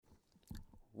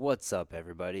What's up,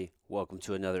 everybody? Welcome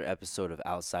to another episode of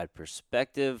Outside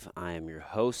Perspective. I am your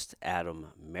host, Adam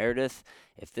Meredith.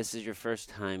 If this is your first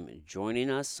time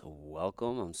joining us,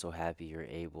 welcome. I'm so happy you're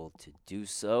able to do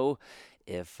so.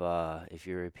 If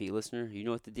you're a repeat listener, you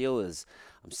know what the deal is.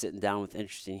 I'm sitting down with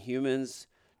interesting humans,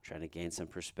 trying to gain some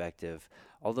perspective.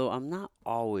 Although I'm not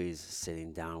always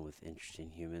sitting down with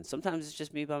interesting humans. Sometimes it's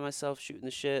just me by myself shooting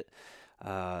the shit,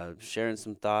 sharing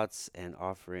some thoughts and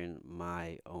offering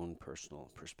my own personal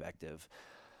perspective.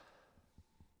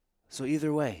 So,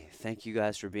 either way, thank you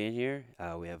guys for being here.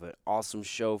 We have an awesome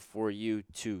show for you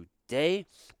today.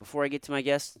 Before I get to my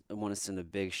guest, I want to send a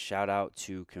big shout out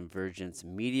to Convergence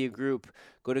Media Group.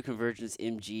 Go to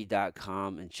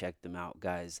convergencemg.com and check them out,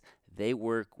 guys. They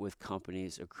work with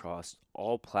companies across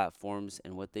all platforms,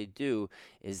 and what they do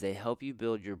is they help you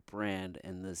build your brand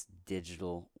in this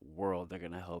digital world. They're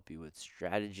going to help you with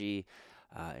strategy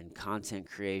and content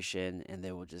creation, and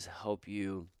they will just help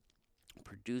you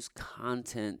produce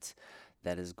content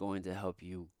that is going to help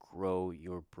you grow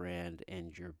your brand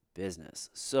and your business.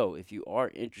 So, if you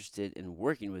are interested in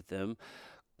working with them,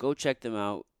 go check them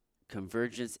out,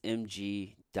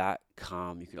 convergencemg.com.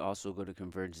 You can also go to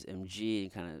convergencemg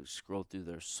and kind of scroll through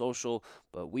their social,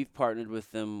 but we've partnered with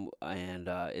them and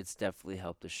it's definitely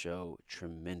helped the show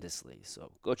tremendously.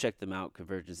 So, go check them out,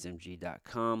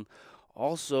 convergencemg.com.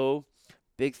 Also,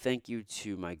 big thank you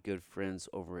to my good friends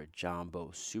over at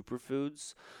Jumbo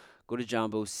Superfoods. Go to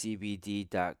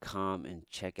jombocbd.com and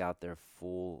check out their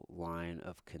full line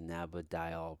of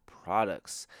cannabidiol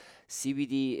products.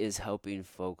 CBD is helping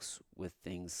folks with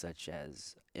things such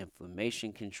as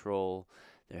inflammation control.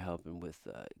 They're helping with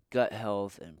gut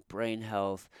health and brain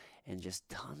health and just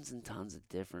tons and tons of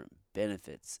different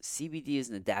benefits. CBD is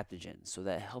an adaptogen, so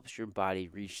that helps your body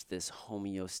reach this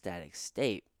homeostatic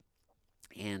state.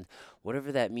 And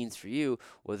whatever that means for you,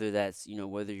 whether that's,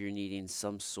 whether you're needing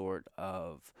some sort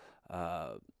of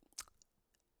uh,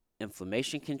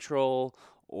 inflammation control,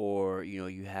 or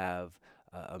you have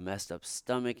a messed up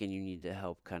stomach and you need to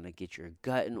help kind of get your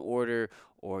gut in order,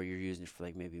 or you're using it for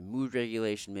like maybe mood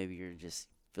regulation, maybe you're just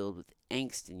filled with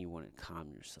angst and you want to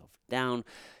calm yourself down.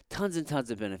 Tons and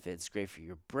tons of benefits. Great for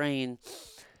your brain.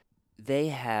 They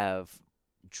have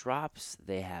drops,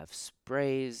 they have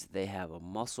sprays, they have a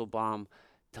muscle bomb,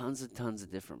 tons and tons of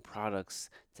different products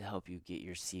to help you get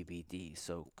your CBD.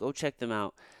 So go check them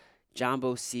out,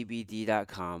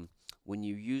 jombocbd.com. When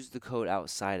you use the code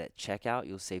outside at checkout,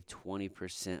 you'll save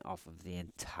 20% off of the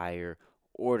entire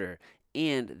order.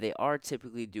 And they are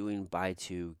typically doing buy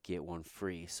two, get one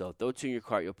free. So throw two in your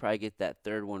cart, you'll probably get that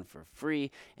third one for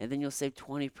free, and then you'll save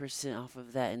 20% off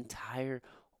of that entire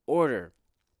order.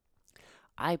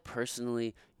 I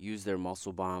personally use their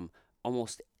muscle bomb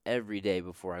almost every day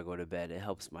before I go to bed. It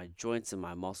helps my joints and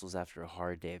my muscles after a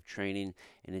hard day of training,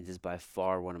 and it is by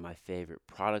far one of my favorite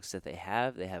products that they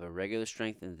have. They have a regular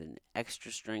strength and then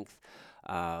extra strength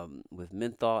with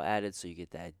menthol added, so you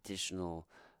get that additional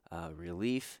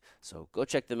relief. So go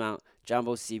check them out,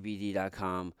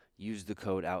 jombocbd.com. Use the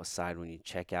code outside when you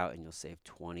check out, and you'll save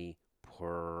 20%.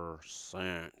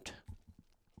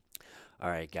 All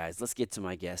right, guys, let's get to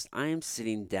my guest. I am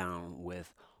sitting down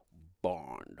with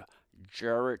Bond,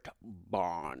 Jarrett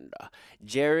Bond.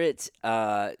 Jarrett,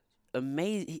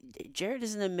 amazing. Jarrett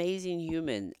is an amazing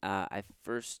human. I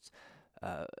first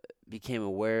became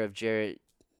aware of Jarrett,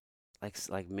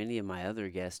 like many of my other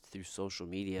guests, through social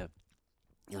media.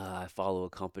 I follow a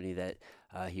company that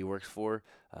he works for,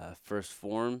 First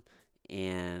Form,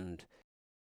 and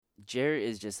Jarrett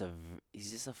is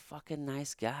he's just a fucking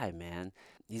nice guy, man.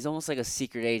 He's almost like a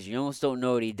secret agent. You almost don't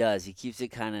know what he does. He keeps it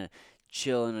kind of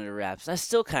chill under the wraps. I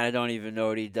still kind of don't even know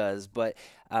what he does, but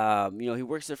he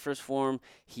works at First Form.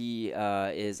 He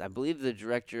is, I believe, the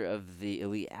director of the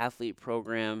Elite Athlete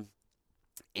Program,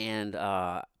 and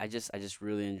I just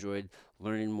really enjoyed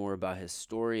learning more about his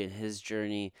story and his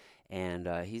journey. And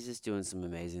he's just doing some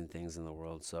amazing things in the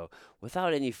world. So,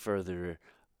 without any further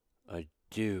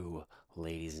ado,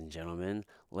 ladies and gentlemen,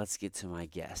 let's get to my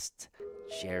guest,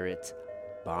 Jarrett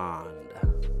Bond.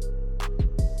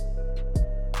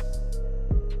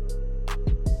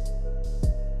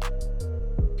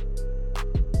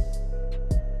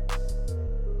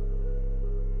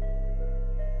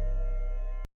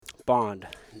 Bond,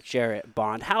 Jarrett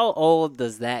Bond. How old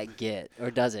does that get, or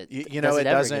does it? Does It it ever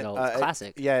get doesn't. old? It's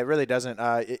classic. Yeah, it really doesn't.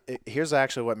 Here's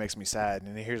actually what makes me sad,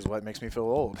 and here's what makes me feel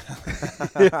old.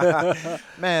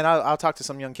 Man, I'll talk to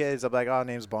some young kids. I'll be like, "Oh,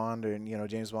 name's Bond," or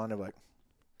James Bond. They're like,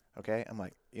 "Okay." I'm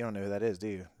like, you don't know who that is, do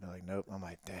you? They're like, nope. I'm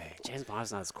like, dang. James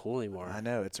Bond's not as cool anymore. I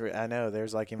know I know.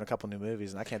 There's like even a couple new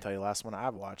movies, and I can't tell you the last one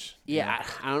I've watched. Yeah,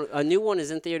 I don't, a new one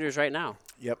is in theaters right now.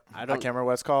 Yep. I can't don't. remember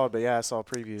what it's called, but yeah, I saw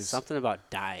previews. Something about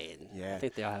dying. Yeah. I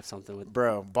think they all have something with.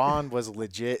 Bro, Bond was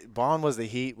legit. Bond was the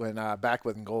heat when back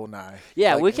with Goldeneye.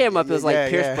 Yeah, like, we came up as like yeah,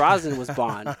 Pierce yeah. Brosnan was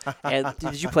Bond. And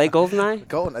did you play GoldenEye?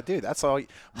 Goldeneye, dude. That's all.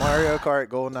 Mario Kart,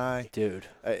 Goldeneye. Dude.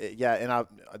 Yeah, and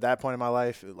at that point in my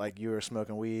life, like you were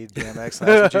smoking weed, BMX.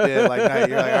 That's what you did. Like, night,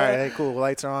 you're like, all right, hey, cool,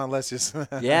 lights are on. Let's just.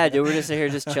 Yeah, dude, we're just here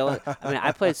just chilling. I mean,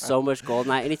 I played so much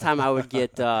GoldenEye. Anytime I would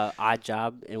get Odd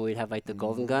Job and we'd have like the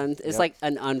golden gun, it's Yep. like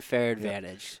an unfair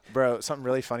advantage. Bro, something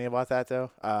really funny about that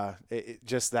though,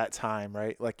 just that time,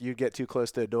 right? Like you get too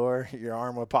close to the door, your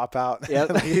arm would pop out.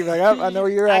 Yep. You're like, oh, I know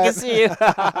where you're at. I can see you.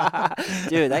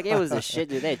 Dude, that game was the shit,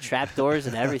 dude. They had trapdoors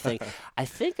and everything. I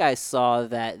think I saw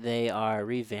that they are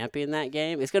revamping that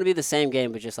game. It's going to be the same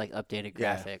game, but just like updated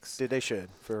graphics. Dude, they should,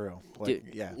 for real. Like,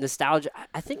 Dude, yeah. Nostalgia.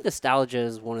 I think nostalgia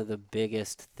is one of the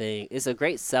biggest things. It's a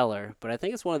great seller, but I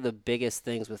think it's one of the biggest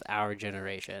things with our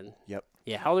generation. Yep.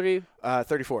 Yeah, how old are you?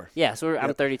 34. Yeah, so I'm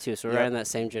Yep. 32, so we're Yep. right in that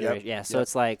same generation. Yeah, so Yep.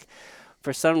 it's like,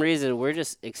 for some reason, we're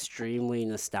just extremely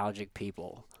nostalgic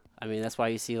people. I mean, that's why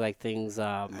you see like things.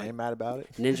 I Like ain't mad about it.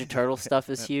 Ninja Turtle stuff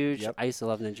is huge. Yep. I used to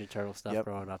love Ninja Turtle stuff Yep.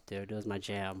 growing up, dude. It was my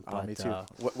jam. Oh, But, me too.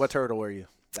 What turtle were you?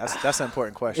 That's an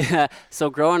important question. yeah. So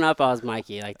growing up, I was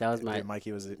Mikey. Like that was my. Dude,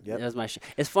 Mikey was it. That Yep. was my.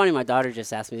 It's funny. My daughter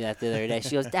just asked me that the other day.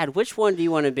 She goes, "Dad, which one do you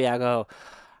want to be?" I go,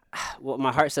 "Well,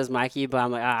 my heart says Mikey, but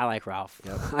I'm like, I like Ralph."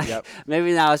 Yep. Like, Yep.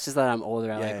 maybe now it's just that I'm older.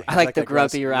 Yeah, I like the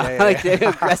aggressive- grumpy Ralph. yeah, I like yeah. the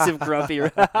aggressive grumpy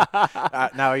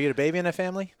Ralph. Now, are you the baby in the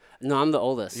family? No, I'm the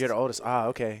oldest. You're the oldest. Ah,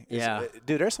 okay. Yeah.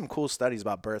 Dude, there's some cool studies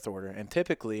about birth order, and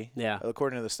typically, Yeah.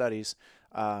 according to the studies,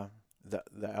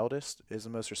 the eldest is the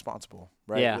most responsible,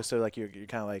 right? Yeah. So like you're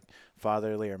kind of like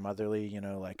fatherly or motherly, you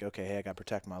know, like okay, hey, I got to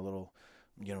protect my little,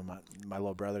 you know, my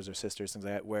little brothers or sisters, things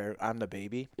like that. Where I'm the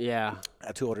baby, Yeah. I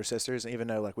have two older sisters, and even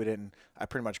though like I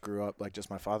pretty much grew up like just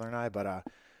my father and I, but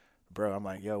bro, I'm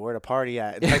like, yo, where the party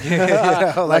at? Like, you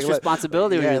know, Less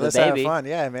responsibility when yeah, you're the let's baby. have fun,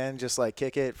 yeah, man, just like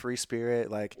kick it, free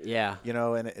spirit, like. Yeah. You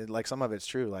know, and like some of it's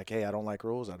true. Like, hey, I don't like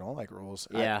rules. I don't like rules.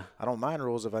 Yeah. I don't mind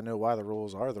rules if I know why the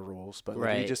rules are the rules. But like,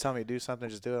 you Right. just tell me to do something,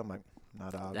 just do it. I'm like, nah,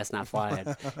 dog. That's not flying.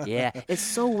 Yeah, it's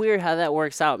so weird how that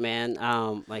works out, man.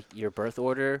 Like your birth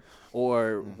order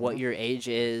or what your age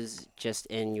is, just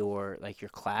in your like your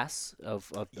class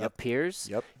of Yep. peers.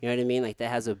 Yep. You know what I mean? Like that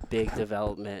has a big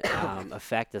development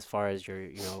effect as far as your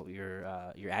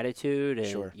your attitude and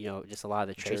Sure. just a lot of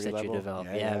the traits Maturity that you level. develop.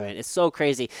 Yeah, Yeah, yeah. man, it's so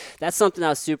crazy. That's something I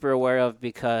was super aware of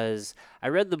because I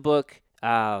read the book.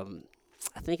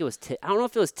 I think it was. I don't know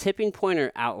if it was Tipping Point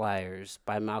or Outliers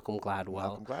by Malcolm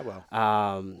Gladwell. Malcolm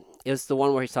Gladwell. It was the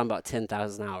one where he's talking about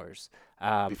 10,000 hours.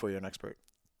 Before you're an expert.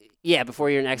 Yeah, before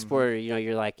you're an exporter,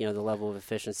 you're like, the level of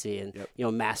efficiency and,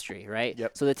 Yep. mastery, right?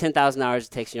 Yep. So the 10,000 hours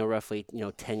it takes, roughly,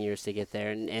 10 years to get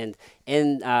there. And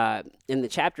in the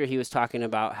chapter, he was talking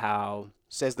about how,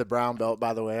 Says the brown belt,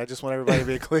 by the way. I just want everybody to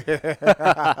be clear.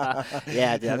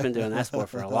 yeah, dude, I've been doing that sport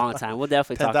for a long time. We'll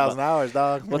definitely talk 10,000 about hours,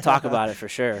 dog. We'll talk about it for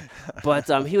sure. But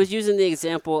he was using the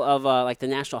example of like the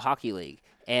National Hockey League.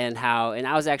 And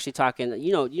I was actually talking,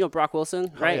 you know Brock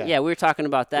Wilson, right? yeah. We were talking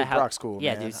about that. Dude, Brock's cool,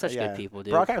 Yeah, man. dude, such Yeah. good people,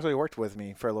 dude. Brock actually worked with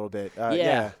me for a little bit.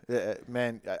 Yeah.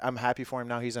 Man, I'm happy for him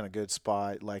now. He's in a good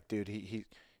spot. Like, dude,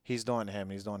 he's doing him.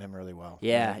 He's doing him really well.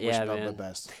 Yeah, Wish yeah, him man. the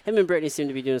best. Him and Brittany seem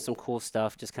to be doing some cool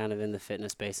stuff, just kind of in the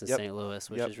fitness space in Yep. St. Louis,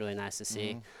 which Yep. is really nice to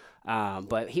see. Mhm.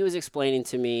 But he was explaining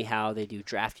to me how they do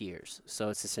draft years. So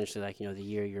it's essentially like, the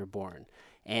year you're born.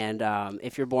 And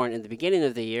if you're born in the beginning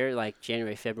of the year, like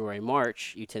January, February,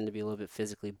 March, you tend to be a little bit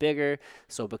physically bigger.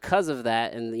 So because of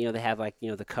that, and, they have like,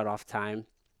 the cutoff time,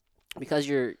 because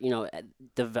you're,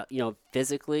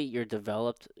 physically you're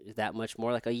developed that much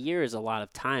more. Like a year is a lot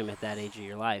of time at that age of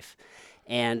your life.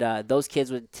 And those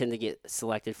kids would tend to get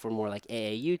selected for more like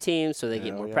AAU teams, so they get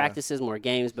Hell more yeah. practices, more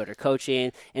games, better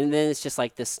coaching. And then it's just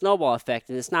like this snowball effect.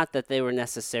 And it's not that they were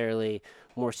necessarily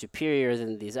more superior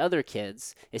than these other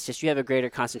kids. It's just you have a greater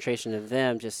concentration of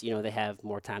them, just, they have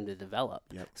more time to develop.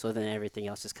 Yep. So then everything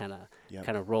else just kind Yep.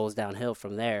 of rolls downhill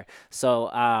from there. So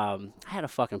I had a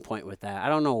fucking point with that. I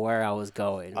don't know where I was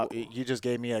going. You just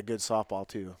gave me a good softball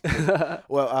too.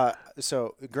 Well,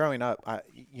 so growing up,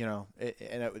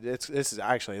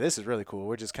 this is really cool.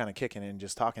 We're just kind of kicking and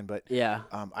just talking, but Yeah.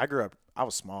 I grew up. I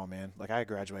was small, man. Like I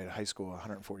graduated high school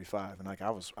 145, and like I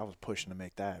was pushing to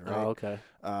make that, right? Oh, okay.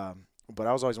 But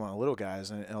I was always one of the little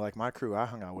guys, and like my crew I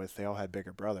hung out with, they all had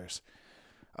bigger brothers.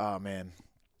 Oh man,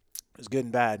 it was good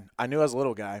and bad. I knew I was a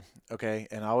little guy, okay,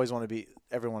 and I always want to be.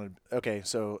 everyone. Okay,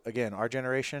 so again, our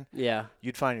generation, Yeah.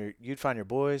 you'd find your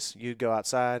boys. You'd go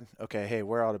outside. Okay, hey,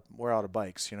 where are all the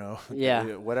bikes? Yeah.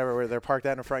 Whatever where they're parked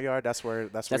at in the front yard. That's where your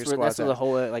That's squad's where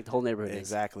at. the whole neighborhood is.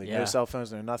 Exactly. No Yeah. cell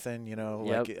phones, no nothing.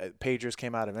 Yep. Pagers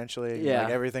came out eventually. Yeah.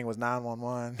 Like everything was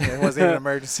 911. It wasn't even an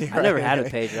emergency. I never had a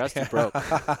pager. I was too broke.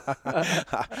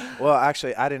 Well,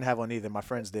 actually, I didn't have one either. My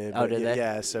friends did. Oh, But did they?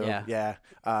 Yeah. So Yeah.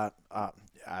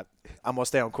 I'm gonna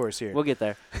stay on course here. We'll get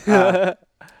there.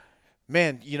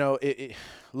 Man,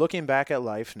 looking back at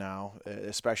life now,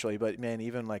 especially, but man,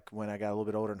 even like when I got a little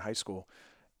bit older in high school,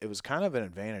 it was kind of an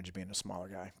advantage being a smaller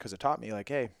guy because it taught me like,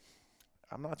 hey,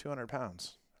 I'm not 200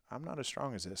 pounds. I'm not as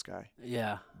strong as this guy,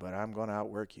 Yeah. but I'm going to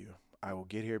outwork you. I will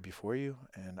get here before you,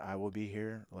 and I will be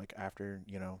here like after,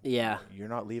 Yeah. you're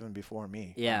not leaving before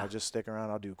me. Yeah. I'll just stick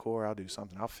around. I'll do core. I'll do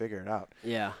something. I'll figure it out.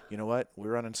 Yeah. You know what?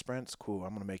 We're running sprints. Cool. I'm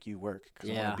going to make you work because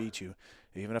I'm Yeah. going to beat you.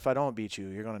 Even if I don't beat you,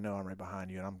 you're going to know I'm right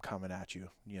behind you and I'm coming at you.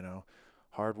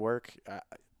 Hard work. I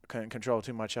couldn't control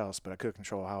too much else, but I could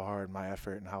control how hard my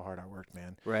effort and how hard I worked,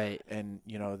 man. Right. And,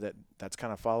 that's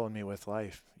kind of following me with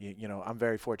life. I'm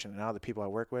very fortunate now. The people I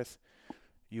work with,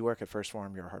 you work at First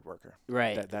Form, you're a hard worker.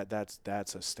 Right. That's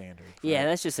a standard. Yeah, right?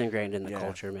 that's just ingrained in the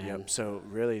culture, man. Yep. So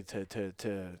really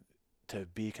to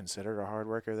be considered a hard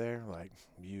worker there, like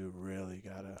you really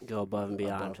gotta Go above and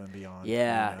beyond.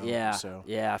 Yeah. Yeah. So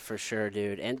Yeah, for sure,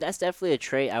 dude. And that's definitely a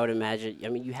trait I would imagine. I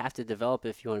mean, you have to develop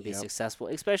if you want to be Yep. successful,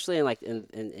 especially in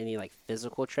any like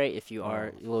physical trait if you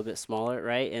are Oh. a little bit smaller,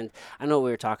 right? And I know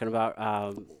we were talking about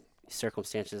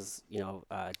circumstances,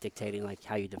 dictating like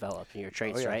how you develop in your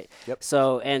traits, yeah. right? Yep.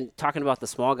 So, and talking about the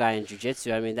small guy in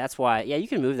jiu-jitsu, I mean, that's why, yeah, you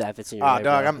can move that if it's in your way,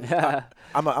 dog, bro.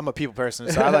 I'm a people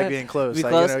person, so I like being close. Be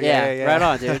like, close? yeah. Right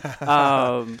on,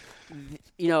 dude.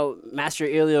 Master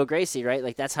Elio Gracie, right?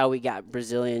 Like that's how we got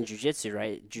Brazilian Jiu-Jitsu,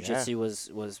 right? Jiu-Jitsu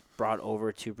was brought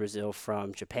over to Brazil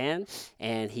from Japan,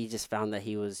 and he just found that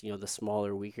he was, the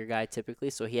smaller, weaker guy typically,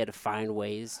 so he had to find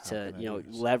ways to,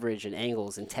 leverage and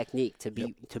angles and technique to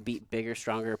beat bigger,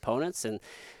 stronger opponents, and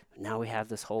now we have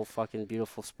this whole fucking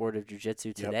beautiful sport of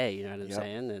Jiu-Jitsu today, you know what I'm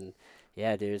saying? And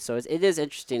yeah, dude, so it is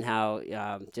interesting how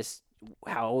just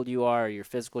how old you are, your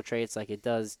physical traits, like it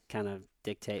does kind of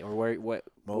dictate, or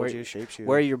shapes you,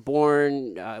 where you're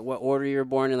born, what order you're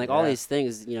born in, like all Yeah. these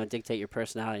things, dictate your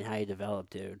personality and how you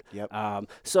develop, dude. Yep.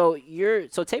 So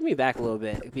take me back a little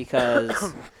bit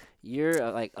because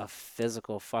you're like a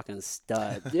physical fucking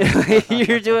stud.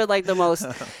 You're doing like the most,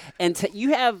 and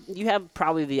you have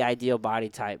probably the ideal body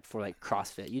type for like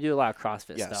CrossFit. You do a lot of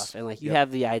CrossFit Yes. stuff, and like you Yep.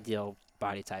 have the ideal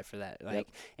body type for that. Like,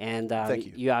 and Thank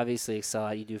you. you obviously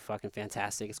excel. You do fucking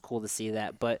fantastic. It's cool to see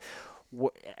that, but.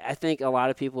 I think a lot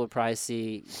of people would probably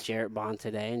see Jarrett Bond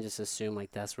today and just assume like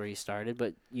that's where you started,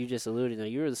 but you just alluded to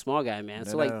you were the small guy, man.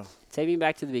 No. Take me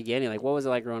back to the beginning. Like, what was it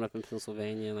like growing up in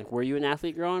Pennsylvania? And, like, were you an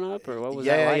athlete growing up, or what was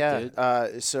that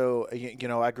like, dude? So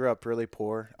I grew up really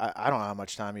poor. I don't know how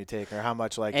much time you take or how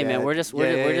much like. Hey, man, we're just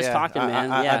talking,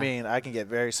 man. I mean, I can get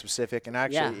very specific and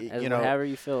actually, however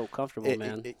you feel comfortable,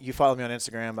 man. You follow me on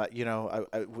Instagram, but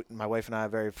my wife and I are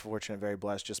very fortunate, very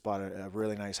blessed. Just bought a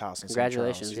really nice house in St. Charles.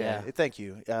 Congratulations, yeah. Thank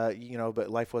you. But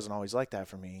life wasn't always like that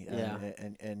for me. Yeah.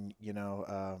 And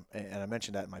I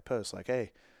mentioned that in my post, like,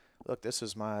 hey, look, this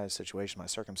is my situation, my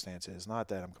circumstances. Not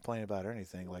that I'm complaining about or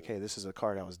anything. Like, hey, this is a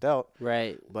card I was dealt.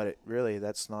 Right. But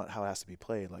that's not how it has to be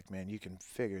played. Like, man, you can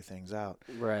figure things out.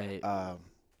 Right.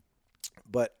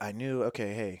 But I knew,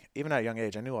 okay, hey, even at a young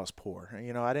age, I knew I was poor.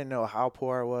 I didn't know how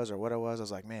poor I was or what I was. I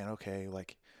was like, man, okay,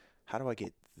 like, how do I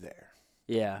get there?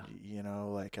 Yeah.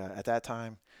 At that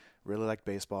time, really liked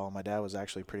baseball. My dad was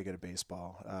actually pretty good at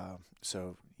baseball.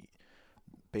 So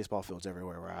baseball fields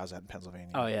everywhere where I was at in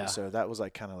Pennsylvania. Oh, yeah. So that was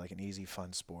like kind of like an easy,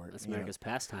 fun sport. That's America's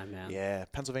pastime, man. Yeah.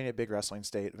 Pennsylvania, big wrestling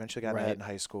state. Eventually got into that in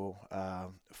high school.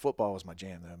 Football was my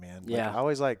jam, though, man. Yeah. I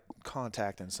always like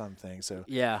contact and something. So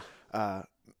yeah.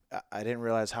 I didn't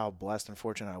realize how blessed and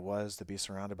fortunate I was to be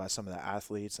surrounded by some of the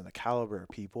athletes and the caliber of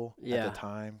people at the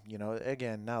time.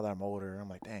 Again, now that I'm older, I'm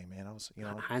like, dang, man, I was,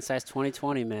 Hindsight's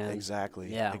 20/20, man. Exactly.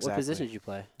 Yeah. Exactly. What position did you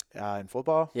play? In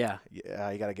football? Yeah. You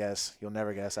got to guess. You'll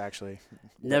never guess, actually.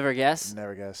 Never guess?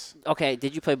 Never guess. Okay,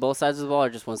 did you play both sides of the ball or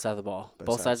just one side of the ball?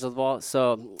 Both sides of the ball.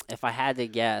 So if I had to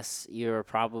guess, you're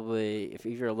probably, if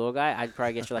you're a little guy, I'd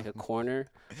probably guess you're like a corner,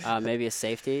 maybe a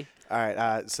safety. All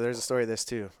right. So there's a story of this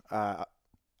too.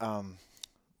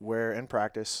 We're in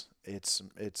practice.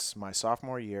 It's my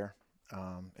sophomore year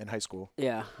in high school.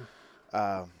 Yeah.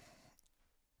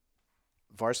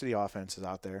 Varsity offense is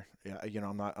out there. Yeah,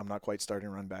 I'm not quite starting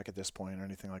to run back at this point or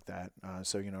anything like that.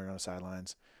 So we're on the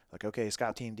sidelines. Like, okay,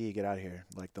 Scout Team D, get out of here.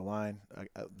 Like the line,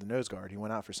 the nose guard, he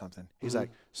went out for something. He's like,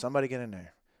 somebody get in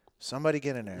there. Somebody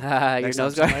get in there. Your Next time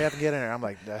nose guard. somebody have to get in there. I'm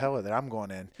like, the hell with it. I'm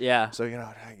going in. Yeah. So, you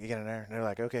get in there. And they're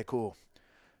like, okay, cool.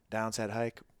 Downside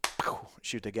hike.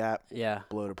 Shoot the gap. Yeah.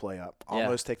 Blow the play up. Yeah.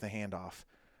 Almost take the hand off.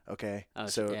 Okay. Oh,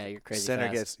 so yeah, you're crazy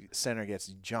center gets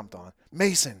jumped on.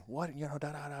 Mason, what?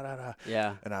 Da.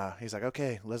 Yeah. And he's like,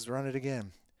 okay, let's run it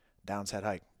again. Downside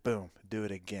hike. Boom. Do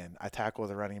it again. I tackle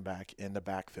the running back in the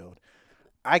backfield.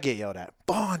 I get yelled at.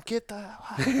 Bond, get the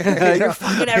You're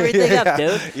fucking everything up,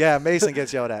 dude. Yeah, Mason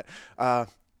gets yelled at.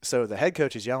 So the head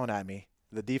coach is yelling at me.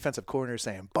 The defensive coordinator is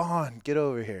saying, Bond, get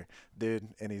over here, dude.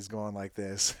 And he's going like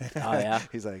this. Oh, yeah?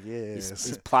 He's like, yes.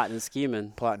 He's plotting and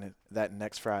scheming. Plotting it. That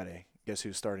next Friday, guess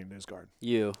who's starting nose guard?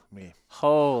 You. Me.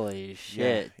 Holy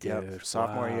shit, yeah, dude. Yep.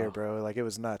 Sophomore Wow. year, bro. Like, it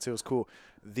was nuts. It was cool.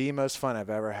 The most fun I've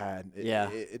ever had. Yeah.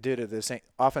 Dude, the same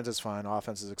offense is fun.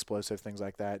 Offense is explosive, things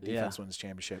like that. Yeah. Defense wins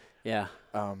championship. Yeah.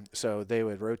 So they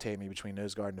would rotate me between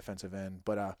nose guard and defensive end.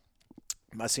 But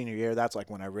my senior year, that's like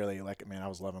when I really, like, man, I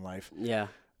was loving life. Yeah.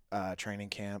 Training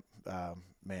camp,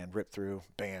 man, ripped through,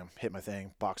 bam, hit my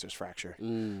thing, boxer's fracture.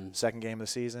 Mm. Second game of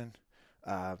the season,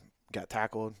 got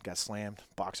tackled, got slammed,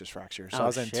 boxer's fracture. So Oh, I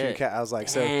was in shit. I was like,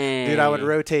 so, dude, I would Dang.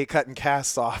 rotate cutting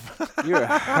casts off. You were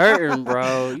hurting,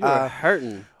 bro. You were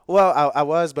hurting. Well, I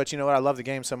was, but you know what? I love the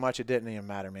game so much it didn't even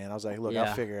matter, man. I was like, look, Yeah.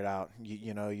 I'll figure it out.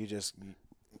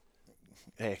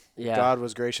 Hey, Yeah. God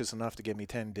was gracious enough to give me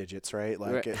 10 digits, right?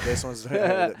 Like, Right. this one's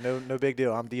no big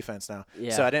deal. I'm defense now.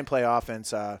 Yeah. So I didn't play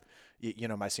offense,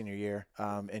 my senior year.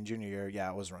 And junior year, yeah,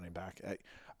 I was running back.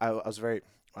 I was very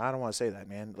 – I don't want to say that,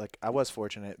 man. Like, I was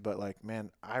fortunate, but, like,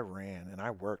 man, I ran and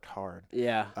I worked hard.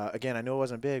 Yeah. Again, I knew it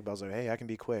wasn't big, but I was like, hey, I can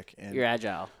be quick. And You're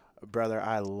agile. brother,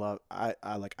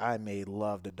 I made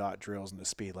love the dot drills and the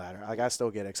speed ladder. Like, I still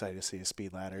get excited to see a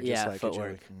speed ladder. Yeah, just like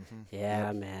footwork. Yeah,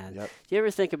 Yep. man. Yep. Do you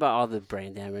ever think about all the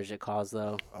brain damage it caused,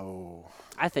 though? Oh,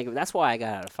 I think that's why I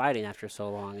got out of fighting after so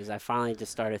long, is I finally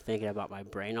just started thinking about my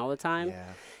brain all the time. yeah.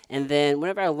 And then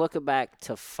whenever I look back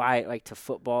to fight, like to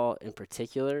football in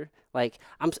particular, like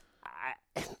I'm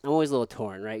always a little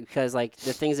torn, right? Because like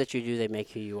the things that you do, they make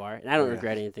who you are, and I don't Yeah.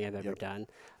 regret anything I've ever Yep. done.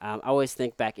 I always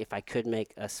think back, if I could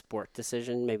make a sport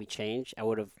decision, maybe change, I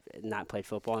would have not played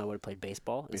football and I would have played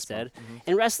baseball instead.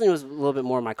 And wrestling was a little bit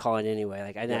more my calling anyway.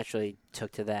 Like I naturally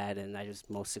took to that, and I was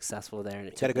most successful there. And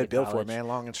it You had a took me good to build for it, college. man.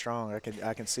 Long and strong.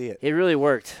 I can see it. It really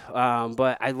worked,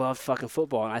 but I loved fucking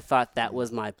football, and I thought that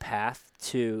was my path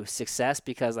to success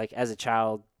because, like, as a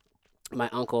child, my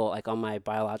uncle, like on my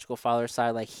biological father's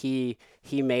side, like he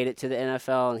made it to the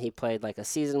NFL and he played like a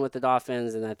season with the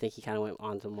Dolphins, and I think he kind of went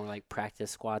on to more like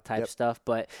practice squad type Yep. stuff.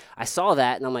 But I saw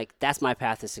that, and I'm like, that's my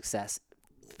path to success.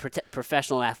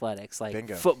 Professional athletics, like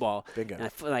Bingo. football. Bingo.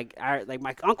 And like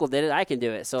my uncle did it, I can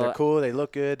do it. So They're cool. They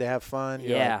look good. They have fun.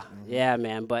 You're yeah, like, yeah,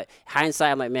 man. But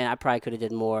hindsight, I'm like, man, I probably could have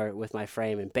did more with my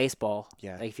frame in baseball.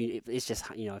 Yeah. Like it's just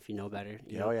if you know better.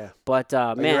 You know? Oh, yeah. But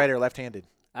Are you man, right or left-handed?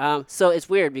 so it's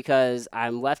weird because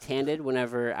I'm left-handed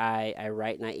whenever I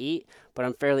write and I eat, but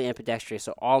I'm fairly ambidextrous,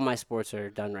 so all my sports are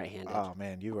done right-handed. Oh,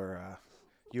 man, you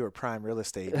were prime real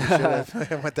estate. You should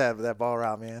have went that ball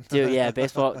route, man. Dude, yeah,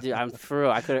 baseball. Dude, I'm for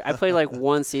real. I played like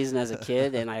one season as a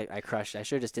kid, and I crushed it. I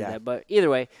should have just did Yeah. that. But either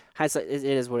way, hindsight, it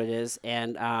is what it is.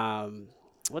 And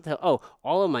what the hell? Oh,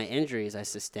 all of my injuries I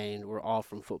sustained were all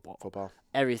from football. Football.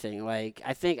 Everything. Like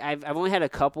I think I've only had a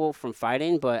couple from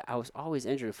fighting, but I was always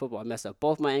injured in football. I messed up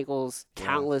both my ankles, Yeah.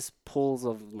 countless pulls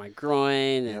of my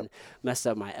groin, and Yep. messed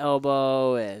up my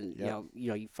elbow, and Yep.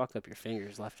 you fuck up your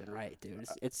fingers left and right, dude.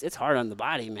 It's hard on the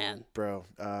body, man. Bro,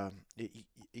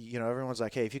 everyone's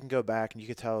like, hey, if you can go back and you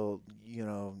could tell,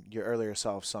 your earlier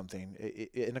self something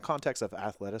in the context of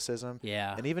athleticism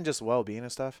Yeah. and even just well-being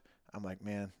and stuff, I'm like,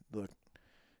 man, look,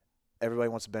 everybody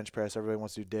wants to bench press, everybody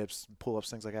wants to do dips, pull-ups,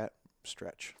 things like that.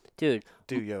 Stretch. Dude,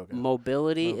 Do yoga.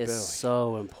 mobility is Mobility.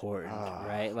 so important, Ah.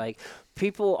 right? Like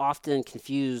people often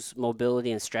confuse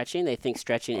mobility and stretching. They think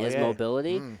stretching Oh, is yeah.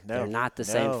 mobility. No, They're not the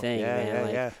same no. thing, Yeah, man. yeah,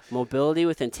 Like yeah. mobility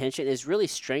with intention is really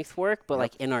strength work, but Yep.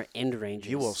 like in our end ranges.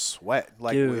 You will sweat.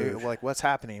 Like, Dude. like what's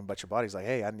happening? But your body's like,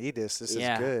 hey, I need this. This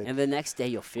yeah. is good. And the next day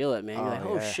you'll feel it, man. You're Oh, like,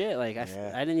 oh yeah. shit, like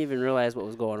Yeah. I didn't even realize what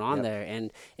was going on Yep. there.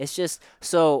 And it's just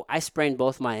so I sprained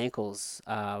both my ankles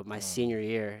Oh. my senior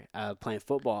year playing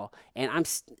football, and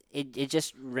it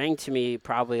just rang to me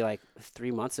probably like 3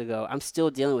 months ago. I'm still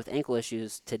dealing with ankle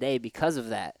issues today because of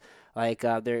that. Like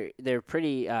they're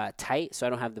pretty tight, so I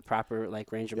don't have the proper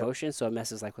like range of Yep. motion, so it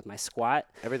messes like with my squat.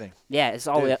 Everything. Yeah, it's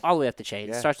Dude. all the way up the chain.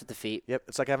 It Yeah. starts with the feet. Yep.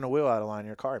 It's like having a wheel out of line in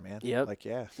your car, man. Yep. Like,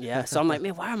 yeah. Yeah. So I'm like,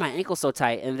 man, why are my ankles so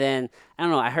tight? And then I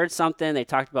don't know. I heard something. They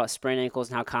talked about sprained ankles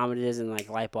and how common it is, and like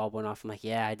light bulb went off. I'm like,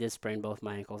 yeah, I did sprain both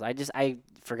my ankles. I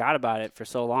forgot about it for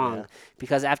so long Yeah.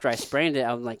 because after I sprained it,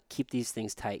 I'm like, keep these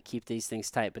things tight, keep these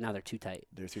things tight. But now they're too tight.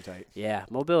 They're too tight. Yeah,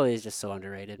 mobility is just so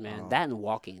underrated, man. Oh. That and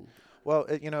walking. Well,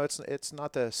 it's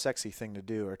not the sexy thing to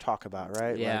do or talk about,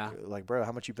 right? Yeah. Like, bro,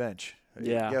 how much you bench?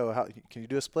 Yeah. Yo, can you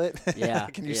do a split? Yeah,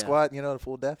 Can you yeah. squat? To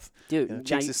full depth? Dude, now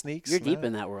Cheeks to sneaks. you're deep No?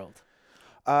 in that world.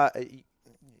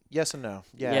 Yes and no.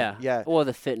 Yeah. Yeah. Or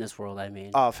the fitness world, I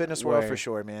mean. Oh, fitness world Where- for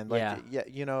sure, man. Like, yeah.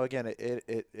 yeah. Again,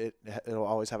 it'll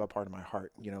always have a part of my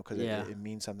heart, because Yeah. it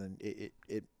means something.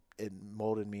 It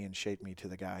molded me and shaped me to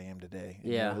the guy I am today.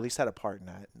 And, Yeah. at least had a part in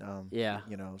that. Yeah.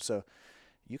 So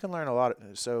you can learn a lot.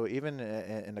 So even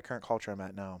in the current culture I'm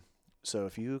at now, so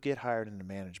if you get hired into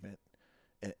management,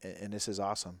 and this is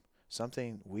awesome,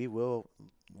 something we will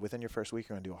within your first week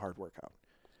you're gonna do a hard workout.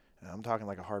 And I'm talking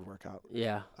like a hard workout.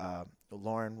 Yeah.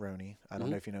 Lauren Roney, I don't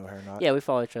Mhm. know if you know her or not. Yeah, we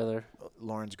follow each other.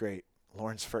 Lauren's great.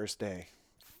 Lauren's first day,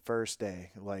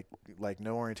 like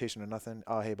no orientation or nothing.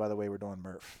 Oh, hey, by the way, we're doing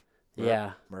Murph.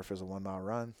 Yeah. Murph is a 1 mile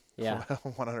run. Yeah.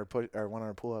 100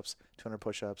 pull-ups, 200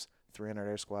 push-ups, 300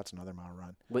 air squats, another mile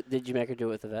run. What did you make her do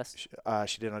it with the vest?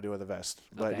 She did not do it with a vest,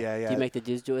 but Okay. yeah. Do you make the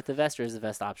dudes do it with the vest, or is the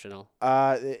vest optional?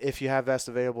 If you have vests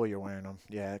available, you're wearing them.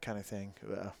 Yeah, that kind of thing.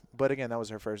 But again, that was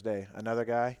her first day. Another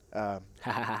guy,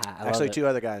 actually two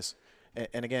other guys,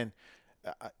 and again,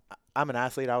 I'm an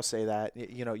athlete. I'll say that.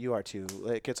 You are too.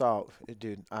 Like, it's all,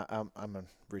 dude. I'm a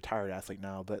retired athlete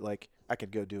now, but like I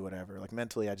could go do whatever. Like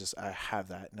mentally, I have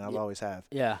that, and I've always have.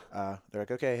 Yeah. They're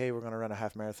like, okay, hey, we're gonna run a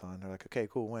half marathon. They're like, okay,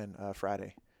 cool. When?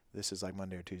 Friday. This is like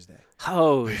Monday or Tuesday.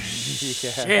 Oh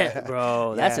shit,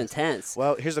 bro. That's Yeah. intense.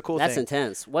 Well, here's the cool That's thing.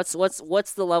 intense. What's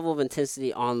the level of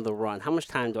intensity on the run? How much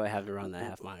time do I have to run that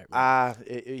half mile?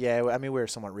 Yeah. I mean, we're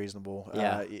somewhat reasonable.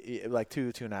 Yeah. Like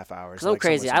 2.5 hours. Because I'm like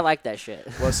crazy. someone I like that shit.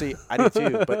 said. Well, see, I do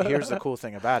too. But here's the cool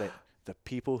thing about it: the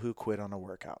people who quit on a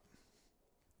workout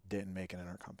didn't make it in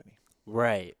our company.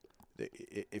 Right.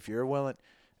 If you're willing,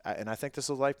 and I think this is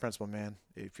a life principle, man.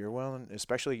 If you're willing,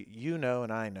 especially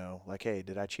and I know, like, hey,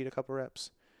 did I cheat a couple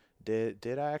reps? Did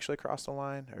I actually cross the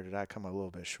line, or did I come a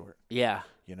little bit short? Yeah.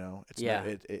 It's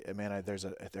Yeah.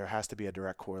 there has to be a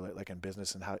direct correlate, like in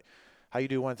business, and how you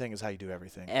do one thing is how you do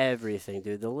everything. Everything,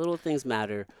 dude. The little things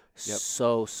matter Yep.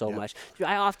 so Yep. much. Dude,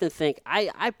 I often think,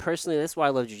 I personally, this is why I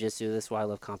love jiu-jitsu. This is why I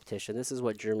love competition. This is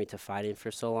what drew me to fighting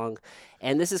for so long.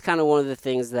 And this is kind of one of the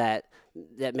things that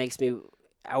makes me,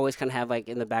 I always kind of have like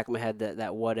in the back of my head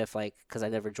that what if, like, because I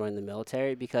never joined the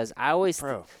military, because I always,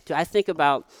 Bro. dude, I think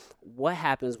about what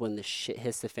happens when the shit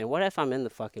hits the fan. What if I'm in the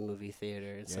fucking movie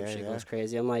theater and some Yeah, shit yeah. goes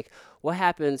crazy? I'm like, what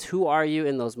happens? Who are you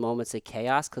in those moments of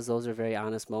chaos? Because those are very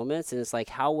honest moments. And it's like,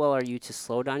 how well are you to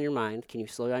slow down your mind? Can you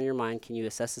slow down your mind? Can you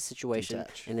assess the situation?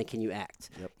 Detach. And then can you act?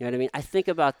 Yep. You know what I mean? I think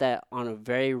about that on a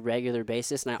very regular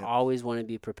basis, and I Yep. always want to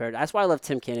be prepared. That's why I love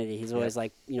Tim Kennedy. He's always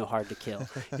Yep. like, hard to kill.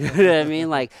 You know what I mean?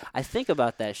 Like, I think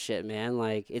about that shit, man.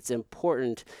 Like, it's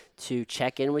important to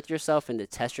check in with yourself and to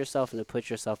test yourself and to put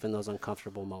yourself in those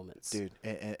uncomfortable moments. Dude,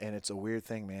 and it's a weird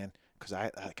thing, man, because I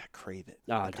crave it.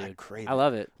 Oh, Like, I dude. crave I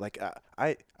love it. Like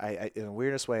I in the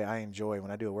weirdest way, I enjoy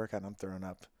when I do a workout and I'm throwing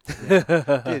up.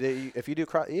 Dude, if you do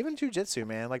even jujitsu,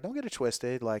 man, like don't get it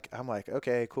twisted. Like I'm like,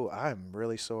 okay, cool. I'm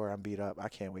really sore. I'm beat up. I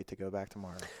can't wait to go back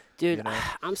tomorrow. Dude, You know?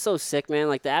 I'm so sick, man.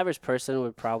 Like, the average person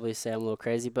would probably say I'm a little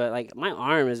crazy, but like my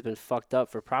arm has been fucked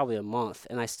up for probably a month,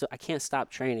 and I can't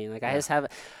stop training. Like, I'm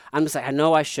just like, I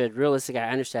know I should. Realistically, I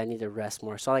understand I need to rest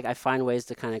more. So like, I find ways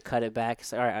to kind of cut it back.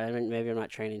 So all right, maybe I'm not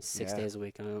training 6 Yeah. days a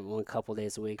week. I'm only a couple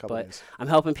days a week, Couple but days. I'm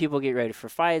helping people get ready for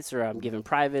fights, or I'm giving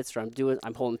privates, or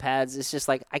I'm holding pads. It's just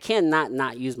like I can't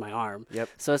not use my arm. Yep.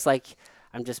 So it's like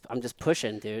I'm just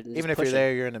pushing, dude. I'm just Even if pushing. you're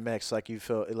there, you're in the mix. Like you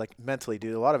feel like mentally,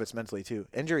 dude. A lot of it's mentally too.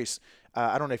 Injuries.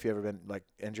 I don't know if you've ever been like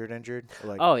injured. Or,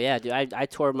 like Oh yeah, dude. I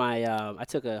tore my. I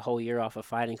took a whole year off of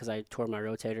fighting because I tore my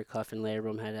rotator cuff in labor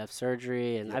room. Had to have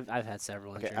surgery, and I've had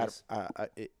several okay. injuries.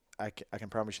 I can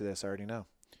promise you this. I already know.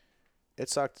 It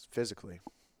sucked physically.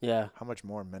 Yeah. How much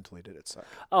more mentally did it suck?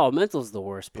 Oh, mental's the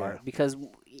worst part Yeah. because,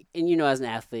 and as an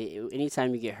athlete,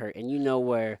 anytime you get hurt, and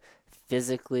where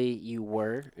physically you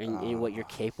were and what you're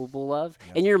Ah, capable of.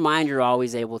 yep, In your mind, you're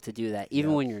always able to do that,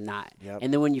 even yep, when you're not. yep.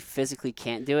 And then when you physically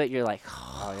can't do it, you're like,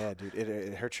 Oh yeah, dude,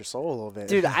 it hurts your soul a little bit.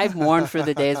 dude, I've mourned for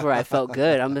the days where I felt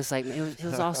good. I'm just like, man, it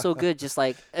was all so good. Just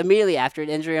like immediately after an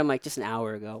injury, I'm like, just an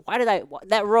hour ago. Why did that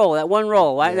one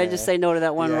roll? Why did I just Yeah, say no to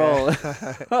that one yeah. roll?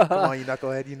 Come on, you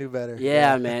knucklehead, you knew better.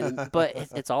 Yeah, Yeah. man. But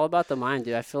it's all about the mind,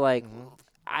 dude. I feel like Hmm.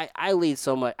 I lead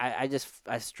so much.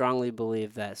 I strongly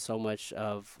believe that so much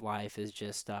of life is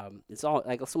just it's all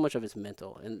like so much of it's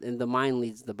mental, and the mind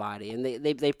leads the body, and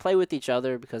they play with each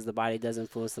other because the body does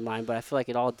influence the mind. But I feel like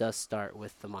it all does start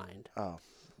with the mind. Oh,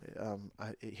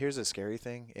 here's a scary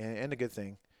thing and a good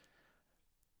thing.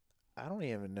 I don't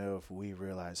even know if we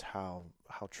realize how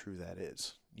true that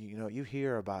is. You know, you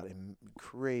hear about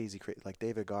crazy, like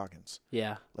David Goggins.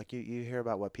 Yeah. Like you hear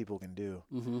about what people can do.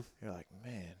 Mhm. You're like,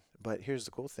 man. But here's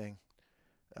the cool thing.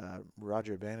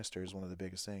 Roger Bannister is one of the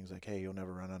biggest things. Like, hey, you'll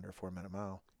never run under a 4 minute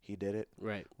mile. He did it.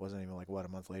 Right. Wasn't even like what a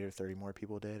month later, 30 more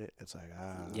people did it. It's like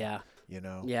Yeah. you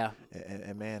know. Yeah.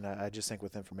 And man, I just think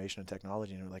with information and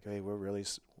technology, you know, like, hey, we're really.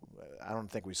 I don't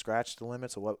think we scratched the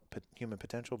limits of what human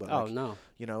potential, but Oh like, no.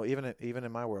 you know, even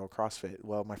in my world, CrossFit,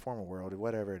 well, my former world,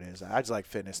 whatever it is, I just like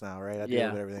fitness now, right? I do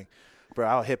Yeah. with everything. Bro,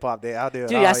 I'll hip hop day. I'll do it.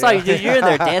 Dude, all, I saw you. Dude, you're in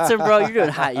there yeah. dancing, bro. You're doing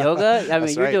hot yoga. I mean,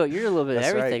 That's right. you're a little bit of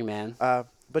That's right. everything, man.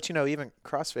 But you know, even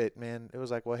CrossFit, man, it was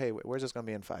like, well, hey, where's this gonna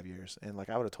be in 5 years? And like,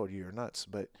 I would have told you you're nuts,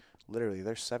 but literally,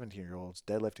 there's 17-year-olds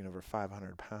deadlifting over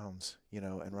 500 pounds, you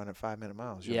know, and running 5 minute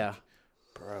miles. You're Yeah. like,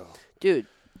 bro. Dude,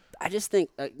 I just think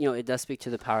it does speak to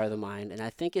the power of the mind, and I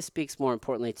think it speaks more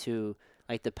importantly to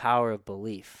like the power of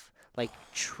belief, like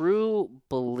true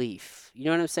belief. You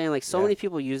know what I'm saying? Like so Yeah. many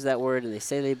people use that word and they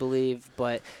say they believe,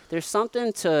 but there's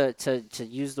something to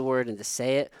use the word and to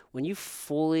say it when you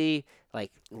fully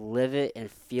like live it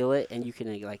and feel it, and you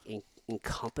can like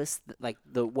encompass like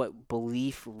the what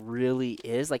belief really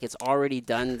is. Like it's already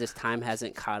done. This time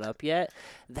hasn't caught up yet.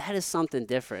 That is something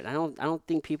different. I don't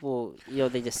think people,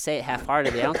 they just say it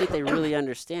half-heartedly. I don't think they really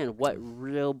understand what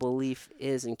real belief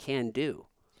is and can do.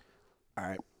 All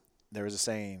right. There was a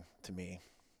saying to me,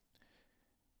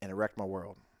 and it wrecked my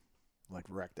world. Like,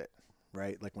 wrecked it.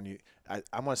 Right? Like, when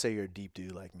I want to say you're a deep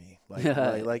dude like me.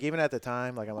 Like even at the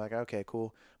time, like, I'm like, okay,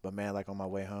 cool. But man, like, on my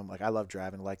way home, like, I love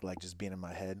driving, like just being in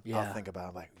my head. Yeah. I'll think about,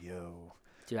 I'm like, yo,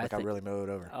 Dude, like, I really mowed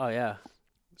over. Oh yeah.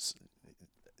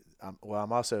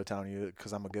 I'm also telling you,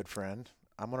 because I'm a good friend,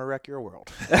 I'm going to wreck your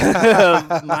world.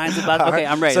 Mine's about. Okay,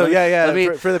 I'm ready. So, yeah. Let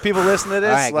me, For the people listening to this,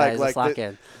 all right, like, guys, let's lock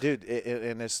in. dude,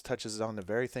 and this touches on the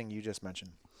very thing you just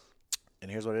mentioned. And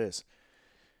here's what it is.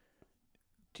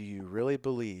 Do you really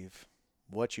believe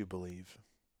what you believe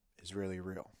is really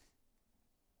real?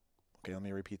 Okay, let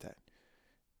me repeat that.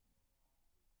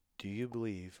 Do you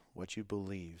believe what you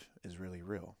believe is really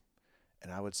real?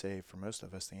 And I would say for most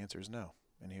of us, the answer is no.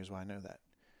 And here's why I know that.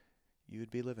 You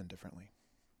would be living differently.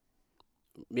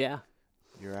 Yeah.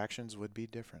 Your actions would be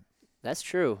different. That's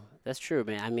true. That's true,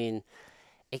 man. I mean,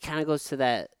 it kind of goes to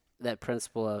that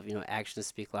principle of, actions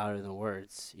speak louder than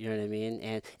words. You know what I mean?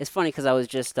 And it's funny because I was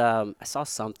just I saw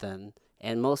something,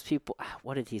 and most people,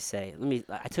 what did he say?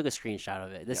 I took a screenshot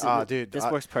of it. Dude, this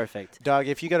works perfect. Dog,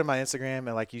 if you go to my Instagram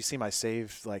and like you see my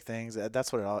saved like things,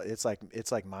 that's what it's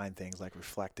like mind things, like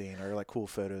reflecting or like cool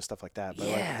photos, stuff like that. But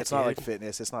Yeah, like it's not like dude.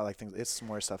 fitness, it's not like things, it's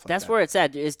more stuff like That's that. where it's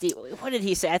at. It's deep. What did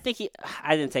he say? I think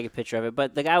I didn't take a picture of it,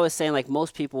 but the guy was saying like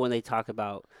most people when they talk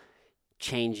about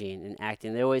changing and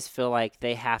acting, they always feel like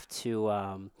they have to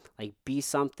like be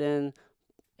something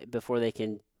before they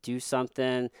can do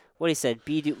something. What he said,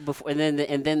 do before, and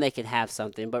then they can have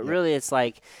something. But Yep. really, it's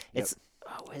like Yep. it's.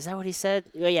 Oh, is that what he said?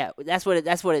 Yeah, that's what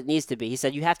it needs to be. He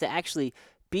said you have to actually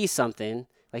be something.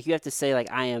 Like you have to say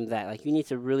like I am that. Like you need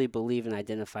to really believe and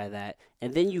identify that,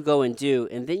 and then you go and do,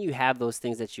 and then you have those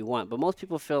things that you want. But most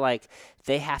people feel like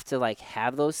they have to like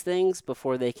have those things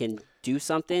before they can do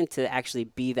something to actually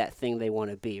be that thing they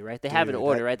want to be. Right? They have an Dude,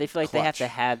 order, that right? They feel like they have to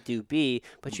clutch. have, do, be,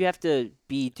 but you have to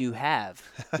be, do, have.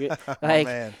 Oh, Like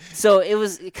man. so, it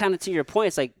was kind of to your point.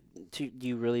 It's like, do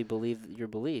you really believe your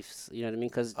beliefs? You know what I mean?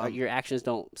 Because your actions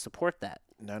don't support that.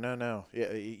 No.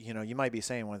 Yeah, you might be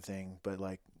saying one thing, but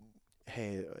like,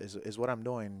 hey, is what I'm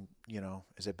doing,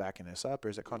 is it backing this up or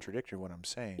is it contradictory what I'm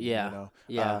saying? Yeah.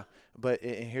 Yeah. But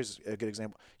and here's a good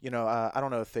example. I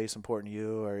don't know if faith's important to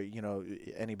you or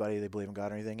anybody they believe in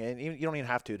God or anything, and you don't even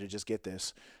have to just get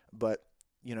this. But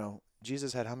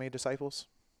Jesus had how many disciples?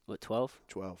 What, 12?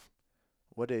 12.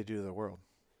 What did they do to the world?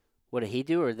 What did he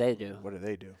do or they do? What did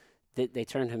they do? They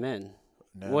turned him in.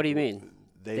 No. What do you mean?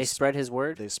 They spread his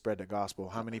word? They spread the gospel.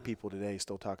 How many people today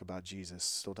still talk about Jesus,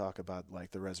 still talk about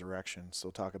like the resurrection,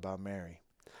 still talk about Mary?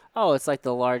 Oh, it's like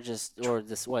the largest, or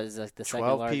this what is like the second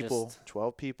 12 people, largest.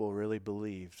 12 people really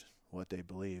believed what they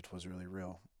believed was really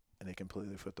real, and they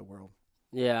completely flipped the world.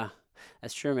 Yeah,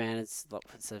 that's true, man. It's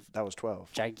a That was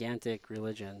 12. gigantic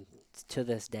religion to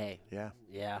this day. Yeah.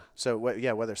 Yeah. So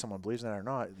yeah, whether someone believes in that or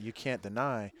not, you can't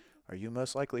deny. Are you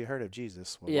most likely heard of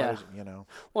Jesus? Well, why Yeah. did you know?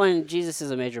 Well, and Jesus is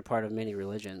a major part of many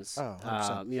religions. Oh,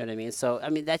 100% You know what I mean? So I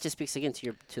mean that just speaks again to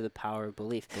your to the power of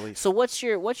belief. So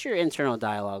belief. what's your internal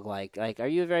dialogue like? Like, are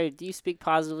you very do you speak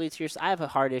positively to yourself? I have a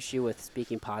hard issue with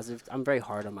speaking positive. I'm very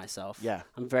hard on myself. Yeah.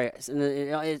 I'm very and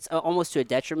it's almost to a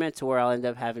detriment to where I'll end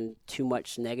up having too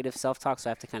much negative self-talk. So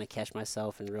I have to kind of catch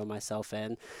myself and reel myself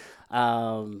in.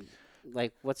 Um,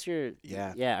 like, what's your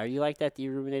Yeah. yeah? Are you like that? Do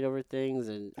you ruminate over things,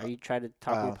 and are you trying to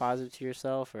talk more Uh, positive to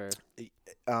yourself, or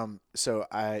so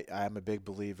I'm a big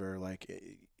believer like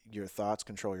your thoughts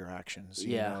control your actions,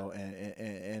 you yeah, know,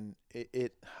 and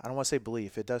it I don't want to say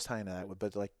belief, it does tie into that,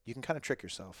 but like you can kind of trick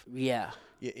yourself, yeah?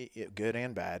 good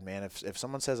and bad, man. If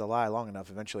someone says a lie long enough,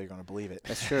 eventually you're going to believe it.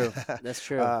 That's true. That's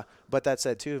true. But that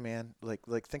said too, man,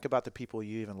 like think about the people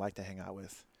you even like to hang out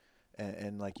with,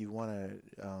 and like you want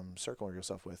to circle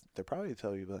yourself with. They'll probably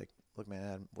tell you like, look,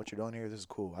 man, what you're doing here, this is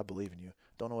cool. I believe in you.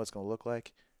 Don't know what it's going to look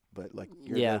like, but like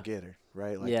you're a Yeah. go-getter,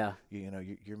 right? Like Yeah.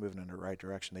 you're moving in the right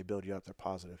direction. They build you up. They're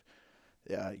positive.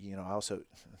 Yeah, I also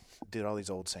did all these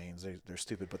old sayings. They're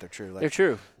stupid, but they're true. They're Like,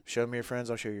 true. show me your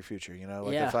friends, I'll show you your future.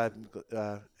 Like Yeah.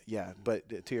 if yeah.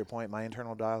 But to your point, my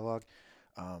internal dialogue,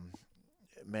 um,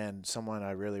 man, someone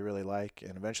I really, really like,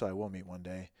 and eventually I will meet one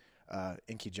day,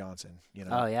 Inky Johnson.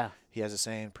 Oh yeah. He has a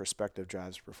saying, perspective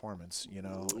drives performance,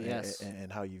 Yes.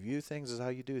 and how you view things is how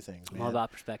you do things, I'm all man.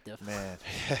 about perspective. Man.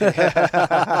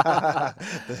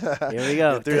 Here we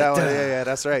go. Get through that one. Yeah,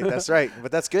 that's right. That's right.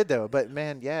 But that's good, though. But,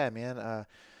 man, yeah, man.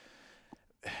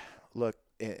 Look,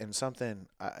 in something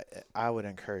I would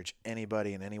encourage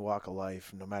anybody in any walk of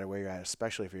life, no matter where you're at,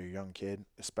 especially if you're a young kid,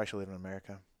 especially living in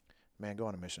America, man, go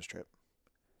on a mission trip.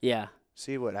 Yeah.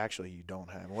 See what actually you don't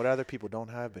have and what other people don't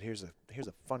have. But here's a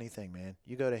funny thing, man.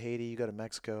 You go to Haiti, you go to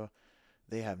Mexico,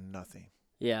 they have nothing.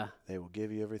 Yeah. They will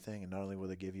give you everything, and not only will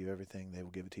they give you everything, they will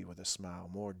give it to you with a smile,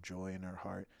 more joy in their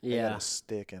heart. They got Yeah. a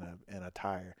stick and a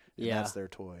tire, and Yeah. that's their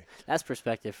toy. That's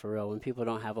perspective for real. When people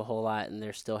don't have a whole lot and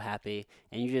they're still happy,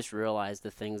 and you just realize the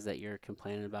things that you're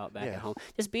complaining about back Yeah. at home.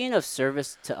 Just being of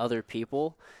service to other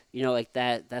people, like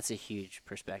that's a huge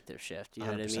perspective shift. You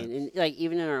know what I 100%. mean? And like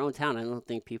even in our own town, I don't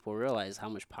think people realize how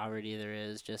much poverty there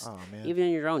is. Just Oh man. even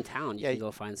in your own town, you Yeah, can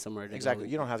go find somewhere to exactly.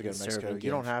 go You don't have to go and to serve Mexico. and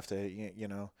You don't give. have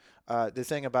to. The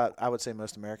thing about I would say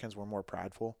most Americans were more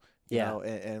prideful. Yeah.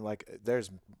 And like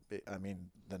I mean,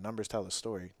 the numbers tell the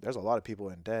story. There's a lot of people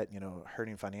in debt,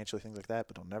 hurting financially, things like that,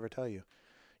 but they'll never tell you.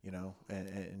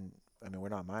 And I mean, we're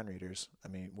not mind readers. I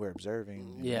mean, we're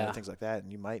observing, Yeah. things like that,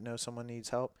 and you might know someone needs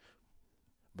help.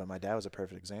 But my dad was a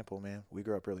perfect example, man. We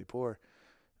grew up really poor,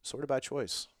 sort of by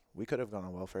choice. We could have gone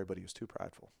on welfare, but he was too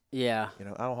prideful. Yeah. I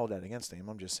don't hold that against him.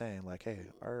 I'm just saying, like, hey,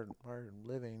 our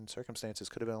living circumstances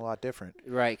could have been a lot different.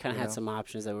 Right. Kind of You had know? some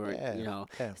options that were, Yeah,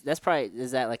 yeah. That's probably,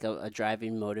 is that like a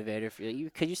driving motivator for you?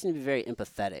 Because you seem to be very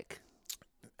empathetic.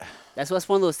 That's what's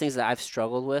one of those things that I've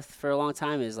struggled with for a long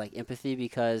time is like empathy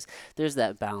because there's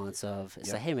that balance of it's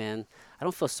Yep. like, hey man, I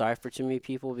don't feel sorry for too many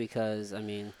people because I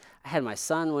mean I had my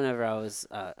son whenever I was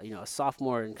a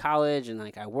sophomore in college and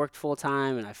like I worked full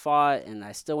time and I fought and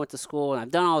I still went to school and I've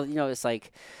done all it's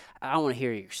like I don't want to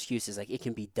hear your excuses like it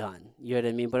can be done. You know what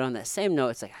I mean? But on that same note,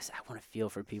 it's like I want to feel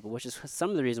for people, which is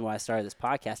some of the reason why I started this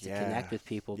podcast to Yeah. connect with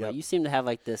people. Yep. But you seem to have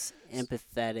like this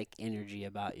empathetic energy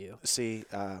about you. See,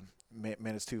 man,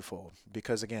 it's twofold.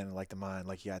 Because, again, like the mind,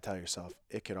 like you got to tell yourself,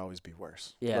 it could always be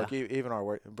worse. Yeah. Look, even our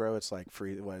work, bro, it's like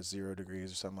 0 degrees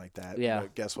or something like that. Yeah.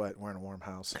 But guess what? We're in a warm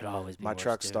house. Could always be My worse,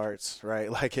 truck dude. starts, right?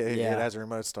 Like it Yeah. has a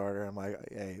remote starter. I'm like,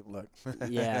 hey, look.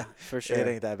 Yeah, for sure. It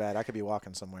ain't that bad. I could be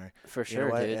walking somewhere. For You know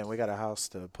sure, what? dude. And we got a house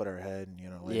to put our head,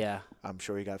 like, Yeah, I'm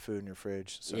sure you got food in your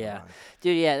fridge. So do Yeah. I.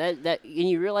 dude. Yeah, that and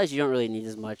you realize you don't really need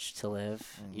as much to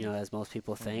live, Mhm. as most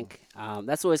people think.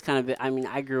 That's always kind of been, I mean,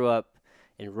 I grew up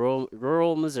in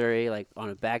rural Missouri, like on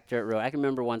a back dirt road. I can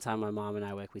remember one time my mom and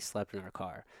I we slept in our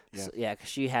car. Yeah. So, yeah, because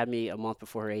she had me a month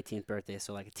before her 18th birthday,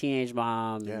 so like a teenage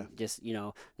mom, Yeah. and just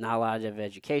not a lot of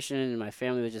education, and my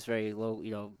family was just very low,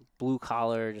 blue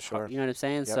collar, just Sure. you know what I'm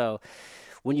saying. Yep. So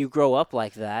when you grow up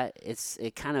like that,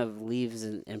 it kind of leaves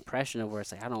an impression of where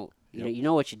it's like I don't, Yep. you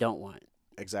know what you don't want.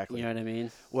 Exactly. You know what I mean?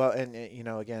 Well, and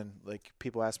again, like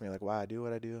people ask me like why I do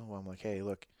what I do. Well, I'm like, hey,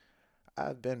 look,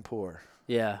 I've been poor.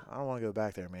 Yeah. I don't want to go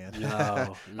back there, man. No,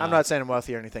 no. I'm not saying I'm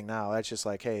wealthy or anything now. That's just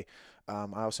like, hey, I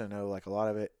also know like a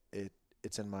lot of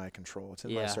it's in my control. It's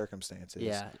in my Yeah. circumstances.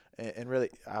 Yeah. And really,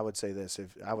 I would say this.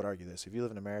 If I would argue this, if you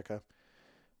live in America,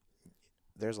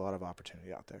 there's a lot of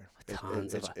opportunity out there.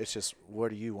 Tons of It's just, what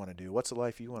do you want to do? What's the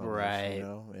life you want to live? You Right,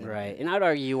 know? right. And I'd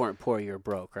argue you weren't poor, you were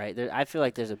broke, right? I feel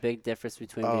like there's a big difference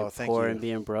between being Oh, thank poor you. and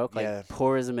being broke. Like, Yeah.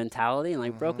 poor is a mentality, and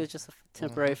like broke Mhm. is just a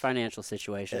temporary Mhm. financial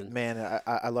situation. Man,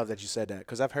 I love that you said that,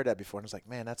 because I've heard that before, and it's like,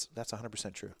 man, that's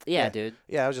 100% true. Yeah, Yeah. dude.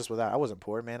 Yeah, I was just without. I wasn't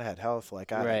poor, man. I had health.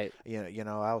 Like, Right.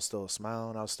 I was still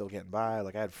smiling. I was still getting by.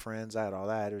 Like, I had friends. I had all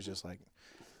that. It was just like,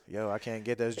 yo, I can't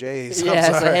get those J's. I'm Yeah, it's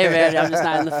like, sorry. hey man, I'm just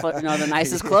not in the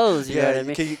nicest clothes. You know what I Yeah,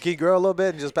 mean? can you grow a little bit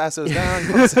and just pass those down? You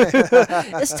know what I'm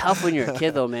saying? It's tough when you're a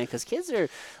kid though, man, because kids are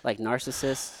like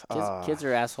narcissists. Kids Ah,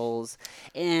 are assholes.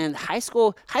 And high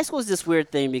school is this weird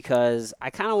thing because I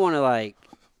kind of want to like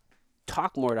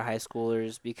talk more to high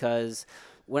schoolers because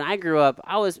when I grew up,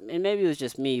 and maybe it was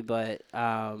just me, but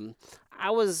I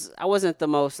wasn't the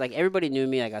most like everybody knew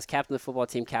me. Like I was captain of the football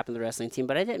team, captain of the wrestling team,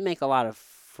 but I didn't make a lot of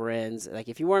friends. Like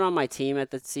if you weren't on my team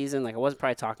at the season, like I wasn't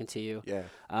probably talking to you. yeah,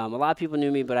 A lot of people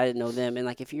knew me, but I didn't know them. And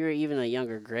like if you were even a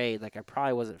younger grade, like I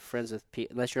probably wasn't friends with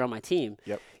people unless you're on my team.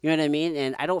 yep, You know what I mean?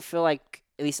 And I don't feel like,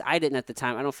 at least I didn't at the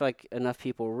time, I don't feel like enough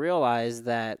people realize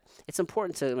that it's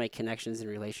important to make connections and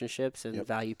relationships and yep,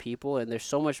 value people. And there's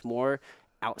so much more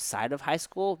outside of high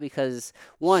school because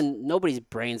one, nobody's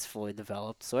brains fully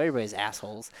developed, so everybody's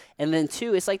assholes. And then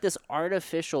two, it's like this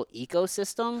artificial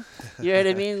ecosystem. You know what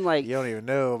I mean? Like you don't even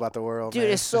know about the world, dude,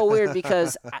 man. it's so weird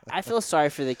because I feel sorry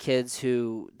for the kids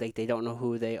who like they don't know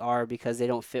who they are because they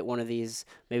don't fit one of these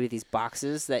maybe these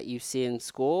boxes that you see in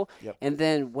school. Yep. And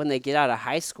then when they get out of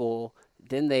high school,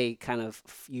 then they kind of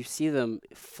you see them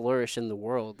flourish in the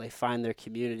world. They find their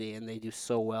community and they do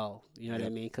so well. You know what I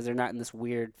Yep. mean? Because they're not in this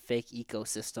weird fake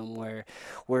ecosystem where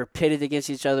we're pitted against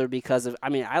each other because of. I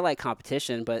mean, I like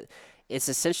competition, but it's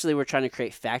essentially we're trying to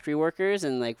create factory workers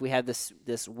and like we have this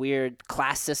weird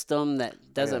class system that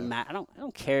doesn't Yeah. matter. I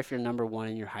don't care if you're number one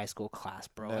in your high school class,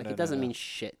 bro. No, Like no, it no, doesn't no. mean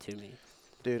shit to me.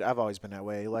 Dude, I've always been that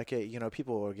way. Like,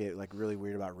 people will get like really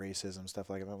weird about racism stuff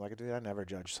like that. I'm like, dude, I never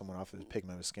judge someone off of the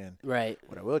pigment of his skin. Right.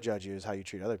 What I will judge you is how you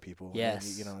treat other people. And,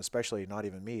 Yes. especially not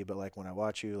even me, but like when I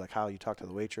watch you, like how you talk to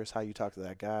the waitress, how you talk to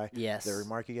that guy, Yes. the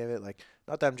remark you gave it. Like,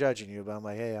 not that I'm judging you, but I'm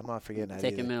like, hey, I'm not forgetting that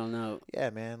Take a either. mental note.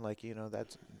 Yeah, man. Like,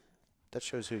 that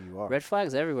shows who you are. Red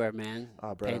flags everywhere, man.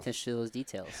 Oh, Pay bro. attention to those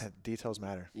details. Details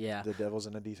matter. Yeah. The devil's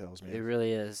in the details, man. It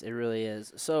really is. It really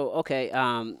is. So okay,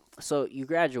 so you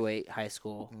graduate high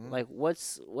school. Mhm. Like,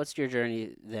 what's your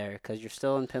journey there? Because you're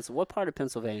still in Pennsylvania. What part of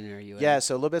Pennsylvania are you in? Yeah,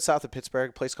 so a little bit south of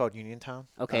Pittsburgh, a place called Uniontown.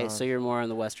 Okay, so you're more in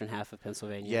the western half of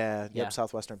Pennsylvania. Yeah, Yeah. yep,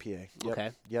 southwestern PA. Yep,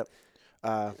 Okay. yep.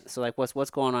 So like,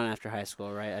 what's going on after high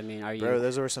school, right? I mean, are you? Bro,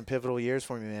 those were some pivotal years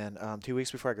for me, man. 2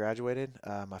 weeks before I graduated,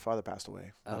 my father passed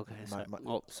away. Okay. My-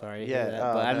 Oh, sorry. to Yeah, hear that.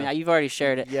 oh, But I no. mean, you've already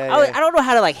shared it. Yeah, I yeah. don't know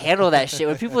how to like handle that shit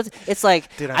when people. It's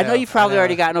like Dude, I know you've probably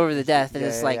already gotten over the death, and Yeah,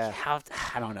 it's yeah, like yeah. how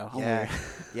I don't know. I'm Yeah,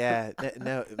 weird. yeah.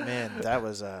 No, man, that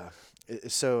was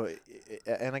so.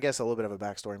 And I guess a little bit of a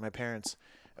backstory. My parents.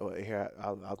 Well, here,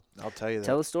 I'll tell you that.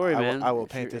 Tell the story, man. I will If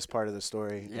paint you're- this part of the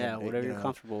story. Yeah, and, whatever you're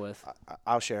comfortable with.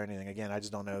 I'll share anything. Again, I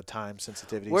just don't know time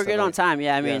sensitivity. We're stuff good on like- time.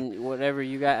 Yeah, I Yeah. mean, whatever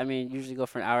you got. I mean, usually go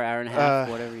for an hour, hour and a half,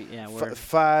 Uh, whatever. Yeah, F- whatever.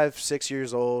 5, 6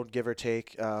 years old, give or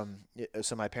take.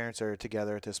 So my parents are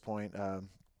together at this point,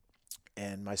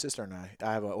 and my sister and I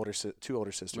have two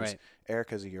older sisters. Right.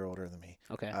 Erica's a year older than me.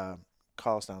 Okay.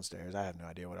 Call us downstairs. I have no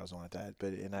idea what I was doing at that,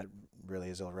 and that really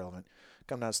is irrelevant.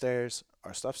 Come downstairs,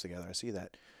 our stuff's together. I see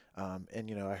that, and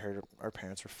I heard our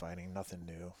parents were fighting. Nothing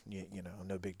new.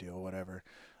 No big deal. Whatever.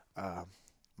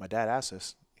 My dad asked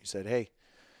us. He said, "Hey,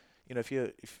 if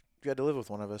you had to live with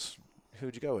one of us,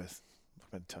 who'd you go with?" I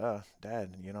went,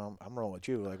 Dad, I'm rolling with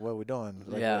you. Like, what are we doing?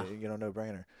 Like, Yeah. no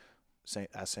brainer.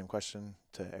 Same question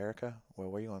to Erica. Well,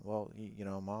 where you going?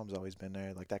 Well, Mom's always been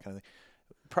there, like that kind of thing.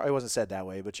 Probably wasn't said that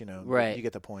way, but Right. you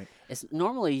get the point. It's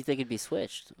normally you think it'd be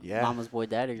switched. Yeah. Mama's boy,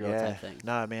 daddy girl Yeah. type thing.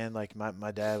 Nah, man, like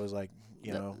my dad was like,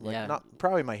 Yeah. not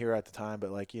probably my hero at the time, but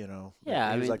like, Yeah, he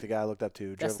I was mean, like the guy I looked up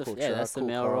to. That's Drove a cool the truck, that's the cool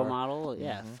male role car. model.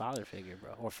 Yeah, Mhm. father figure,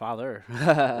 bro, or father.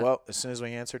 Well, as soon as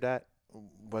we answered that,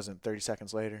 wasn't 30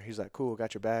 seconds later, he's like, "Cool,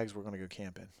 got your bags. We're gonna go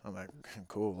camping." I'm like,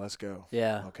 "Cool, let's go."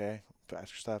 Yeah. Okay, pack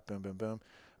your stuff. Boom, boom, boom.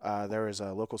 There was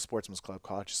a local sportsman's club,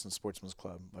 Colchester Sportsman's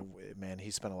Club. Man,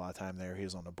 he spent a lot of time there. He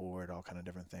was on the board, all kind of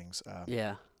different things.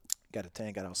 Yeah. Got a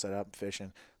tent, got all set up, fishing.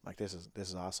 I'm like, this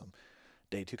is awesome.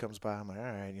 Day 2 comes by. I'm like, all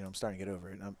right, I'm starting to get over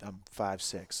it. I'm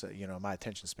 5'6". So, my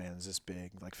attention span is this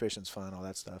big. Like, fishing's fun, all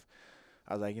that stuff.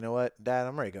 I was like, you know what, Dad,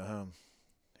 I'm ready to go home.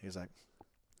 He was like,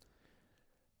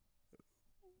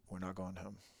 we're not going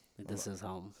home. This is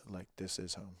home. Like, this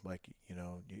is home. Like,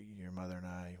 your mother and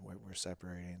I, we're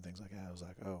separating and things like that. I was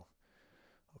like, oh,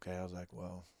 okay. I was like,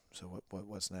 well, so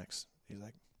what's next? He's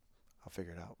like, I'll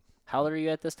figure it out. How old are you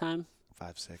at this time?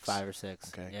 5, 6. 5 or 6.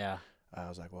 Okay. Yeah. I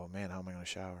was like, well, man, how am I going to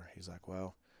shower? He's like,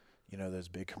 well, you know those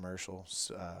big commercial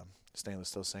stainless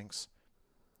steel sinks.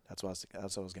 That's what I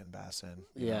was getting baths in.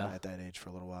 Yeah. At that age for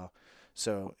a little while.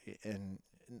 So, and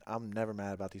I'm never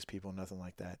mad about these people, nothing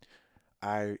like that.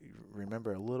 I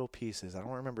remember little pieces. I don't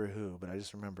remember who, but I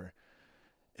just remember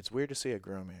it's weird to see a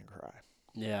grown man cry.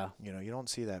 Yeah. You don't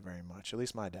see that very much. At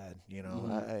least my dad.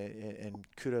 Mhm. And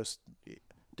kudos,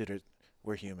 did it.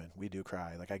 We're human. We do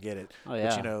cry. Like I get it. Oh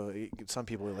yeah. But some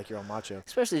people like you're all macho.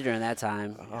 Especially during that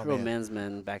time. Oh, Real man. men's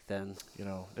men back then.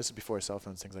 This is before cell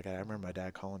phones, things like that. I remember my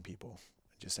dad calling people,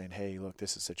 just saying, "Hey, look,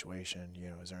 this is a situation.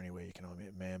 Is there any way you can help me?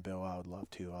 Man, Bill, I would love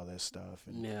to. All this stuff."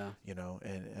 And Yeah.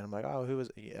 and I'm like, "Oh, who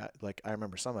was?" Yeah, like I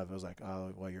remember some of it was like,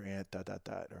 "Oh, well, your aunt, dot dot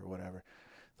dot, or whatever."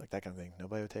 Like that kind of thing.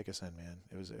 Nobody would take us in, man.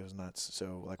 It was nuts.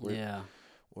 So like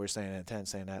we're staying in a tent,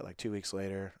 saying that like 2 weeks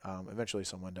later, eventually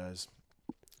someone does.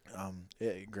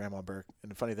 Grandma Burke,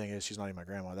 and the funny thing is, she's not even my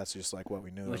grandma. That's just like what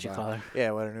we knew. What you about. call her?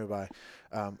 Yeah, what I knew by.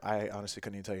 I honestly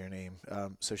couldn't even tell you her name.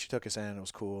 So she took us in. It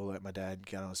was cool. Like my dad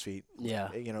got on his feet. Yeah.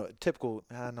 Typical,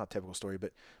 not typical story,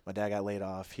 but my dad got laid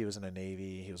off. He was in the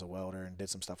Navy. He was a welder and did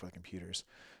some stuff with computers.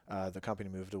 The company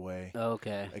moved away.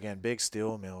 Okay. Again, big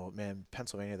steel mill, man.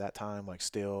 Pennsylvania at that time, like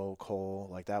steel, coal,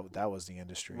 like that was the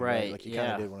industry. Right. Like you kind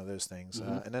yeah. of did one of those things,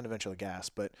 Mhm. and then eventually gas.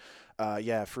 But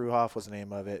yeah, Fruhoff was the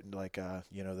name of it. And like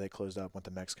they closed up, went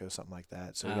to Mexico, something like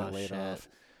that. So he got laid shit. off.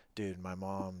 Dude, my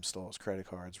mom stole his credit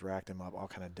cards, racked him up, all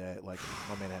kind of debt. Like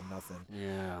my man had nothing.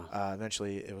 Yeah.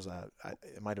 Eventually, it was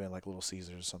it might have been like Little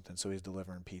Caesars or something. So he's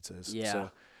delivering pizzas. Yeah.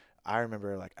 So I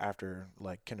remember like after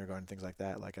like kindergarten, things like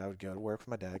that. Like I would go to work with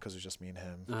my dad because it was just me and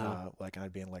him. Like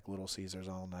I'd be in like Little Caesars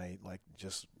all night, like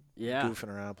just Yeah. goofing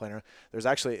around, playing around. There's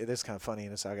actually, this is kind of funny,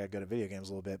 and this I got good at video games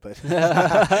a little bit, but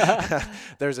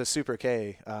there's a Super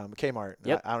K, Kmart.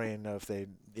 Yep. I don't even know if they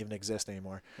even exist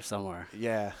anymore. Somewhere.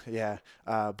 Yeah.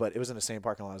 But it was in the same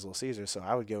parking lot as Little Caesars, so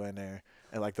I would go in there,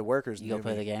 and like the workers You knew go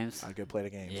play me. the games? I'd go play the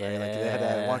games. Yeah. Right? Like they had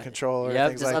that one controller, Yep,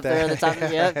 things just like up that. there at the top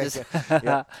of yep. Just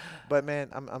Yep. But man,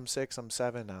 I'm 6, I'm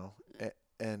 7 now,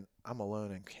 and I'm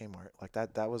alone in Kmart. Like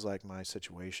that was like my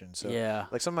situation. So yeah.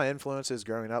 like some of my influences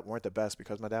growing up weren't the best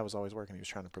because my dad was always working. He was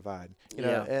trying to provide,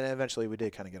 Yeah. and eventually we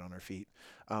did kind of get on our feet.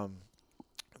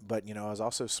 But I was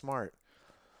also smart.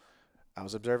 I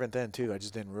was observant then too. I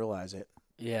just didn't realize it.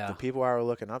 Yeah. The people I were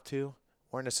looking up to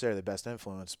weren't necessarily the best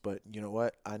influence, but you know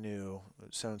what? I knew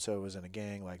so-and-so was in a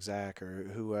gang like Zach or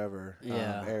whoever,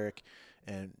 Yeah. Eric,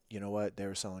 and you know what? They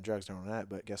were selling drugs during that,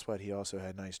 but guess what? He also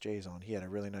had nice J's on. He had a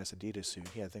really nice Adidas suit.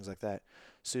 He had things like that.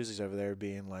 Susie's over there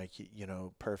being like,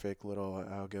 perfect little,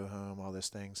 I'll go home, all these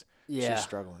things. Yeah. She's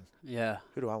struggling. Yeah.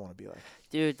 Who do I want to be like?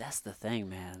 Dude, that's the thing,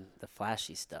 man. The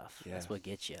flashy stuff. Yeah. That's what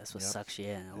gets you. That's what Yep. sucks you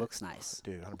in. It looks nice.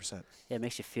 Dude, 100%. Yeah, it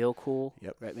makes you feel cool.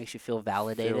 Yep. Right? It makes you feel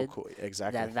validated. Feel cool.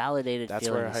 Exactly. That validated That's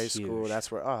feeling where is high school. huge.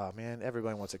 That's where. Oh man,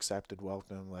 everybody wants accepted,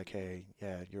 welcome. Like, hey,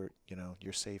 yeah,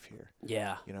 you're safe here.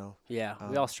 Yeah. Yeah. We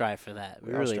Um, all strive for that.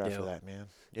 We all really strive do. for that, man.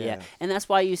 Yeah. And that's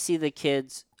why you see the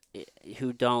kids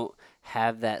who don't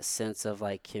have that sense of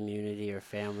like community or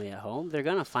family at home. They're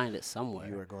gonna find it somewhere.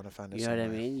 You are going to find it. You know what I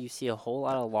somewhere. mean? You see a whole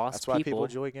lot of lost That's why people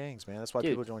join gangs, man. That's why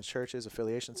Dude. people join churches,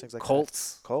 affiliations, things like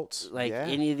cults. that. Cults. Like yeah.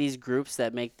 any of these groups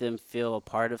that make them feel a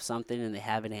part of something and they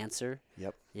have an answer.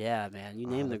 Yep. Yeah, man. You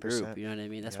name the group. 100%. You know what I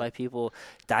mean? That's Yep. why people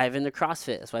dive into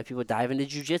CrossFit. That's why people dive into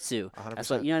jiu-jitsu. 100%. That's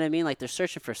what, you know what I mean? Like they're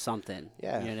searching for something.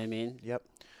 Yeah. You know what I mean? Yep.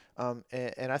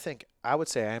 And I think I would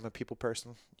say I am a people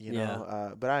person,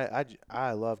 but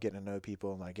I love getting to know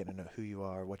people and like getting to know who you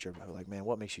are, what you're like, man,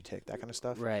 what makes you tick, that kind of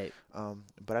stuff. Right.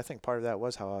 But I think part of that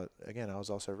was how I was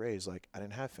also raised. Like I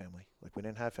didn't have family. Like we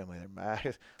didn't have family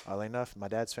there. Oddly enough, my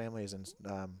dad's family is in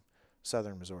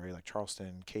southern Missouri, like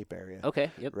Charleston, Cape area.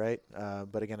 Okay. Yep. Right.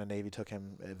 But again, the Navy took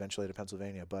him eventually to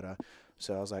Pennsylvania. But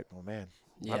so I was like, well, man,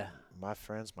 Yeah. my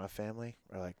friends, my family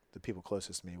are like the people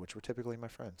closest to me, which were typically my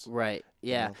friends. Right.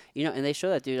 Yeah. know? And they show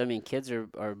that, dude. I mean, kids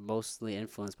are mostly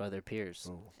influenced by their peers.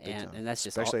 Oh, big time. And that's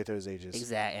just especially at those ages.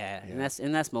 exactly. Yeah. Yeah.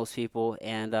 And that's most people.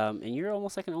 And you're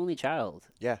almost like an only child.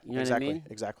 Yeah. You know what I exactly. mean?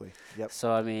 Exactly. Yep.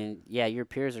 So I mean, yeah, your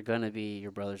peers are gonna be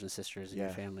your brothers and sisters in your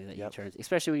Yeah. family that Yep. you turn,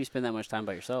 especially when you spend that much time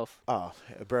by yourself. Oh,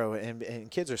 bro,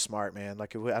 and kids are smart, man.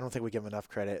 Like I don't think we give them enough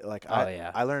credit. Like Oh,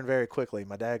 yeah. I learned very quickly.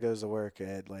 My dad goes to work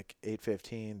at like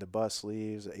 8:15. The bus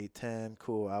leaves at 8:10.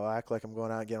 Cool. I'll act like I'm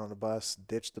going out, get on the bus,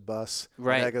 ditch the bus.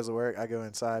 Right. My dad goes to work. I go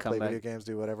inside, Come play back. video games,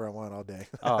 do whatever I want all day.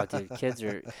 Oh, dude, kids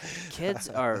are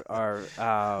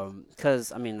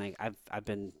because I mean, like I've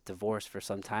been divorced for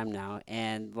some time now,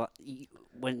 and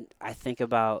when I think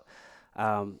about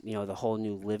The whole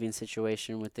new living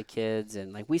situation with the kids.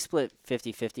 And like we split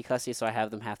 50-50 custody, so I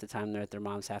have them half the time, they're at their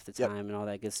mom's half the Yep. time, and all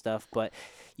that good stuff. But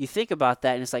you think about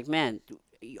that, and it's like, man,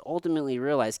 you ultimately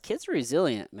realize kids are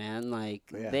resilient, man. Like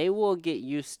Yeah. they will get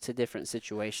used to different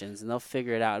situations and they'll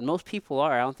figure it out. And most people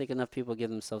are. I don't think enough people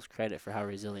give themselves credit for how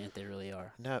resilient they really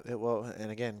are. No, well, and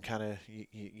again, kind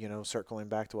of, circling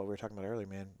back to what we were talking about earlier,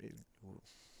 man.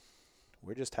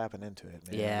 We're just tapping into it, man.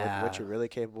 What Yeah. you're really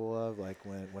capable of, like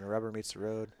when rubber meets the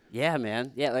road. Yeah,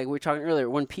 man. Yeah, like we were talking earlier,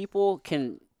 when people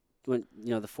can, when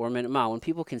the 4 minute mile, when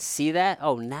people can see that,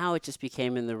 oh, now it just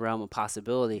became in the realm of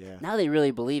possibility. Yeah. Now they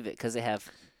really believe it because they have,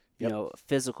 Yep.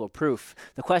 physical proof.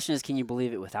 The question is, can you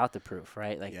believe it without the proof,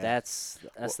 right? Like Yeah. that's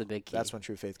Well, the big key. that's when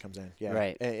true faith comes in. Yeah.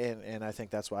 Right. And I think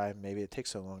that's why maybe it takes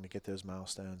so long to get those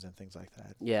milestones and things like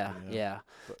that. Yeah, you know? yeah.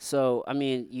 But So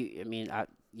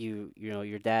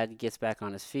your dad gets back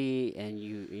on his feet, and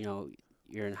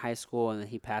you're in high school, and then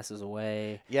he passes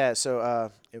away. yeah,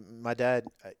 so my dad.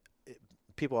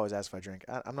 People always ask if I drink.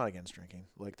 I'm not against drinking.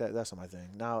 Like that's not my thing.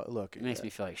 Now, look. It makes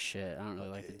me feel like shit. I don't really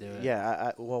like to do it.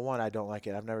 Yeah, well, one, I don't like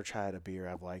it. I've never tried a beer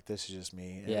I've liked. This is just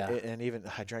me. Yeah. And even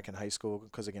I drank in high school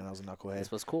because, again, I was a knucklehead.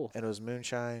 This was cool. And it was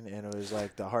moonshine, and it was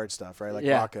like the hard stuff, right? Like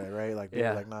Yeah. vodka, right? Like beer,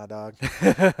 Yeah. like nah, dog.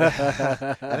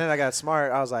 And then I got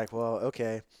smart. I was like, well,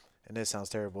 okay. And this sounds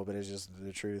terrible, but it's just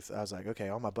the truth. I was like, okay,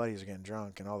 all my buddies are getting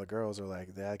drunk, and all the girls are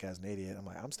like, that guy's an idiot. I'm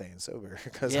like, I'm staying sober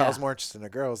because I Yeah. was more interested in the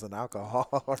girls than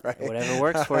alcohol, right? Whatever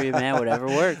works for you, man. Whatever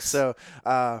works. So,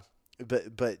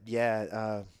 but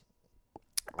yeah,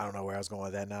 I don't know where I was going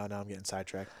with that now. Now I'm getting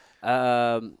sidetracked.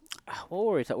 What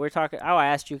were we talking? We were talking. Oh, I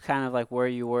asked you kind of like where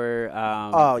you were.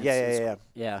 Oh in yeah, s- yeah,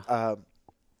 yeah.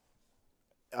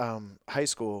 yeah. High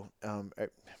school.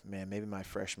 Man, maybe my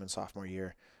freshman sophomore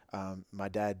year. My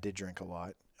dad did drink a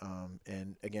lot.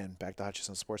 And again, back to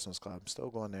Hutchinson Sportsman's Club, still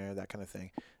going there, that kind of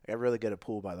thing. I got really good at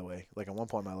pool, by the way. Like at one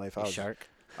point in my life, A shark.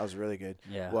 I was really good.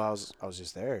 Yeah. Well, I was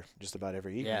just there just about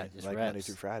every evening, Yeah, just like Monday reps.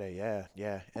 through Friday. Yeah,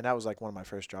 yeah. And that was like one of my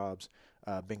first jobs.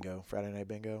 Bingo, Friday night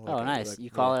bingo. Oh, Like, nice. You yeah.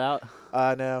 call it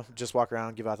out. No, just walk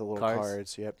around, give out the little Cards?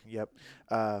 cards. Yep, yep.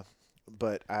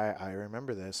 But I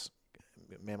remember this.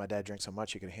 Man, my dad drank so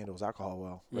much he could handle his alcohol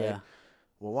well. Right? Yeah.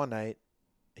 Well, one night,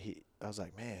 I was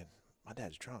like, man, my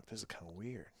dad's drunk. This is kind of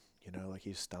weird. Like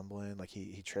he's stumbling. Like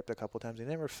he tripped a couple times. He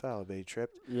never fell, but he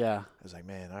tripped. Yeah. I was like,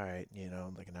 man, all right.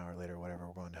 Like an hour later or whatever,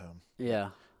 we're going home. Yeah.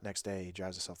 Next day, he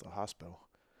drives himself to the hospital.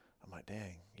 I'm like,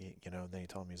 dang. Then he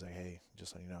told me, he's like, hey,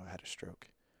 just so you know, I had a stroke.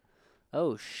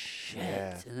 Oh shit.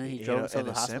 Yeah. And then he You drove know, himself and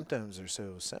to the the hospital. symptoms are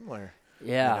so similar.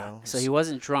 Yeah. So he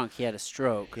wasn't drunk. He had a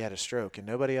stroke. He had a stroke, and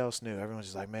nobody else knew. Everyone's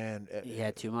just like, man. He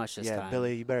had too much this yeah, time.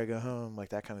 Billy, you better go home, like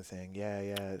that kind of thing. Yeah,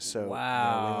 yeah. So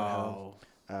Wow. we went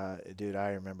home. Dude, I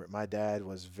remember my dad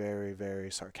was very,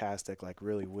 very sarcastic, like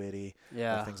really witty,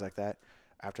 Yeah. like things like that.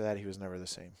 After that, he was never the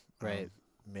same. Right.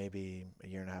 Maybe a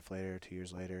year and a half later, 2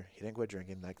 years later, he didn't quit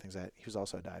drinking, like things that he was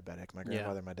also a diabetic. My Yeah.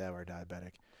 grandmother and my dad were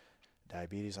diabetic.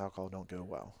 Diabetes, alcohol don't go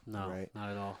well. No, right? not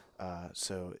at all.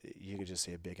 So you could just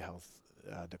see a big health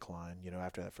decline.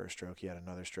 After that first stroke, he had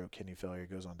another stroke, kidney failure,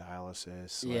 goes on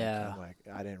dialysis. Yeah. I'm like,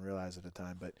 I didn't realize at the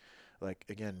time, but like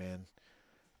again, man,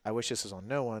 I wish this was on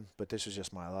no one, but this was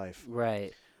just my life.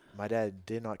 Right. My dad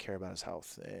did not care about his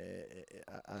health.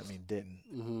 I mean, didn't.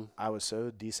 Mm-hmm. I was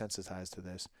so desensitized to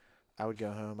this. I would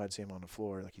go home, I'd see him on the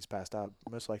floor, like he's passed out,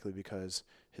 most likely because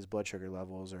his blood sugar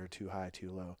levels are too high, too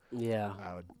low. Yeah.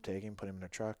 I would take him, put him in a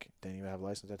truck, didn't even have a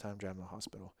license at that time, drive him to the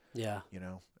hospital. Yeah.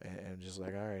 And just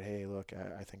like, all right, hey, look,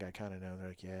 I think I kind of know. They're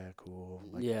like, yeah, cool.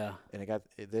 Like, Yeah. And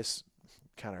this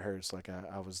kind of hurts. Like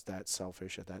I was that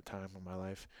selfish at that time in my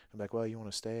life. I'm like, well, you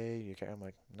want to stay? You care? I'm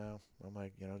like, no. I'm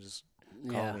like, just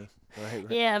call Yeah. me. Right.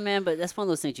 Yeah, man, but that's one of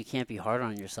those things you can't be hard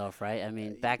on yourself, right? I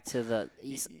mean, back to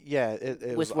Yeah,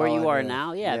 it was with where all you I are knew.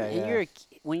 now. Yeah, Yeah, and yeah.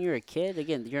 when you're a kid,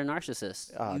 again, you're a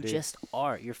narcissist. Oh, You dude. just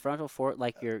are. Your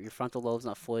your frontal lobe's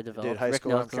not fully developed. Dude, high Rick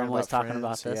school, knows I'm 'cause caring always about talking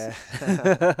about friends. this.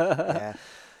 Yeah. Yeah.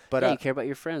 But Yeah, you care about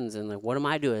your friends and like, what am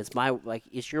I doing? It's my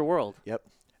it's your world. Yep.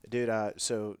 Dude,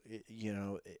 so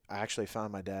I actually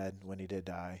found my dad when he did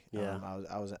die. Yeah.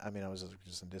 I was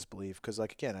just in disbelief because,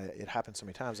 like, again, it happened so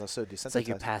many times. I was so desensitized. It's like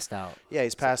you're passed out. Yeah,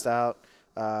 he's passed out.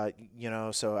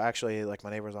 So actually, like,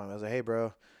 my neighbors on. I was like, hey,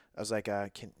 bro. I was like,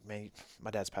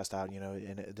 my dad's passed out.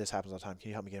 And this happens all the time. Can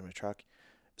you help me get him in a truck?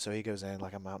 So he goes in,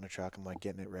 like, I'm out in the truck. I'm like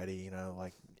getting it ready.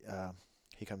 Like,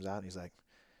 he comes out and he's like,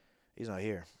 he's not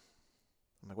here.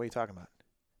 I'm like, what are you talking about?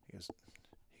 He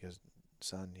goes,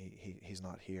 son, he's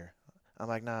not here. I'm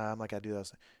like, nah. I'm like, I do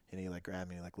those. And he like grabbed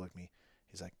me, like looked me.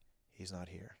 He's like, he's not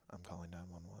here. I'm calling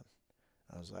 911.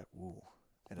 I was like, woo.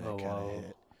 And then Oh, it kind of whoa.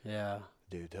 hit. Yeah.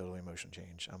 Dude, totally emotion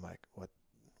change. I'm like, what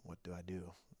do I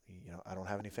do? I don't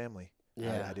have any family.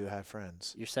 Yeah. I do have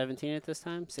friends. You're 17 at this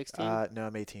time? 16? No,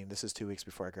 I'm 18. This is 2 weeks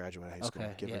before I graduate high school,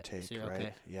 Okay. give Yeah. or take, So you're right?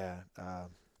 okay. Yeah.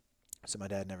 So my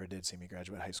dad never did see me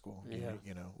graduate high school. Yeah.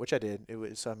 Which I did. It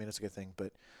was, so I mean, it's a good thing.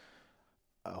 But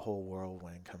a whole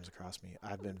whirlwind comes across me.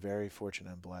 I've been very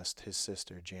fortunate and blessed. His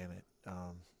sister Janet,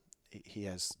 he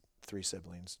has 3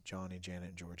 siblings: Johnny, Janet,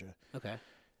 and Georgia. Okay.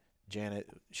 Janet,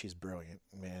 she's brilliant,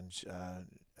 man.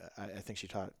 I think she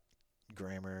taught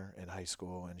grammar in high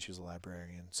school, and she was a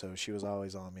librarian. So she was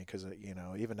always on me because,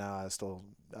 even now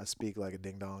I speak like a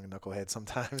ding dong knucklehead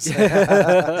sometimes.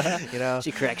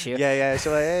 She corrects you. Yeah. She's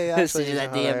like, hey, actually, Send you that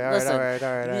all DM. right, Listen, all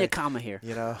right. you need a comma here.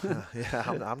 Yeah.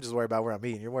 I'm just worried about where I'm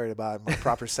eating. You're worried about my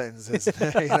proper sentences.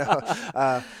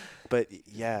 But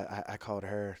yeah, I called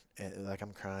her and, like,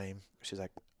 I'm crying. She's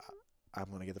like, I'm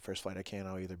gonna get the first flight I can.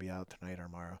 I'll either be out tonight or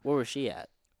tomorrow. Where was she at?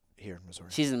 Here in Missouri.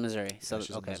 She's in Missouri. So Yeah,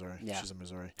 she's okay. in Missouri. Yeah. She's in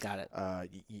Missouri. Got it.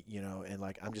 And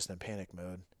like I'm just in panic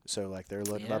mode. So like they're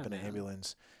loading Yeah, up in an man.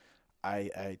 ambulance.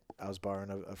 I was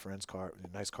borrowing a friend's car,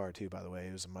 a nice car too, by the way.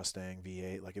 It was a Mustang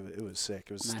V8. Like it was sick.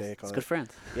 It was a Nice. steak. It's all a that. good friend.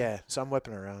 Yeah. So I'm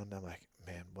whipping around. I'm like,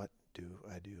 man, what do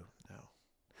I do now?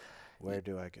 Where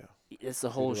do I go? It's the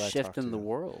whole do I shift talk in the to?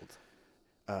 world.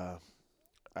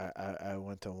 I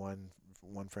went to one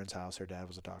friend's house. Her dad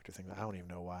was a doctor. Thing. I don't even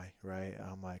know why. Right?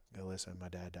 I'm like, hey, listen, my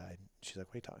dad died. She's like,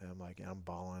 what are you talking? I'm like, I'm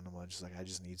bawling. I'm just like, I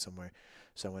just need somewhere.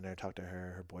 So I went there and talked to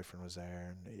her. Her boyfriend was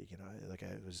there, and like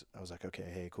I was like, okay,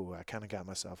 hey, cool. I kind of got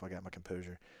myself. I got my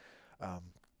composure.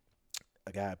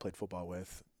 A guy I played football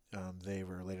with. They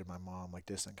were related to my mom, like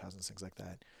distant cousins, things like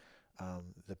that.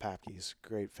 The Papkes,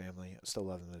 great family. I still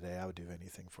love them today. I would do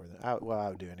anything for them. I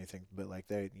would do anything, but like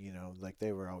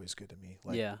they were always good to me.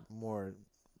 Like Yeah. more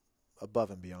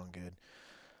above and beyond good.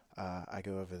 I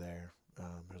go over there.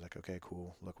 They're like, okay,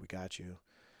 cool. Look, we got you.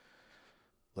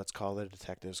 Let's call the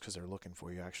detectives because they're looking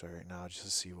for you actually right now just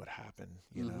to see what happened.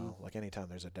 Like anytime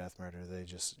there's a death murder, they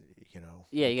just,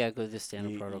 Yeah, you gotta go through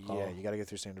standard protocol. Yeah, you got to go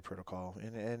through standard protocol,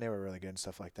 and they were really good and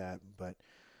stuff like that. But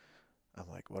I'm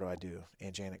like, what do I do?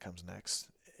 And Janet comes next,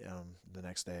 the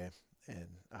next day, and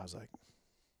I was like,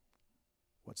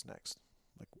 what's next?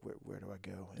 Like, where do I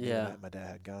go? And Yeah. my dad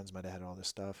had guns. My dad had all this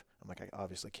stuff. I'm like, I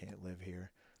obviously can't live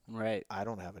here. Right. I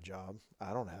don't have a job.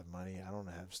 I don't have money. I don't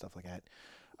have stuff like that.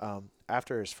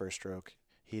 After his first stroke,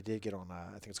 he did get on,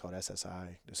 I think it's called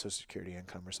SSI, the Social Security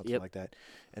income or something Yep. like that.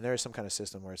 And there is some kind of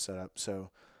system where it's set up. So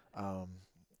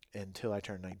until I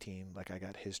turned 19, like I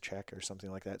got his check or something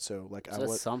like that. So like So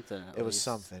that's something. At it was least.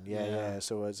 something. Yeah.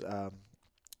 So it was,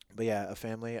 but yeah, a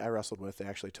family I wrestled with, they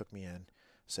actually took me in,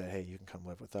 said, hey, you can come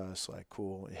live with us. Like,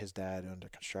 cool. His dad owned a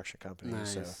construction company.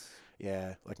 Nice. So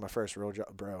yeah, like my first real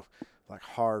job, bro, like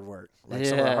hard work. Like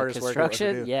some of the hardest work construction.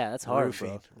 I'll ever do. Yeah, that's hard,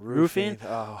 Roofing. bro. Roofing?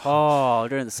 Oh. Oh,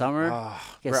 during the summer. Bro,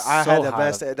 Gets I so had the hot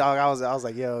best up. dog. I was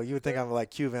like, yo, you would think I'm like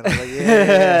Cuban. I was like,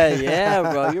 yeah, Yeah,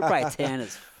 bro. You're probably tan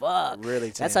as fuck.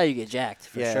 really. That's tan. how you get jacked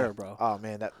for Yeah. sure, bro. Oh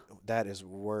man, that is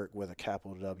work with a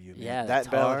capital W. Man. Yeah,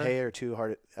 that bale tar. and hay are too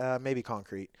hard. Maybe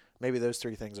concrete. Maybe those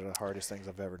 3 things are the hardest things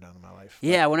I've ever done in my life.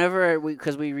 Yeah, whenever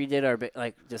because we redid our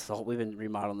we've been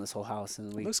remodeling this whole house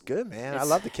and It we looks good, man. I it's-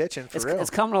 love the kitchen for real. it's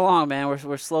coming along, man.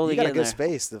 We're slowly You got a getting good there.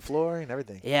 space, the floor and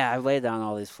everything. Yeah, I laid down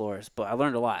all these floors, but I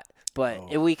learned a lot. But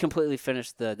Oh. we completely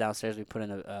finished the downstairs. We put in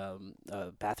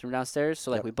a bathroom downstairs. So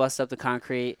like Yep. we busted up the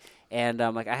concrete, and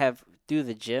like I have through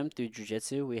the gym through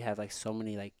jujitsu, we have like so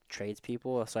many like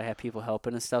tradespeople. So I have people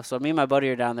helping and stuff. So me and my buddy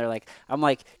are down there. Like I'm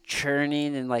like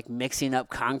churning and like mixing up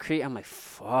concrete. I'm like,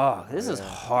 fuck, this is Yeah.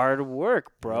 hard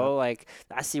work, bro. Yep. Like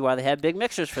I see why they have big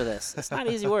mixers for this. It's not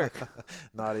easy work.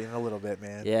 Not even a little bit,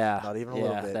 man. Yeah, Not even a yeah.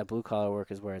 little bit. That blue collar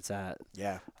work is where it's at.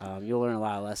 Yeah. You'll learn a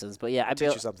lot of lessons. But yeah, I Teach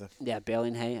bail. you something. Yeah,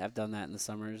 baling hay. I've done that in the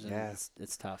summers, and Yeah.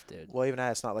 it's tough, dude. Well, even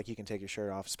that, it's not like you can take your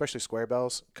shirt off, especially square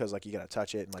bells, because like you gotta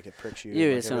touch it and like it pricks you. Dude,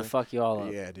 and, like, it's gonna everything. fuck you all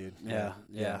up. Yeah, dude.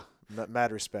 Yeah.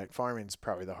 Mad respect. Farming's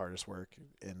probably the hardest work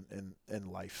in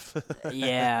life.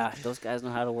 Yeah, those guys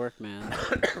know how to work, man.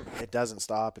 It doesn't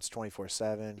stop. It's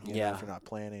 24/7. Yeah. If you're not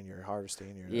planting, you're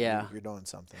harvesting. Yeah. You're doing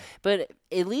something. But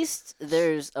at least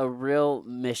there's a real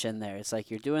mission there. It's like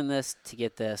you're doing this to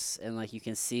get this, and like you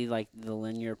can see like the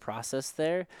linear process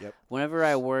there. Yep. Whenever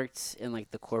I worked in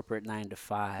like the corporate 9 to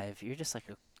 5, you're just like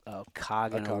a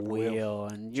cog in a cog in a wheel. wheel,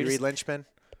 and Did you're you just, read Lynchpin?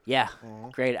 yeah.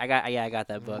 Mhm. Great. I got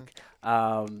that book.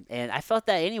 And I felt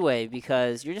that anyway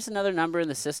because you're just another number in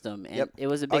the system, and Yep. it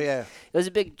was a Oh big yeah. it was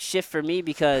a big shift for me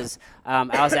because I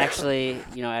was actually,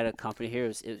 at a company here. It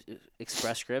was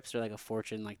Express Scripts. They're like a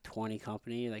Fortune like 20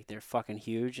 company. Like they're fucking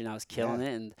huge, and I was Yeah. killing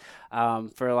it.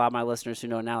 And for a lot of my listeners who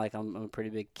know now, like I'm a pretty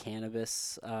big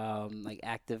cannabis like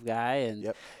active guy. And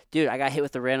Yep. dude, I got hit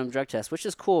with the random drug test, which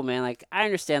is cool, man. Like I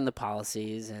understand the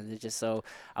policies, and it just so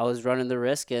I was running the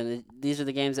risk, and these are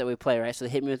the games that we play, right? So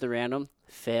they hit me with the random,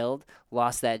 failed,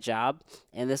 lost that job,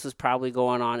 and this was probably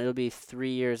going on. It'll be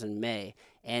 3 years in May,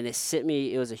 and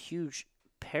it was a huge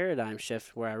paradigm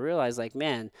shift where I realized, like,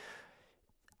 man,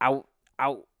 I.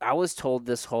 I was told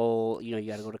this whole, you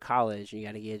got to go to college and you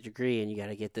got to get a degree and you got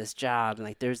to get this job. And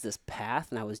like, there's this path,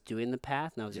 and I was doing the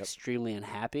path, and I was Yep. extremely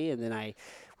unhappy. And then I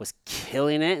was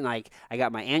killing it. And like, I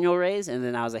got my annual raise. And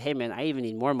then I was like, hey, man, I even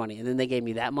need more money. And then they gave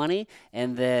me that money.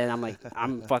 And then I'm like,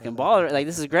 I'm fucking baller. Like,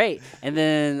 this is great. And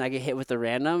then I get hit with the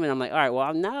random. And I'm like, all right,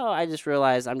 well, now I just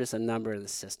realized I'm just a number in the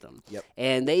system. Yep.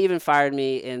 And they even fired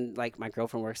me. And like, my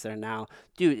girlfriend works there now.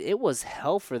 Dude, it was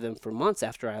hell for them for months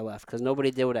after I left because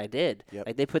nobody did what I did. Yep.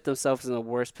 Like, they put themselves in a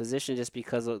worse position just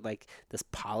because of like this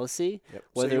policy. Yep.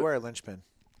 So Whether you were a linchpin.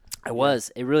 I was.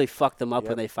 It really fucked them up Yep.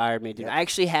 when they fired me, dude. Yep. I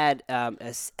actually had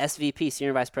SVP,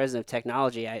 Senior Vice President of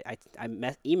Technology.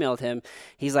 Emailed him.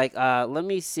 He's like, let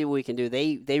me see what we can do.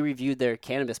 They reviewed their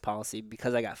cannabis policy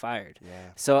because I got fired. Yeah.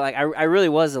 So like, I really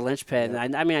was a linchpin.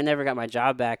 Yep. I mean, I never got my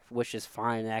job back, which is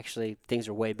fine. Actually, things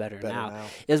are way better Better now. now.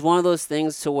 It was one of those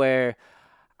things to where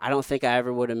I don't think I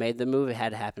ever would have made the move. It had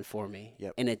to happen for me.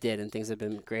 Yep. And it did, and things have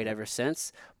been great ever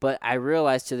since. But I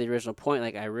realized, to the original point,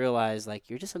 like, like,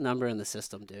 you're just a number in the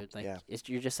system, dude. Like, Yeah.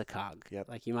 you're just a cog. Yep.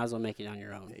 Like, you might as well make it on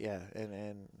your own. Yeah, and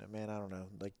man, I don't know.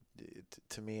 Like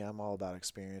to me, I'm all about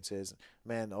experiences.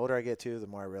 Man, the older I get too, the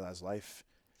more I realize life.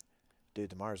 Dude,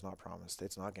 tomorrow's not promised.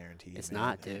 It's not guaranteed. It's man.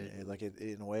 not, dude.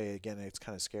 In a way, again, it's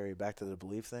kind of scary. Back to the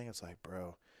belief thing. It's like,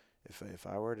 bro, if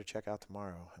I were to check out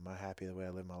tomorrow, am I happy the way I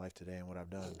live my life today and what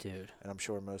I've done? Dude. And I'm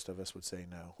sure most of us would say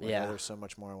no. Like, Yeah. oh, there's so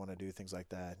much more I want to do, things like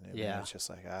that. And Yeah. it's just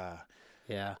like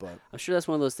Yeah. But I'm sure that's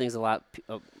one of those things a lot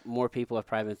more people have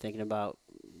probably been thinking about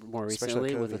more Especially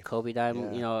recently with Kobe. the Kobe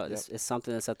Diamond. Yeah, It's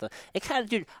something that's it kind of,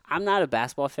 dude, I'm not a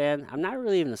basketball fan. I'm not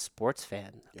really even a sports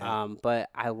fan. Yeah. But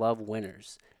I love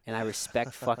winners. And I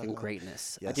respect fucking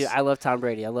greatness. Yes. Dude, I love Tom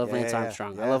Brady. I love Yeah, Lance yeah,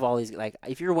 Armstrong. I yeah. love all these. Like,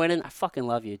 if you're winning, I fucking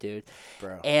love you, dude.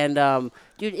 bro, And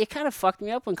dude, it kind of fucked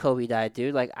me up when Kobe died,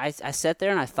 dude. Like, I sat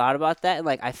there and I thought about that, and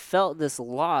like, I felt this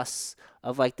loss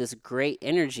of like this great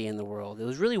energy in the world. It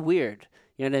was really weird.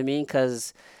 You know what I mean?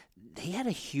 Because he had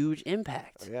a huge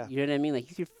impact. Oh, yeah. You know what I mean? Like,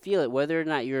 you could feel it, whether or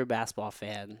not you're a basketball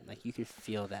fan. Like, you could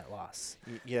feel that loss.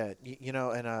 yeah,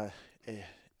 and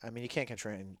I mean, you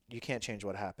can't change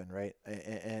what happened, right?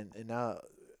 And now,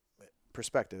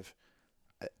 perspective,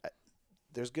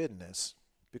 there's good in this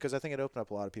because I think it opened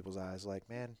up a lot of people's eyes. Like,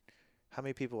 man, how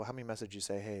many messages you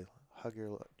say, hey, hug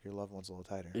your loved ones a little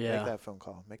tighter. Yeah. Make that phone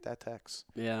call. Make that text.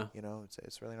 Yeah.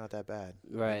 It's really not that bad.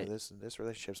 Right. This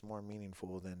relationship's more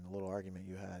meaningful than the little argument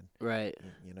you had. Right.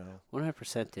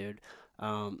 100%, dude.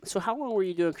 So how long were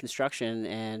you doing construction?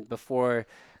 And before,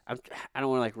 I don't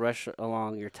want to like rush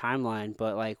along your timeline,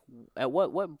 but like, at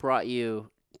what brought you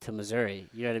to Missouri?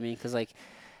 You know what I mean? Because like,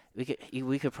 we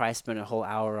could probably spend a whole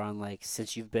hour on like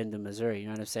since you've been to Missouri. You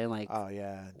know what I'm saying? Like, oh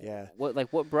yeah.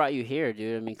 what brought you here,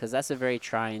 dude? I mean, because that's a very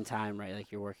trying time, right?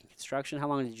 Like, you're working construction. How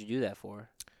long did you do that for?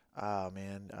 Oh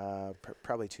man,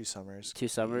 probably 2 summers. 2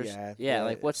 summers. Yeah. Yeah.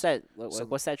 Like, what's that? Some-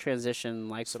 What's that transition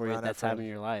like some for you at run that time effort. in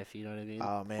your life? You know what I mean?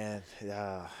 Oh man,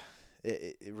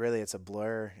 it really it's a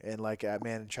blur, and like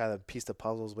man, try to piece the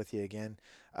puzzles with you again.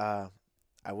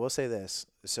 I will say this.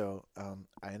 So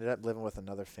I ended up living with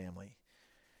another family,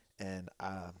 and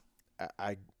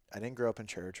I didn't grow up in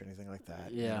church or anything like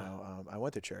that. Yeah. I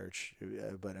went to church,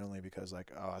 but only because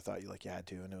like I thought you had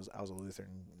to, and I was a Lutheran.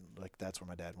 Like that's where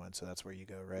my dad went, so that's where you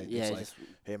go, right? Yeah. It's like, Just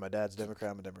hey, my dad's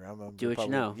Democrat, I'm a Democrat. I'm a Do what you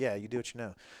Republican. know. Yeah, you do what you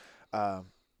know.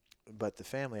 But the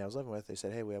family I was living with, they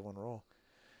said, hey, we have one rule.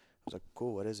 I was like,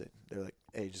 cool, what is it? They're like,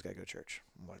 hey, you just gotta go to church.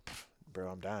 I'm like,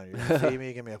 bro, I'm down. You're gonna feed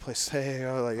me, give me a place to stay.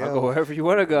 I was like, I'll yo, go wherever you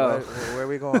want to go. where are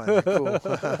we going?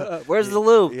 Cool. Where's the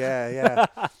loop? Yeah.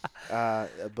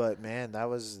 But man, that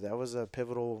was a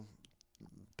pivotal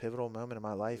moment in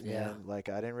my life, man. Yeah. Like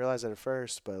I didn't realize it at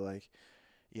first, but like,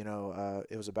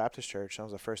 it was a Baptist church. That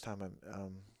was the first time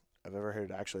I've ever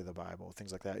heard actually the Bible,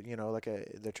 things like that. Like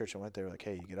the church I went there, like,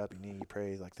 hey, you get up, you kneel, you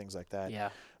pray, like things like that. Yeah.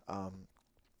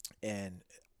 And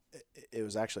it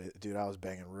was actually, dude, I was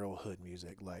banging real hood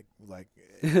music, like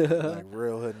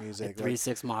real hood music,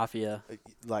 3-6 Mafia.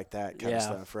 like that kind Yeah. of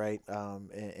stuff, right?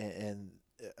 And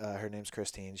her name's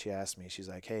Christine. She asked me, she's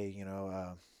like, hey,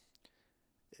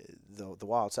 the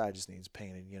wall outside just needs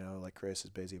painting, like Chris is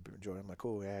busy enjoying. I'm like,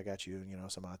 cool, yeah, I got you,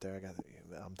 some out there.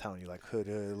 I'm telling you, like hood,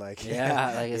 like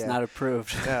Yeah, like it's yeah. not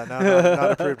approved. No,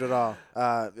 not approved at all.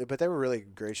 But they were really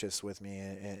gracious with me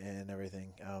and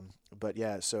everything. But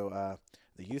yeah, so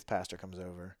the youth pastor comes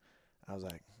over. I was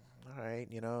like, all right,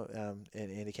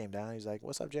 and he came down. He's like,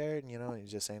 what's up, Jared? And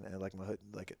he's just saying like my hood,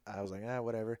 like I was like,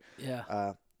 whatever.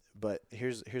 Yeah. But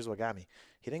here's what got me.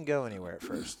 He didn't go anywhere at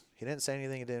first. He didn't say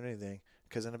anything. He didn't do anything.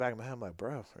 Because in the back of my head, I'm like,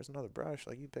 bro, there's another brush.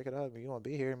 Like, you pick it up. If you want to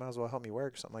be here, you might as well help me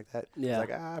work, something like that. Yeah. He's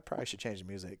like, I probably should change the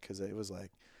music. Because it was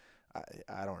like,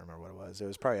 I don't remember what it was. It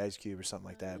was probably Ice Cube or something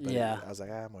like that. But Yeah. I was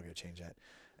like, I'm going to go change that.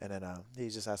 And then he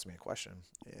just asked me a question.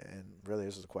 And really,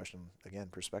 this was a question, again,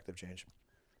 perspective change.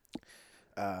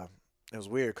 It was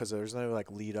weird because there was no,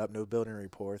 like, lead up, no building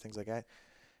rapport, things like that.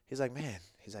 He's like, man,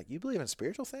 you believe in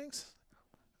spiritual things?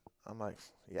 I'm like,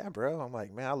 yeah, bro. I'm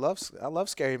like, man, I love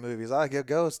scary movies. I like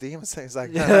ghosts, demons, things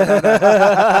like that.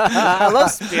 I love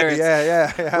spirits.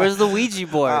 Yeah. Where's the Ouija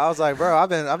board? I was like, bro,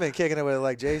 I've been kicking it with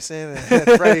like Jason and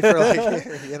Freddy for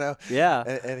like, Yeah.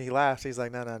 And he laughed. He's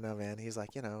like, no, man. He's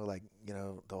like, the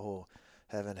whole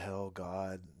heaven, hell,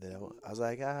 God. I was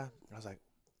like,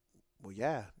 well,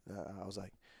 yeah. I was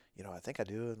like, I think I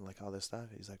do, and like all this stuff.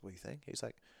 He's like, what do you think? He's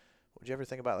like, would you ever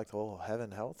think about like the whole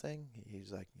heaven hell thing?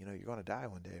 He's like, you're going to die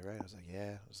one day, right? I was like,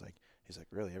 yeah. He's like,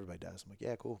 really? Everybody does. I'm like,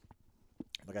 yeah, cool.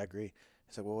 I'm like, I agree.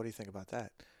 He's like, well, what do you think about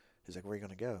that? He's like, where are you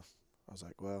going to go? I was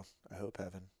like, well, I hope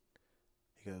heaven.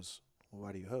 He goes, well,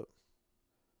 why do you hope?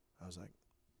 I was like,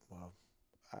 well,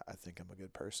 I think I'm a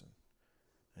good person.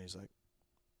 And he's like,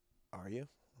 are you?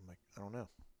 I'm like, I don't know.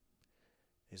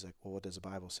 He's like, well, what does the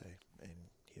Bible say? And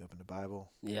he opened the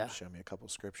Bible. Yeah. Showed me a couple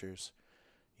scriptures.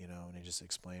 And he just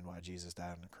explained why Jesus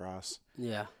died on the cross.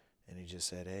 Yeah. And he just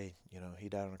said, hey, he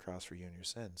died on the cross for you and your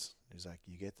sins. He's like,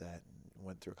 you get that. And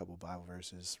went through a couple Bible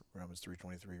verses, Romans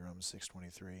 3:23, Romans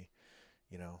 6:23.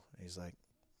 He's like,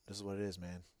 this is what it is,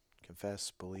 man.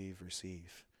 Confess, believe,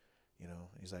 receive.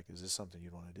 He's like, is this something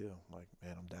you'd want to do? I'm like,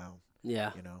 man, I'm down. Yeah.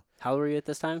 How old were you at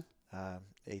this time?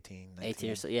 18, 19.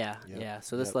 18 or so. Yeah. Yep. Yeah.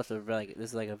 So this left this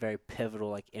is like a very pivotal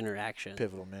like interaction.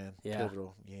 Pivotal, man. Yeah.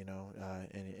 Pivotal,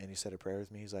 and he said a prayer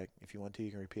with me. He's like, if you want to,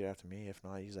 you can repeat after me. If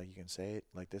not, he's like, you can say it.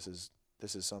 Like, this is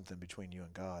something between you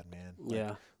and God, man. Like,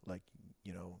 yeah. Like,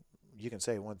 you can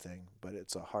say one thing, but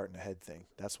it's a heart and a head thing.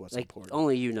 That's what's like important.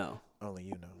 Only you know. Only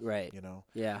you know. Right. Yeah.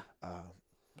 Yeah.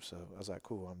 So I was like,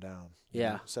 cool, I'm down.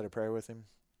 Yeah. Said a prayer with him,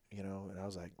 and I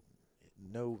was like,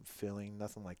 no feeling,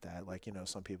 nothing like that. Like,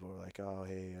 some people were like, oh,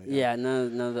 hey. Yeah,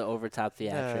 none of the overtop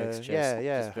theatrics.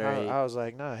 Just very... I was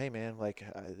like, no, hey, man, like,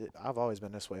 I've always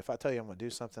been this way. If I tell you I'm going to do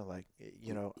something, like,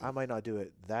 I might not do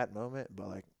it that moment, but,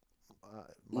 like,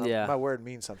 my word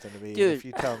means something to me. Dude. If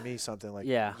you tell me something, like,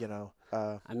 yeah.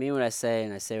 I mean what I say,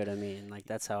 and I say what I mean. Like,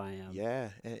 that's how I am. Yeah,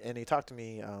 and he talked to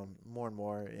me more and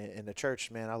more in the church.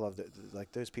 Man, I love that.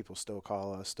 Like, those people still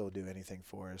call us, still do anything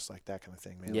for us, like that kind of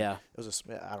thing, man. Yeah. Like, it was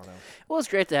I don't know. Well, it's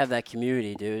great to have that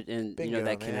community, dude, and Bingo, that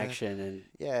man. connection. And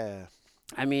yeah.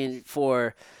 I mean,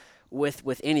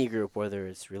 with any group, whether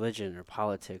it's religion or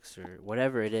politics or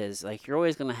whatever it is, like, you're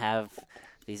always gonna have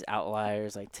these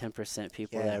outliers, like 10%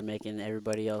 people that are making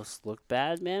everybody else look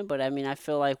bad, man. But I mean, I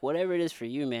feel like whatever it is for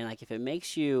you, man, like if it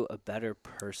makes you a better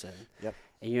person, Yep.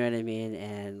 and you know what I mean,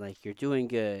 and like you're doing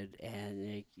good,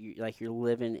 and you're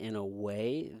living in a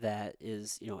way that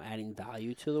is, adding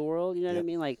value to the world. You know what I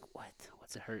mean? Like,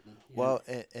 what's it hurting? Well,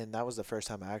 and that was the first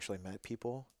time I actually met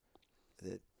people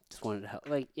that just wanted to help.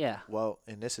 Like, yeah. Well,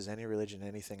 and this is any religion,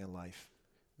 anything in life.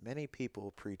 Many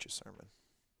people preach a sermon.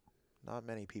 Not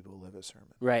many people live a sermon.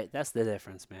 Right, that's the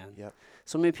difference, man. Yep.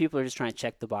 So many people are just trying to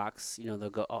check the box. They'll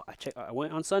go, "Oh, I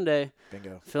went on Sunday,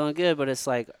 bingo, feeling good," but it's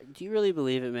like, do you really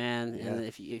believe it, man? Yeah. And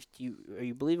if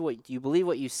you believe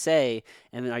what you say,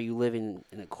 and then are you living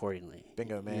in accordingly?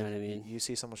 Bingo, man. You know what I mean? You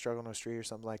see someone struggling on the street or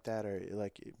something like that, or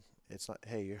like, it's not,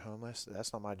 hey, you're homeless.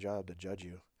 That's not my job to judge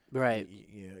you. Right.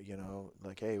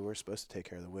 Like, hey, we're supposed to take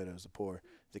care of the widows, the poor,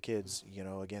 the kids.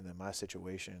 Again, in my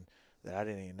situation. That I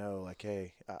didn't even know, like,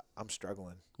 hey, I'm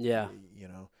struggling. Yeah.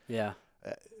 Yeah.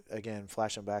 Again,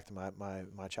 flashing back to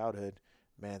my childhood,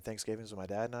 man, Thanksgivings with my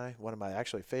dad and I, one of my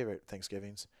actually favorite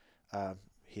Thanksgivings,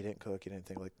 he didn't cook. He didn't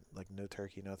think like no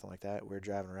turkey, nothing like that. We were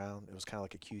driving around. It was kind of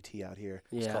like a QT out here.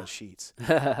 It's called Sheets. Dude,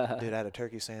 I had a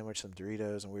turkey sandwich, some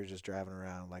Doritos, and we were just driving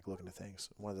around, like, looking at things.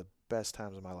 One of the best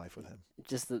times of my life with him.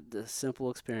 Just the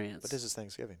simple experience. But this is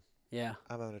Thanksgiving. Yeah.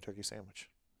 I'm having a turkey sandwich.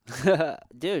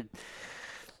 Dude.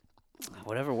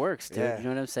 Whatever works, dude. Yeah. You know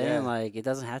what I'm saying? Yeah. Like, it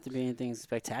doesn't have to be anything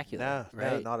spectacular.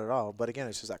 Right? No, not at all. But again,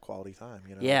 it's just that quality time.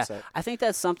 Yeah, I think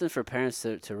that's something for parents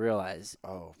to realize.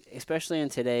 Oh, especially in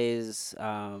today's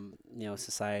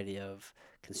society of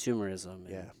consumerism and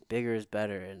Yeah. bigger is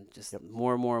better and just Yep.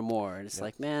 more and more and more. And it's Yep.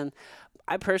 like, man,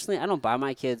 I personally, I don't buy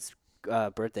my kids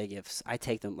birthday gifts. I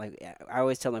take them like I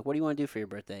always tell them like, what do you want to do for your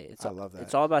birthday? I love that.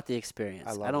 It's all about the I experience.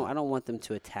 love I it. don't want them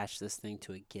to attach this thing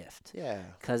to a gift Yeah.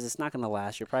 because it's not gonna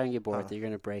last. You're probably gonna get bored with Uh-uh. it. You're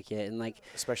gonna break it. And like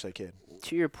Especially a kid.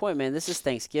 to your point, man, this is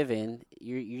Thanksgiving.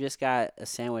 You just got a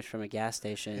sandwich from a gas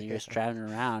station. And you're just driving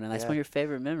around, and that's Yeah. one of your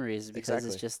favorite memories because Exactly.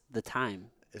 it's just the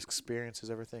time. Experience is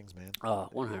everything, man. Oh,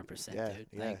 100%, Yeah, dude.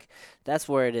 yeah. Like that's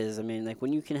where it is. I mean, like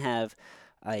when you can have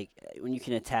like when you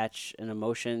can attach an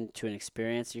emotion to an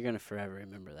experience, you're gonna forever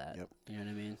remember that. Yep. You know what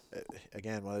I mean?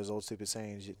 Again, one of those old stupid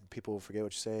sayings: people will forget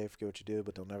what you say, forget what you do,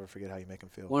 but they'll never forget how you make them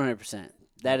feel. 100%.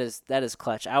 That is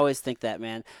clutch. I always think that,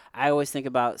 man. I always think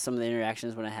about some of the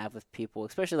interactions when I have with people,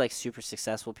 especially like super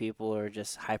successful people or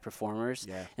just high performers,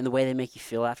 Yeah. and the way they make you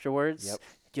feel afterwards. Yep.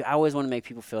 Dude, I always want to make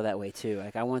people feel that way too.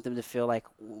 Like I want them to feel like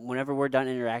whenever we're done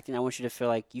interacting, I want you to feel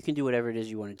like you can do whatever it is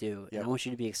you want to do, and Yep. I want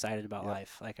you to be excited about Yep.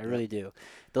 life. Like I Yep. really do.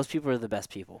 Those people are the best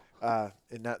people. I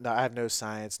have no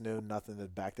science, no nothing to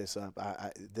back this up.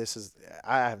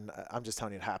 I'm just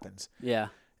telling you it happens. Yeah.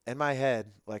 In my head,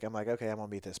 like I'm like, okay, I'm gonna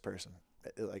meet this person,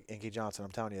 like Inky Johnson.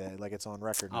 I'm telling you that, like it's on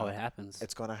record now. Oh, it happens.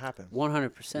 It's gonna happen.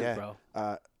 100%, Yeah.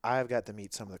 bro. I've got to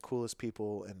meet some of the coolest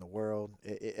people in the world,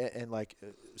 and like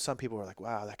some people are like,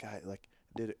 wow, that guy, like,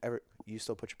 you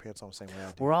still put your pants on the same way I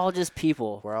do. We're all just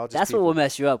people. We're all just That's people. what will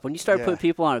mess you up when you start Yeah. putting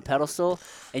people on a pedestal,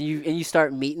 and you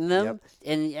start meeting them, Yep.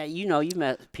 and you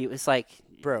met people. It's like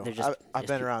Bro, they're just, I've just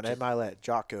been people- around Ed just- Milet,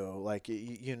 Jocko, like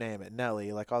you name it,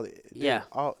 Nelly, like all the dude, Yeah.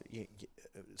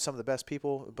 some of the best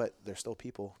people, but they're still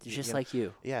people. They're just you know? like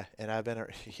you. Yeah, and I've been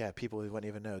people who wouldn't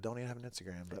even know, don't even have an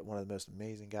Instagram, but one of the most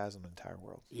amazing guys in the entire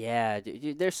world. Yeah,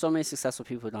 dude, there's so many successful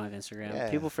people who don't have Instagram. Yeah.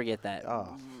 People forget that.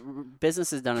 Oh.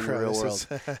 Business is done in the Bro, real this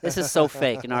world. is- This is so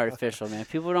fake and artificial, man.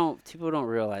 People don't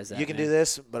realize that. You can man. do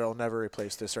this, but it'll never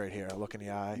replace this right here. A look in the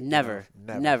eye. you Never,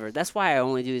 know, never. That's why I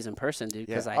only do these in person, dude.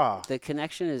 Because Yeah. the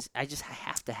connection is. I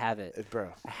have to have it. Bro,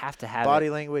 I have to have body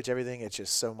it. language, everything, it's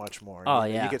just so much more. Oh,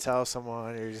 You yeah. could tell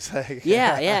someone, you're just like.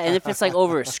 Yeah, yeah. And if it's like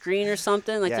over a screen or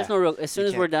something, like Yeah. there's no real. As soon You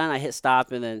as we're can't- done, I hit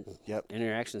stop and then Yep.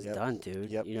 interaction's Yep. done, dude.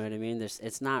 Yep. You know what I mean?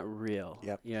 It's not real.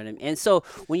 Yep. You know what I mean? And so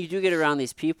when you do get around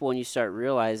these people and you start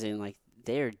realizing like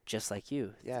they're just like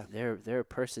you. Yeah. They're a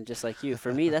person just like you.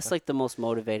 For me, that's like the most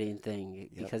motivating thing Yep.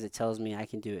 because it tells me I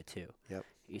can do it too. Yep.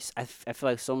 I feel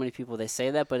like so many people they say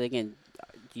that, but again,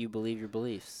 do you believe your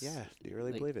beliefs? Yeah. Do you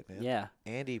really Like, believe it, man? Yeah.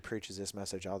 Andy preaches this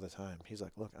message all the time. He's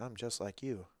like, look, I'm just like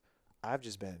you. I've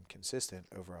just been consistent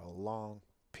over a long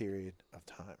period of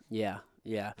time. Yeah.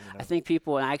 Yeah. You know? I think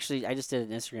people, and actually, I just did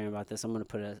an Instagram about this. I'm going to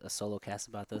put a solo cast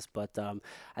about this, but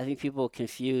I think people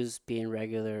confuse being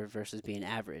regular versus being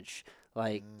average.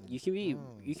 Like you can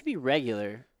be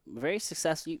regular, very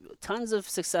successful. Tons of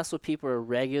successful people are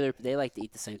regular. They like to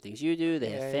eat the same things you do. They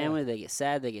Yeah, have yeah. family. They get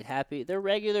sad. They get happy. They're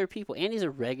regular people. Andy's a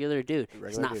regular dude. He's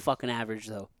Regular not dude. fucking average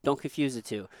though. Don't confuse the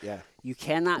two. Yeah. You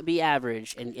cannot be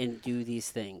average and do these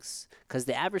things because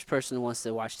the average person wants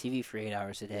to watch TV for 8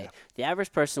 hours a day. Yeah. The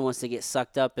average person wants to get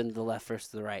sucked up in the left versus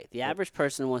the right. The average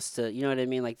person wants to, you know what I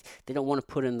mean? Like they don't want to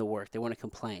put in the work. They want to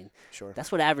complain. Sure.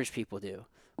 That's what average people do.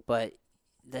 But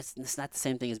that's not the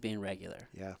same thing as being regular.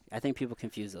 Yeah. I think people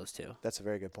confuse those two. That's a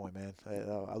very good point, man.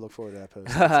 I look forward to that post.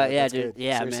 Yeah, That's dude. good.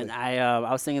 Yeah, Seriously. man.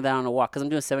 I was thinking that on a walk because I'm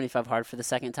doing 75 hard for the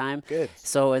second time. Good.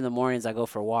 So in the mornings I go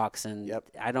for walks and Yep.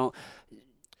 I don't.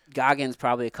 Goggins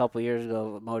probably a couple years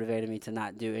ago motivated me to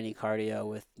not do any cardio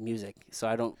with music. So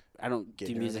I don't Get do in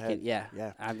your own music. head. Yeah,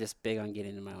 Yeah. I'm just big on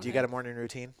getting in my own. Do you head. got a morning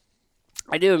routine?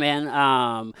 I do,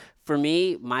 man. For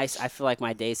me, I feel like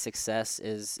my day's success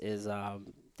is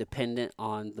dependent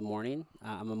on the morning.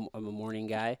 I'm a morning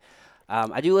guy.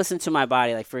 I do listen to my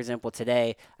body. Like, for example,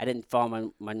 today I didn't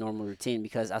follow my normal routine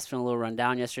because I was feeling a little run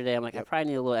down yesterday. I'm like, I Yep. probably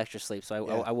need a little extra sleep. So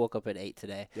Yeah. I woke up at 8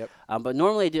 today. Yep. But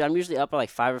normally, dude, I'm usually up at like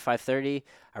 5 or 5:30.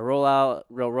 I roll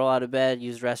out of bed,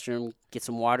 use the restroom, get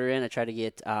some water in. I try to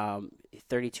get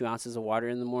 32 ounces of water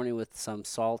in the morning with some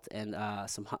salt and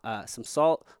some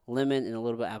salt, lemon, and a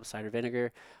little bit of apple cider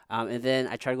vinegar. And then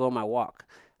I try to go on my walk.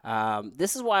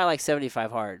 This is why I like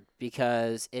 75 hard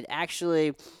because it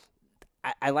actually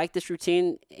I like this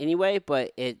routine anyway,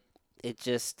 but it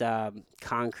just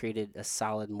concreted a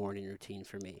solid morning routine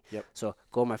for me. Yep. So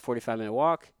go on my 45-minute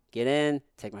walk, get in,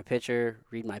 take my picture,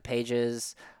 read my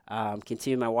pages,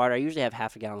 Continue my water. I usually have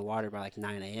half a gallon of water by like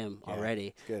 9 a.m. Yeah,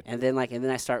 already, good. and then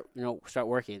I start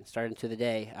working, start into the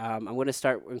day. I'm going to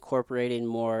start incorporating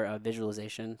more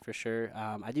visualization for sure.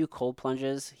 I do cold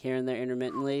plunges here and there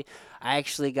intermittently. I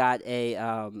actually got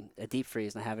a deep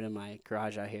freeze and I have it in my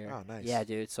garage out here. Oh, nice. Yeah,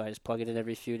 dude. So I just plug it in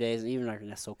every few days, and even like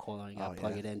when it's so cold, you Oh gotta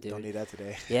plug yeah, it in, don't dude. need that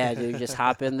today. Yeah, dude. You just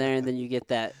hop in there, and then you get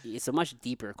that. It's a much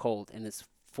deeper cold, and it's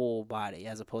full body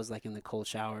as opposed to like in the cold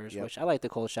showers, Yep. which I like the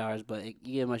cold showers, but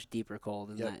you get a much deeper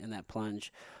cold in Yep. that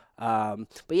plunge. But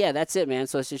yeah, that's it, man.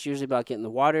 So it's just usually about getting the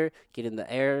water, getting the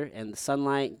air and the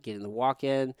sunlight, getting the walk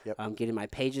in, Yep. getting my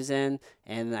pages in,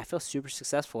 and I feel super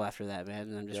successful after that, man.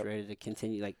 And I'm just Yep. ready to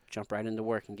continue, like jump right into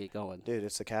work and get going. Dude,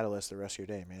 it's the catalyst the rest of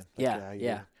your day, man. Like, Yeah, you,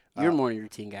 yeah. You're a uh, morning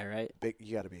routine guy, right? big.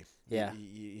 You got to be. Yeah,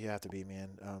 You have to be,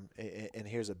 man. And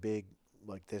here's a big,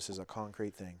 like, this is a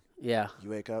concrete thing. yeah. You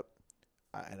wake up,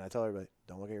 and I tell everybody,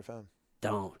 don't look at your phone.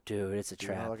 Don't, dude. It's a Do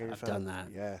not trap. look at your I've phone. done that.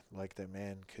 Yeah, like that,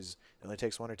 man. Because it only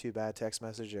takes one or two bad text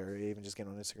messages, or even just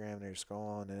getting on Instagram and you're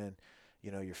scrolling, and then,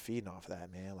 you're feeding off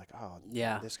that, man. Like, oh,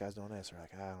 Yeah. this guy's doing this, or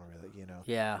like, I don't really.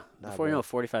 Yeah. Nah, Before you bro. know,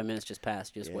 45 minutes just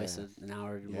passed. You just Yeah. wasted an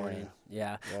hour of your Yeah. morning.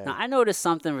 Yeah. Yeah. Now, I noticed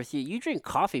something with you. You drink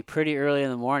coffee pretty early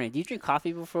in the morning. Do you drink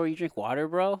coffee before you drink water,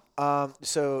 bro?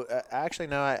 So actually,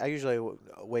 no. I usually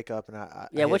wake up and I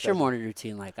Yeah. hit What's your that- morning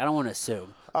routine like? I don't want to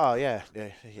assume. Oh yeah,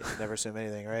 never assume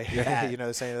anything, right? Yeah. You know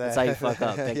the saying of that. That's how you fuck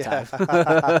up big Yeah.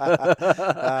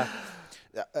 time.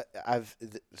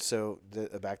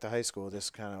 Back to high school. This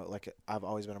kind of like I've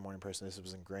always been a morning person. This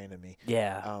was ingrained in me.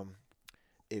 Yeah.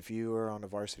 If you were on a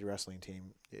varsity wrestling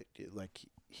team, like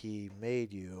he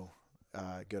made you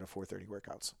go to 4:30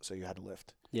 workouts, so you had to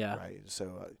lift, Yeah. right?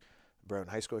 So, bro, in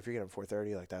high school, if you're getting up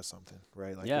 4:30, like that's something,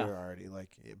 right? Like Yeah. you're already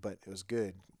like, but it was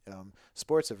good.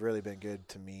 Sports have really been good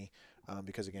to me.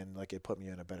 Because again, like it put me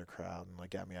in a better crowd and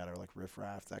like got me out of like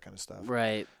riffraff, that kind of stuff.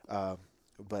 Right.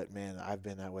 But man, I've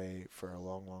been that way for a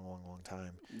long, long, long, long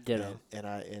time. Ditto.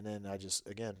 And then I just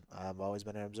again, I've always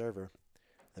been an observer.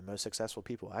 The most successful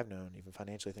people I've known, even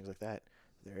financially, things like that,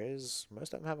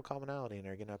 most of them have a commonality and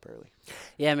they're getting up early.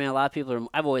 Yeah, man. A lot of people are.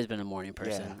 I've always been a morning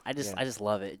person. Yeah, I yeah. just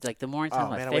love it. It's like the morning time, Oh,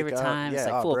 my man, I wake favorite up. time. It's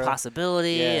Yeah, like full bro. of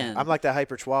possibility. Yeah, And I'm like that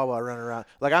hyper chihuahua running around.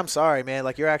 Like I'm sorry, man.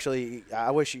 Like you're actually. I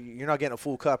wish you're not getting a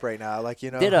full cup right now. Like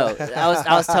ditto. I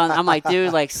was telling. I'm like,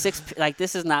 dude, like like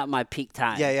this is not my peak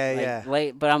time. Yeah, yeah, like, yeah.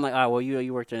 Late, but I'm like, oh well,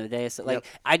 you work during the day, so like Yep.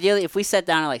 ideally, if we sat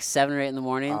down at like 7 or 8 in the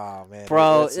morning, Oh man,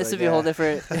 bro, it's this like, would be a whole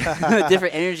different,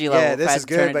 different energy level. Yeah, if I this had is to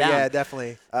turn good, it but down. yeah,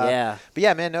 definitely. Yeah. But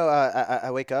yeah, man, no, I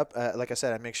wake up. Like I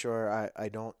said, I make sure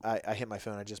I hit my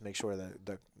phone. I just make sure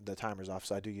that the timer's off,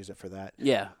 so I do use it for that.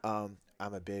 Yeah. I'm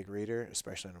a big reader,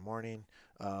 especially in the morning.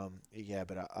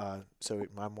 So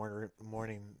my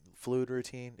morning fluid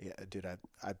routine, yeah, dude,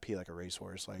 I pee like a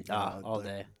racehorse, like all like,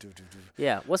 day. do, do, do.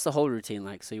 Yeah. What's the whole routine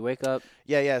like? So you wake up.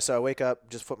 Yeah. So I wake up,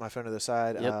 just put my phone to the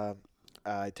side. Yep.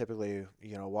 I typically,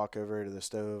 walk over to the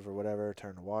stove or whatever,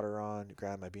 turn the water on,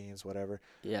 grab my beans, whatever.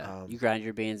 Yeah. You grind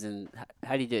your beans, and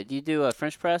how do you do it? Do you do a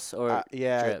French press or?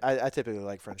 Yeah, drip? I typically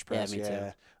like French press. me too.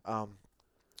 Yeah.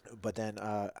 But then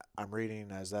I'm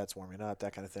reading as that's warming up,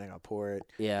 that kind of thing. I'll pour it.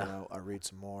 Yeah. I read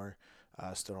some more.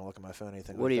 Still don't look at my phone,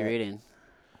 anything What like are you that. reading?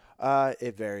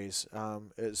 It varies.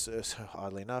 It's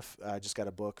oddly enough, I just got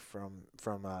a book from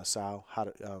Sal. How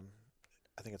to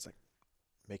I think it's like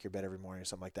Make Your Bed Every Morning or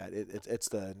something like that. It's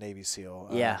the Navy SEAL.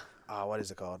 Yeah. What is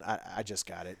it called? I just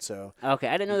got it. So Okay,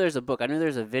 I didn't know there's a book. I knew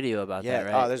there's a video about yeah.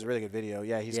 that, right? Oh, there's a really good video.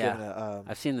 Yeah, he's Yeah. giving a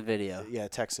I've seen the video.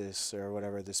 Texas or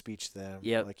whatever, the speech to them.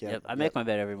 Yep. Like, Yep. I make my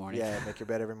bed every morning. Yeah, Make Your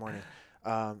Bed Every Morning.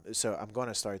 So I'm going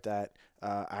to start that.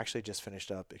 I actually just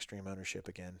finished up Extreme Ownership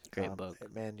again. Great book.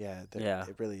 Man, yeah. Yeah.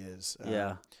 It really is.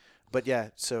 Yeah. But yeah,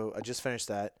 so I just finished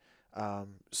that.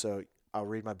 So I'll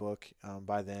read my book.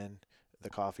 By then, the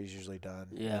coffee's usually done.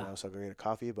 Yeah. So I'll go get a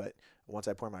coffee. But once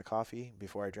I pour my coffee,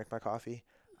 before I drink my coffee,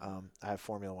 I have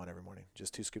Formula One every morning.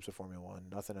 Just 2 scoops of Formula One,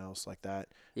 nothing else like that.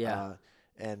 Yeah.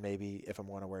 And maybe if I'm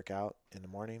going to work out in the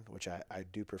morning, which I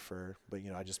do prefer, but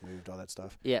I just moved all that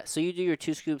stuff. Yeah. So you do your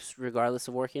 2 scoops regardless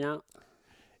of working out?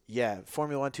 Yeah,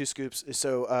 Formula One, 2 scoops.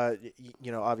 So,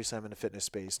 obviously I'm in the fitness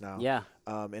space now. Yeah.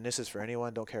 And this is for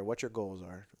anyone. Don't care what your goals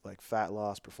are, like fat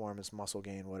loss, performance, muscle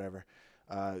gain, whatever.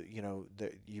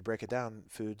 You break it down.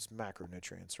 Food's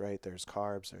macronutrients, right? There's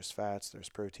carbs, there's fats, there's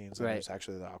proteins, and Right. there's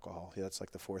actually the alcohol. Yeah, that's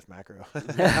like the 4th macro.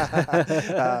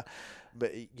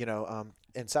 But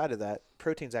inside of that,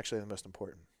 protein's actually the most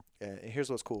important. And here's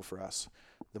what's cool for us: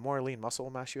 the more lean muscle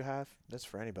mass you have, that's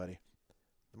for anybody.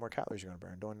 The more calories you're going to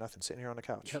burn doing nothing, sitting here on the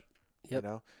couch. Yep.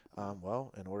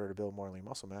 Well, in order to build more lean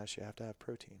muscle mass, you have to have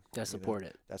protein. Gotta support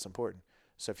it. That's important.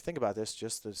 So if you think about this,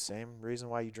 just the same reason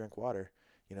why you drink water,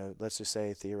 let's just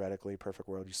say theoretically, perfect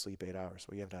world, you sleep 8 hours.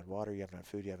 Well, you haven't had water, you haven't had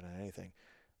food, you haven't had anything.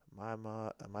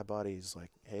 My body's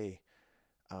like, hey,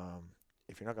 um,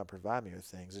 if you're not gonna provide me with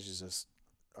things, this is just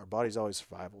our body's always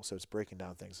survival, so it's breaking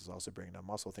down things. It's also breaking down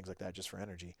muscle, things like that, just for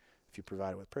energy. If you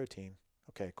provide it with protein,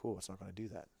 okay, cool. It's not gonna do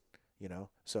that.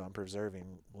 So I'm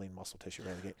preserving lean muscle tissue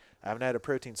right away. I haven't had a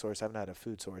protein source, I haven't had a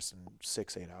food source in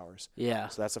 6-8 hours. Yeah.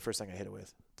 So that's the first thing I hit it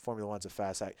with. Formula One's a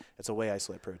fast act. It's a whey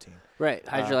isolate protein. Right.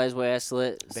 Hydrolyzed whey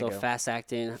isolate. So bingo. fast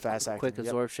acting, quick Yep.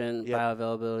 absorption, Yep.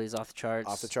 bioavailability is off the charts.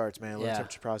 Off the charts, man. Low Yeah.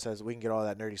 temperature process. We can get all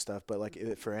that nerdy stuff, but like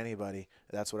for anybody,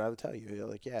 that's what I would tell you. You're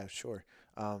like, yeah, sure.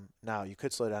 Now you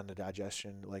could slow down the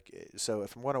digestion. So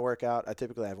if I'm going to work out, I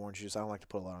typically have orange juice. I don't like to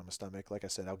put a lot on my stomach. Like I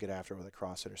said, I'll get after it with a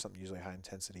CrossFit or something usually high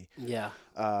intensity. Yeah.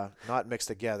 Not mixed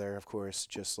together, of course.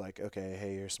 Just like, okay,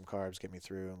 hey, here's some carbs, get me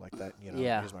through, and like that.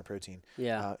 Yeah. Here's my protein.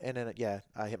 Yeah. And then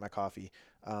I hit my coffee.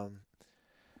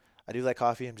 I do like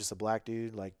coffee. I'm just a black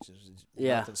dude, like just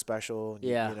nothing special.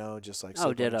 Yeah. Just like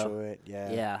Oh, ditto. enjoy it.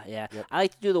 Yeah. Yeah. Yep. I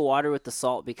like to do the water with the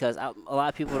salt because a lot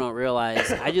of people don't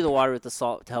realize I do the water with the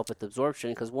salt to help with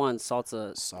absorption because one, salt's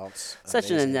Salt's such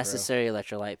an amazing, unnecessary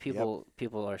electrolyte.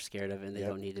 People are scared of it and they Yep.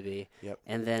 don't need to be. Yep.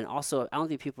 And then also, I don't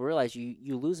think people realize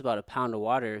you lose about a pound of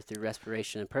water through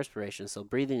respiration and perspiration. So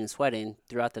breathing and sweating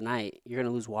throughout the night, you're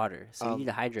going to lose water. So you need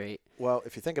to hydrate. Well,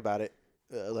 if you think about it,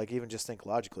 like even just think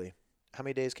logically, how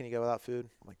many days can you go without food?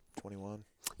 Like 21.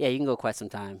 Yeah, you can go quite some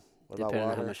time. What about Depending on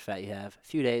water? how much fat you have. A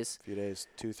few days. A few days,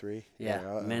 2, 3.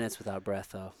 Yeah. Minutes without breath,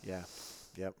 though. Yeah.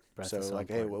 Yep. Breath So is so like,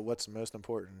 hey, important. what's most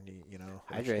important?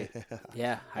 Hydrate.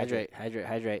 Yeah,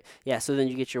 hydrate. Yeah, so then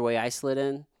you get your whey isolate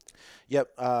in. Yep.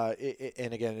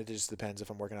 And again, it just depends if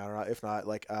I'm working out or not. If not,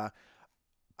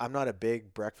 I'm not a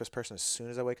big breakfast person as soon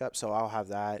as I wake up, so I'll have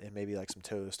that and maybe like some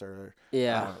toast or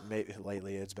Yeah. maybe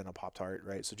lately it's been a Pop-Tart,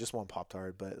 right? So just one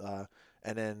Pop-Tart, but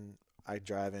and then I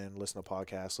drive in, listen to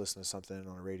podcasts, listen to something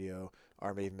on the radio,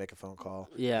 or maybe make a phone call.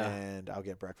 Yeah. And I'll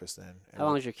get breakfast then. How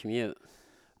long is your commute?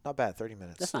 Not bad, 30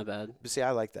 minutes. That's not bad. But see, I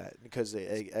like that because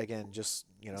again, just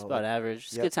It's about average.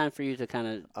 It's a Yep. good time for you to kind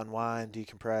of unwind,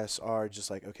 decompress, or just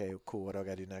like, okay, cool. What do I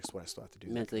got to do next? What I still have to do?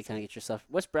 mentally kind of get yourself.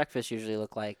 What's breakfast usually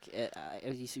look like?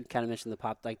 You kind of mentioned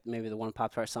like maybe the one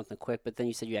Pop-Tart, something quick, but then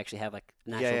you said you actually have like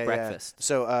an actual breakfast.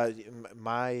 So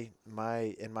my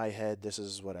in my head, this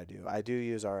is what I do. I do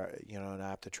use our an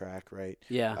app to track, right?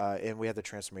 Yeah. And we have the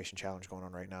transformation challenge going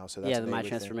on right now. So that's Yeah, a the big My thing.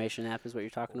 Transformation app is what you're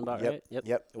talking about, Yep. right?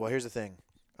 Yep. Well, here's the thing.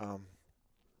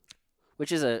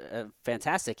 Which is a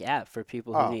fantastic app for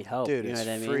people who need help. Dude, you know it's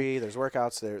what I mean? free. There's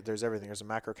workouts. There's everything. There's a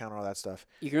macro counter, all that stuff.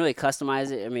 You can really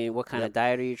customize it. I mean, what kind of Yep.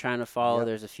 diet are you trying to follow? Yep.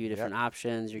 There's a few different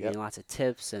options. You're Yep. getting lots of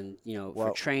tips and, for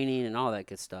Well- training and all that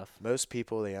good stuff. Most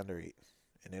people, they undereat,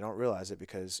 and they don't realize it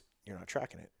because you're not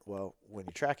tracking it. Well, when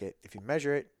you track it, if you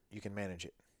measure it, you can manage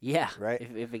it. Yeah. Right.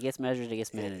 If it gets measured, it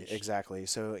gets managed. Exactly.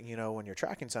 So, when you're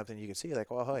tracking something, you can see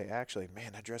like, well, hey, actually,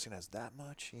 man, that dressing has that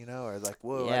much, or like,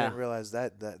 whoa, I Yeah. didn't realize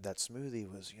that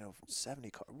smoothie was,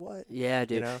 70 what? Yeah,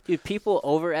 dude. know? Dude, people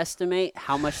overestimate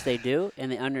how much they do,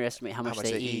 and they underestimate how much much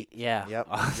they they eat. eat. Yeah.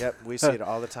 Yep. We see it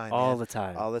all the time. All man. the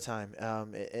time. All the time.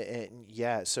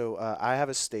 Yeah. So I have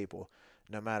a staple.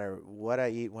 No matter what I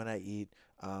eat, when I eat,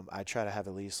 I try to have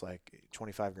at least like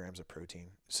 25 grams of protein.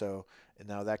 So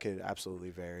now that could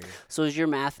absolutely vary. So is your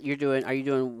math, are you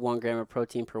doing 1 gram of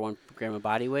protein per 1 gram of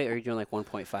body weight, or are you doing like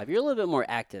 1.5? You're a little bit more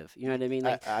active. You know what I mean?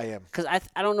 Like, I am. because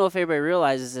I don't know if everybody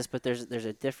realizes this, but there's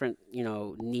a different,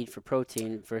 need for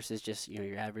protein versus just,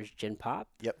 your average gym pop.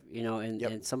 Yep.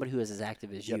 And somebody who is as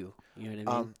active as Yep. you. You know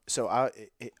what I mean? So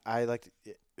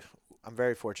I'm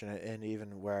very fortunate, and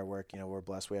even where I work, we're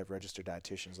blessed. We have registered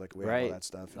dietitians, like we have all Right. that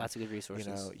stuff. Lots of good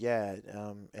resources.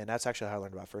 And that's actually how I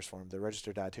learned about First Form. The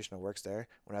registered dietitian that works there,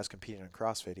 when I was competing in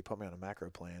CrossFit, he put me on a macro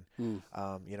plan.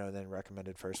 Then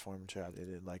recommended First Form.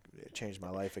 It changed my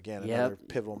life again. Yep. Another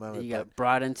pivotal moment. You got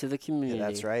brought into the community. Yeah,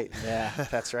 that's right. Yeah.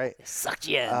 That's right. Sucked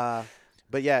you in.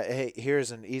 But yeah, hey,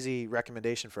 here's an easy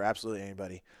recommendation for absolutely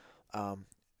anybody.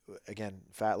 Again,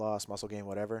 fat loss, muscle gain,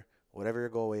 whatever your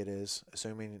goal weight is,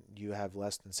 assuming you have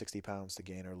less than 60 pounds to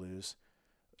gain or lose.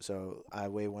 So I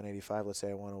weigh 185. Let's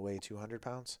say I want to weigh 200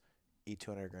 pounds. Eat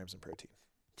 200 grams in protein.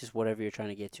 Just whatever you're trying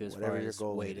to get to as Whatever far your as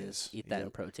goal weight weight is. is. Eat that in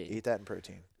Yep. protein. Eat that in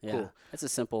protein. Yeah. Cool. That's a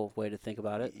simple way to think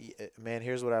about it. Man,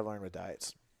 here's what I've learned with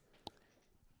diets.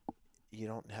 You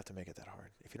don't have to make it that hard.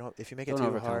 If you make it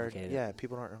Don't too hard, overcomplicate it. yeah,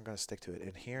 people aren't going to stick to it.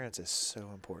 Adherence is so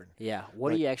important. Yeah. What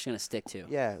are Like- you actually going to stick to?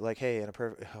 Yeah, like, hey, in a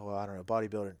I don't know,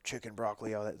 bodybuilder, chicken,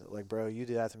 broccoli, all that. Like, bro, you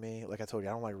do that to me. Like I told you,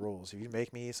 I don't like rules. If you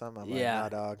make me eat something, I'm Yeah.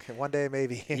 like, nah, dog. One day,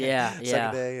 maybe. Yeah, Second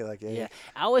yeah. day, like, Yeah.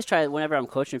 I always try, whenever I'm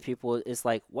coaching people, it's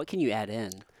like, what can you add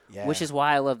in? Yeah. which is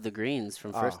why I love the greens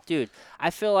from Oh, first. Dude, I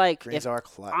feel like greens if are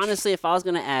clutch. honestly, if I was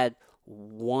gonna add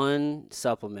one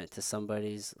supplement to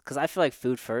somebody's, because I feel like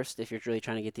food first if you're really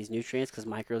trying to get these nutrients, because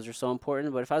micros are so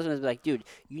important. But if I was gonna be like, dude,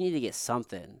 you need to get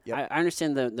something. Yep. I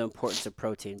understand the importance of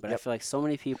protein, but I Yep. feel like so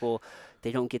many people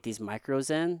they don't get these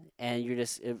micros in, and you're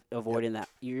just avoiding that.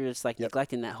 You're just like Yep.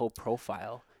 neglecting that whole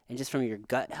profile. And just from your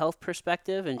gut health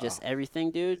perspective and just Oh. everything,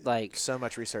 dude, like, So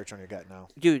much research on your gut now.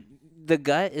 dude, the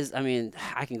gut is, I mean,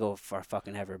 I can go for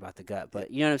fucking ever about the gut, but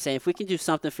you know what I'm saying? If we can do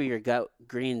something for your gut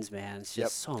greens, man, it's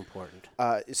just so important.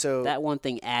 So That one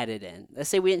thing added in. Let's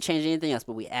say we didn't change anything else,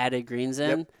 but we added greens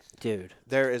in, dude.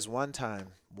 there is one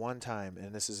time,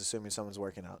 and this is assuming someone's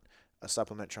working out, a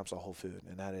supplement trumps a whole food,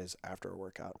 and that is after a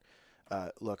workout.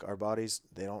 Look, our bodies,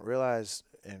 they don't realize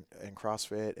in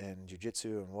CrossFit and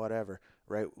jiu-jitsu and whatever,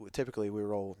 right? Typically, we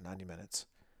roll 90 minutes.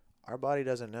 Our body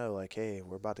doesn't know, like, hey,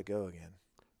 we're about to go again.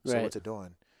 So Right. what's it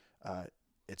doing?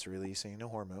 It's releasing a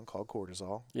hormone called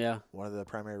cortisol. Yeah. One of the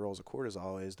primary roles of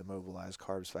cortisol is to mobilize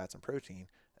carbs, fats, and protein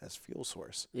as fuel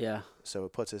source. Yeah. So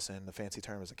it puts us in the fancy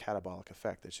term as a catabolic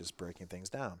effect. It's just breaking things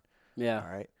down. Yeah. All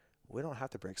right. We don't have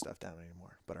to break stuff down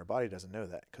anymore, but our body doesn't know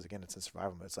that because again, it's in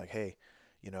survival mode. It's like, hey,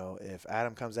 if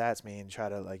Adam comes at me and try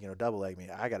to double leg me,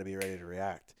 I got to be ready to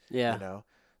react. Yeah.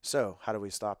 So how do we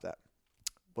stop that?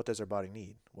 What does our body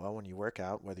need? Well, when you work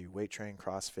out, whether you weight train,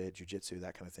 CrossFit, jiu-jitsu,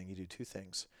 that kind of thing, you do two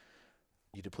things.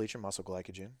 You deplete your muscle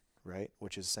glycogen, right,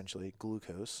 which is essentially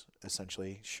glucose,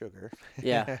 essentially sugar.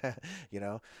 Yeah.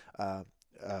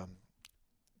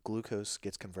 Glucose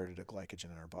gets converted to glycogen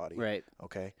in our body. Right.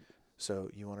 Okay. So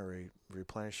you want to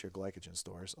replenish your glycogen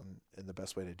stores, and the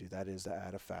best way to do that is to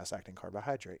add a fast-acting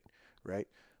carbohydrate, right?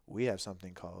 We have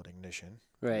something called ignition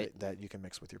Right. that you can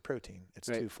mix with your protein. It's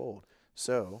Right. twofold.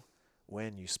 So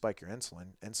when you spike your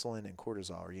insulin and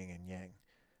cortisol are yin and yang.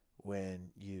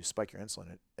 When you spike your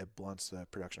insulin, it blunts the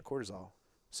production of cortisol.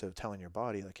 So telling your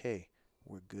body, like, hey,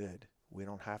 we're good. We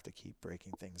don't have to keep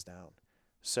breaking things down.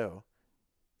 So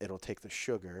it'll take the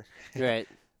sugar, Right.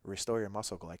 restore your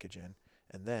muscle glycogen,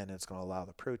 and then it's going to allow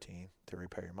the protein to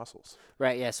repair your muscles.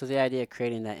 Right. Yeah. So the idea of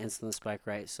creating that insulin spike,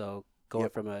 right? So going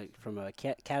Yep. from a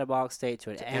catabolic state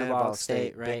to an To anabolic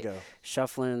state, right? Bingo.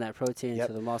 Shuffling that protein Yep.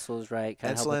 to the muscles, right?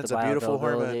 Kind of help with Insulin's the a beautiful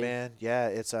hormone, bioavailability. man. Yeah,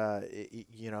 it's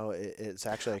it's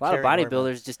actually A lot of carrying bodybuilders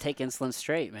hormone. just take insulin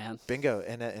straight, man. Bingo,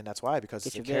 and that's why, because Get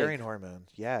it's a you big. carrying hormone.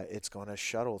 Yeah, it's going to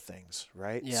shuttle things,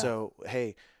 right? Yeah. So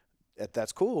hey,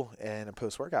 that's cool in a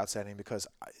post-workout setting because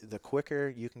the quicker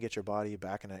you can get your body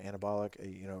back in an anabolic,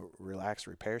 relaxed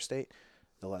repair state,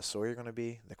 the less sore you're going to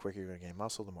be, the quicker you're going to gain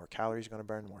muscle, the more calories you're going to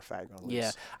burn, the more fat you're going to lose.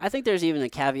 Yeah, I think there's even a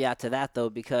caveat to that though,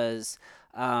 because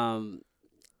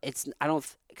it's I don't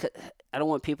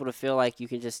want people to feel like you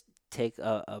can just take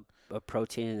a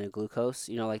protein and a glucose,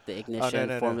 like the ignition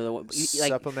no. formula.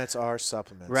 Supplements are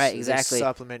supplements. Right, They exactly.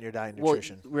 supplement your diet and Well,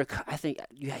 nutrition. I think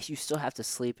you still have to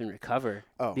sleep and recover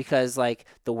Oh. because like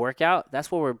the workout,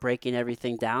 that's where we're breaking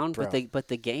everything down. Bro. But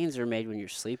the gains are made when you're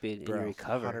sleeping and you Bro,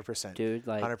 recover, 100%. dude.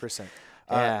 Like 100%.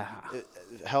 Yeah.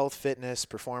 Health, fitness,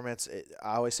 performance.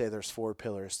 I always say there's 4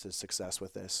 pillars to success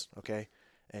with this. Okay,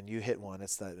 and you hit one.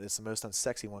 It's the most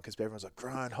unsexy one because everyone's like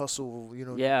grind, hustle.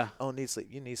 Yeah. Oh, need sleep.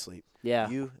 You need sleep. Yeah.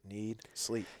 You need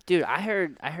sleep. Dude, I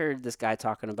heard this guy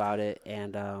talking about it,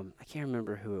 and I can't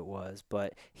remember who it was,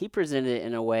 but he presented it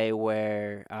in a way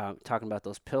where talking about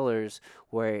those pillars,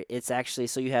 where it's actually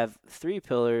so you have 3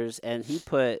 pillars, and he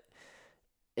put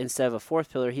instead of a 4th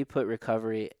pillar, he put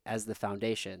recovery as the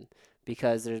foundation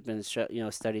because there's been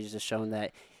studies just shown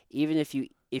that even if you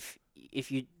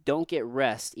don't get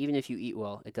rest, even if you eat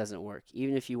well, it doesn't work.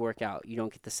 Even if you work out, you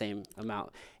don't get the same amount.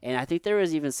 And I think there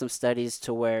was even some studies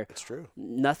to where It's true.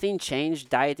 nothing changed,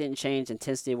 diet didn't change,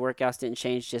 intensity of workouts didn't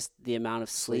change, just the amount of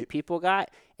sleep people got.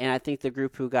 And I think the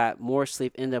group who got more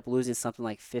sleep ended up losing something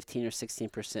like 15 or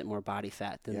 16% more body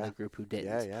fat than the group who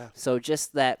didn't. Yeah. So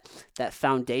just that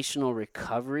foundational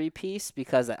recovery piece,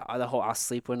 because the whole I'll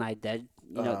sleep when I dead,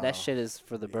 that shit is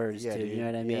for the birds, Yeah, dude. You know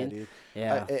what I mean? Yeah, dude.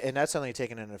 Yeah. And that's only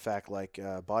taken into effect like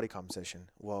body composition.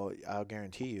 Well, I'll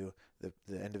guarantee you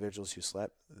the individuals who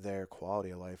slept, their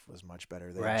quality of life was much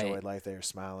better. They Right. enjoyed life. They were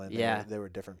smiling. Yeah. They were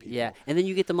different people. Yeah, and then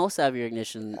you get the most out of your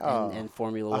ignition Oh, and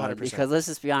Formula One 100%. because let's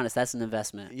just be honest, that's an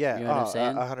investment. Yeah, you know what I'm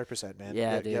saying? 100%, man.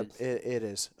 Yeah, Yep, dude. it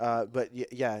is. But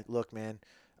yeah, look, man,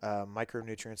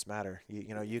 micronutrients matter.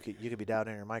 You could be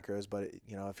doubting your micros, but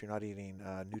if you're not eating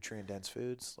nutrient dense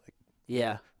foods, like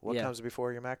Yeah. What Yeah. comes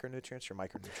before your macronutrients? Your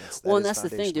micronutrients. Well, That and is that's the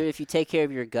thing, foundational. dude. If you take care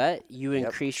of your gut, you Yep.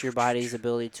 increase your body's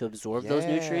ability to absorb those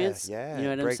Yeah, nutrients. yeah. You know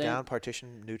what I'm Break saying? down,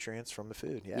 partition nutrients from the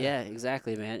food. Yeah. Yeah,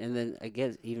 exactly, man. And then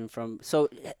again, even from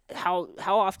how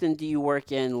often do you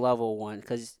work in level one?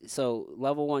 Because so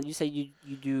level one, you say you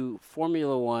do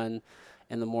Formula One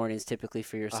in the mornings typically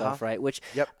for Uh-huh. yourself, right? Which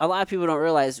Yep. a lot of people don't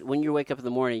realize when you wake up in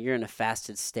the morning, you're in a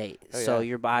fasted state. Oh, So yeah.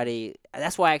 your body.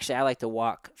 That's why actually I like to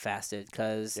walk fasted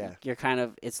because Yeah. you're kind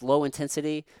of it's low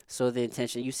intensity. So the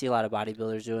intention you see a lot of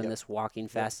bodybuilders doing Yep. this walking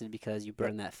fasted because you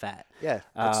burn that fat. Yeah.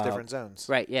 It's Uh, different zones.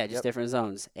 Right, yeah, just Yep. different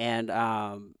zones. And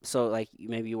so like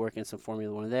maybe you work in some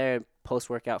Formula One there, post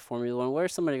workout Formula One.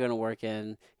 Where's somebody going to work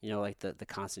in? Like the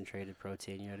concentrated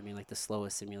protein. You know what I mean? Like the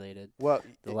slowest simulated, Well,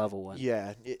 the level one.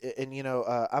 yeah, and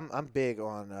I'm big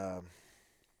on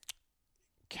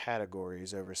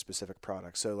categories over specific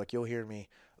products. So like you'll hear me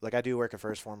like I do work at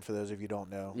First Form for those of you who don't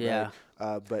know. Yeah.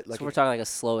 Right? But like So we're talking like a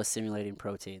slowest simulating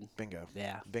protein. bingo.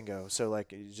 Yeah. Bingo. So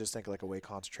like you just think like a whey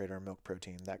concentrate or milk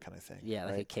protein, that kind of thing. Yeah,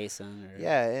 like right? a casein or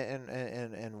Yeah,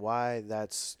 and why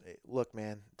that's look,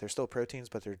 man, they're still proteins,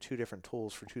 but they're two different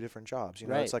tools for two different jobs. It's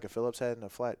Right. like a Phillips head and a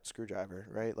flat screwdriver,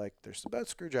 right? Like they're both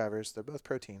screwdrivers, they're both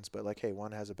proteins, but like, hey,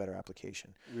 one has a better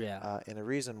application. Yeah. And the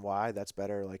reason why that's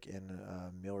better, like in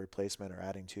meal replacement or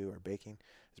adding to or baking,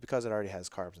 is because it already has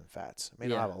carbs and fats. It may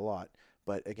Yeah. not have a lot,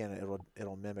 but again,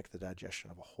 it'll mimic the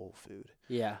digestion of a whole food.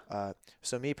 Yeah.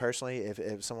 So me personally,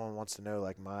 if someone wants to know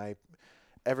like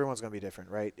everyone's going to be different,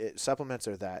 right? Supplements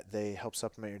are that they help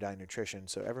supplement your diet and nutrition,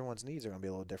 so everyone's needs are going to be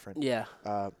a little different. Yeah.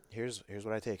 Here's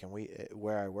what I take, and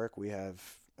where I work, we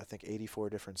have I think 84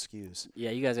 different SKUs. Yeah,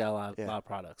 you guys got a lot, Yeah. lot of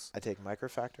products. I take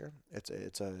Microfactor.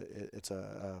 It's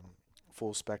a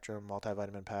full spectrum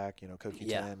multivitamin pack.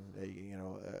 CoQ10.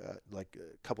 Yeah. Like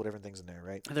a couple different things in there,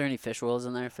 right? Are there any fish oils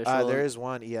in there? Fish oil? There is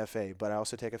one EFA, but I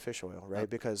also take a fish oil, right? Oh.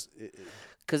 Because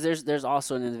Because there's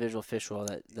also an individual fish oil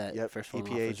that yep, First Form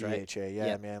EPA, offers, right? DHA, yeah,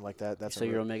 Yep. man, like that. That's So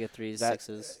your omega 3s, that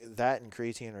 6s. that and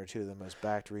creatine are two of the most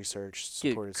backed research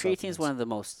Dude, supported creatine is supplements. one of the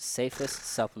most safest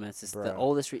supplements. It's the Bro.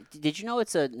 oldest. Did you know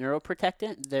it's a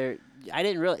neuroprotectant? I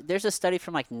didn't really. There's a study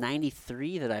from like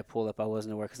 '93 that I pulled up. I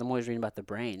wasn't aware because I'm always reading about the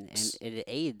brain and it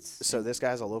aids. So this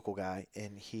guy's a local guy,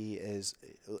 and he is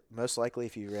most likely,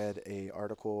 if you read a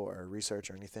article or research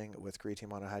or anything with creatine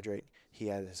monohydrate, he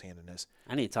had his hand in this.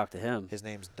 I need to talk to him. His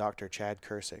name's Dr. Chad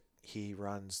Kursick. He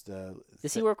runs the.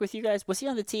 Does he work with you guys? Was he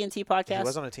on the TNT podcast? He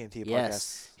was on a TNT podcast.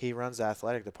 Yes. He runs the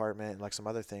athletic department and like some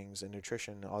other things in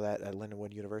nutrition, all that at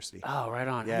Lindenwood University. Oh, right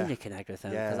on. I Yeah. need to connect with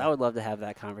him Yeah. because I would love to have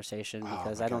that conversation Oh,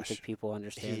 because my I don't gosh. think people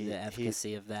understand He- the he-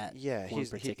 efficacy of that Yeah, one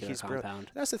particular brilliant.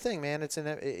 compound. That's the thing, man. It's in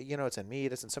it's in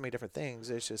meat. It's in so many different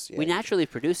things. It's just We naturally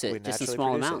produce we it just in naturally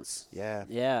small produce it. amounts. Yeah.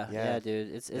 Yeah, Yeah.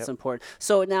 dude. It's Yep. important.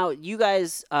 So now you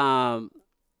guys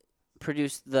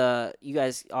you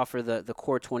guys offer the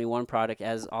Core 21 product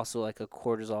as also like a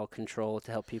cortisol control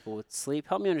to help people with sleep.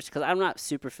 Help me understand because I'm not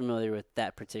super familiar with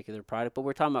that particular product, but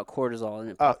we're talking about cortisol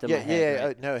and it popped in my head.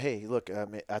 Right? No, hey, look,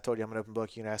 I told you I'm an open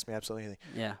book. You can ask me absolutely anything.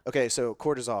 Yeah. Okay, so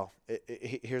cortisol.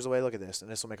 Here's the way I look at this, and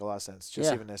this will make a lot of sense. Just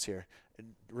Yeah. even this here,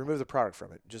 remove the product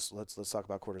from it. Just let's talk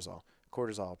about cortisol.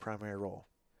 Cortisol, primary role.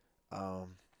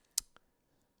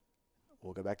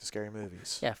 We'll go back to scary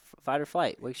movies. Yeah, fight or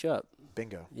flight wakes you up.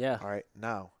 Bingo. Yeah. All right.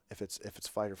 Now, if it's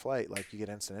fight or flight, like you get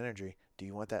instant energy, do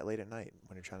you want that late at night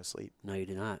when you're trying to sleep? No, you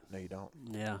do not. No, you don't.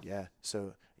 Yeah. Yeah.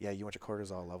 So yeah, you want your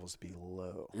cortisol levels to be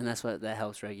low. And that's what that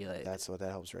helps regulate. That's what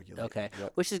that helps regulate. Okay.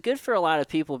 Yep. Which is good for a lot of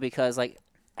people because like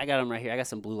I got them right here. I got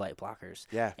some blue light blockers.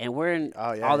 Yeah. And we're in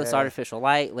Oh, yeah, all this yeah, yeah. artificial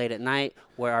light late at night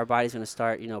where our body's going to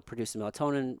start, producing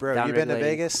melatonin. Bro, you been to downregulating.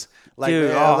 Vegas?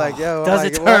 Dude, yo, does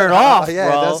like, it what? turn off, yeah,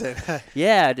 bro? it doesn't.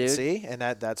 Yeah, dude. See, and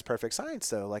that's perfect science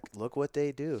though. Like, look what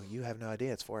they do. You have no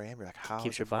idea. It's 4 a.m. You're like, how?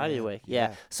 Keeps is your it 4 body a.m.? awake.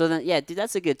 Yeah. So then, yeah, dude,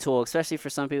 that's a good tool, especially for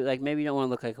some people. Like maybe you don't want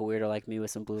to look like a weirdo like me with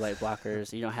some blue light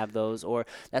blockers. You don't have those, or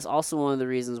that's also one of the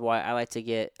reasons why I like to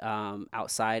get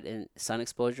outside and sun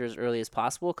exposure as early as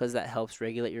possible because that helps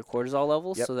regulate your cortisol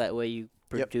levels. Yep. So that way you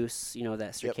Yep. produce, that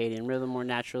Yep. circadian rhythm more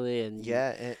naturally. And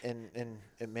Yeah, and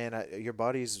man, your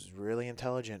body's really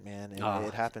intelligent, man, and Oh,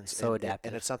 it happens. so and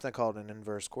adaptive. it's something called an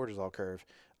inverse cortisol curve.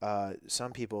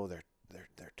 Some people they're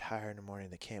tired in the morning.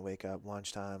 They can't wake up.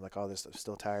 Lunchtime, like all this stuff,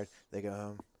 still tired. They go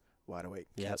home, wide awake,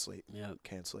 Yep. can't sleep, Yep.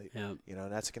 can't sleep. Yep.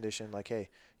 And that's a condition. Like, hey,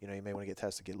 you may want to get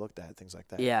tested, get looked at, things like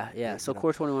that. Yeah, yeah. You So know.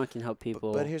 Core 21 can help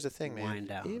people. But here's the thing, man. wind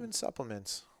down. Even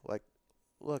supplements, like,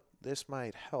 look, this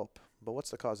might help, but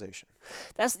what's the causation?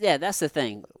 That's the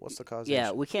thing. What's the causation?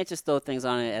 Yeah, we can't just throw things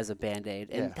on it as a band-aid.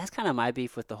 And Yeah. that's kind of my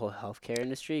beef with the whole healthcare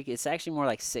industry. It's actually more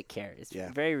like sick care. It's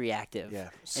Yeah. very reactive.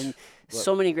 Yeah. And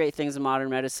so many great things in modern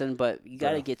medicine, but you got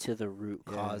to Bro. get to the root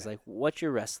cause. Yeah. Like, what's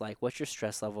your rest like? What's your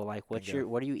stress level like? Bingo.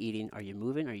 What are you eating? Are you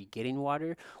moving? Are you getting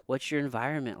water? What's your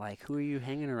environment like? Who are you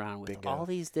hanging around with? Bingo. All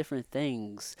these different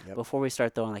things Yep. before we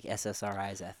start throwing like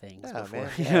SSRIs at things. Yeah, Before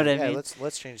man. you Yeah, know what I yeah. mean?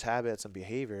 Let's change habits and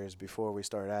behaviors before we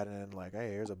start adding in like, hey,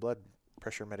 here's a blood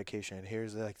pressure medication.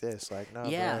 Here's like this. Like, no,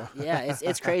 Yeah, bro. yeah,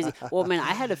 it's crazy. Well, man,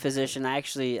 I had a physician. I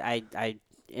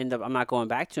end up I'm not going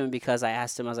back to him because I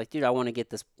asked him. I was like, dude, I want to get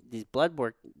these blood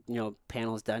work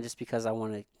panels done just because I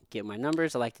want to get my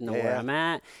numbers. I like to know Yeah, where yeah. I'm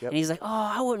at. Yep. And he's like, oh,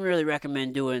 I wouldn't really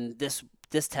recommend doing this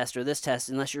test or this test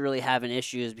unless you're really having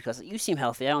issues because you seem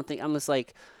healthy. I don't think I'm just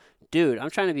like, dude, I'm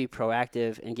trying to be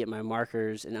proactive and get my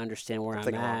markers and understand where I'm I'm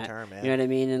thinking long at. term, man. You know what I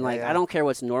mean? And Yeah, like, I yeah. don't care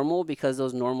what's normal because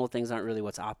those normal things aren't really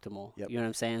what's optimal. Yep. You know what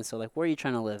I'm saying? So like, where are you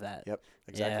trying to live at? Yep.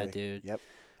 Exactly. Yeah, dude. Yep.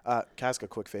 Can I ask a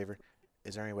quick favor?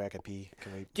 Is there any way I could pee?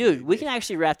 Can we? Dude, we can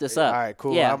actually wrap this up. All right,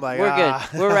 cool. Yeah, I'm like, we're ah.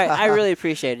 good. We're right. I really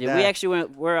appreciate it. Nah. We actually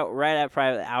we're right at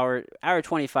probably hour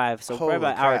 25, so Holy probably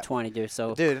about hour crap. 20, dude.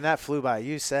 So Dude, and that flew by.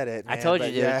 You said it, man. I told you,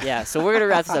 but dude. Yeah. So we're gonna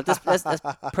wrap this up. That's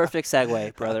perfect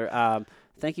segue, brother.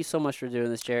 Thank you so much for doing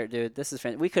this, Jarrett, dude. This is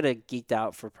we could have geeked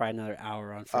out for probably another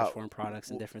hour on Fresh Form products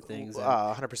and different things.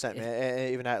 100%, man.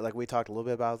 And even that, like we talked a little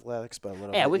bit about athletics, but a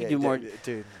little. Yeah, bit. we could do more.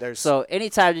 Dude, there's. So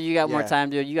anytime you got more Yeah.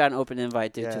 time, dude, you got an open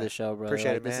invite, dude, to Yeah. the show, brother.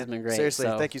 Appreciate Like, it, man. This has been great. Seriously,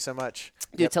 So, thank you so much.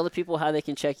 dude, Yep. tell the people how they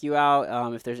can check you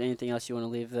out. If there's anything else you want to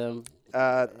leave them.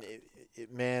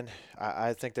 Man,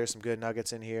 I think there's some good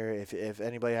nuggets in here. If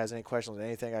anybody has any questions,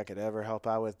 anything I could ever help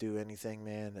out with, do anything,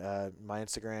 man. My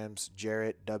Instagram's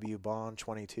Jarrett W Bond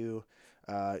 22.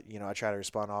 I try to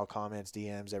respond to all comments,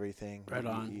 DMs, everything. Right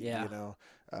on, yeah.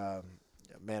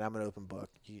 Man, I'm an open book.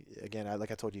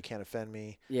 Like I told you, you can't offend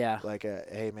me. Yeah. Like,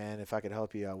 hey, man, if I could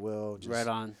help you, I will. Just, Right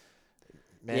on.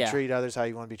 Man, Yeah. treat others how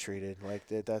you want to be treated. Like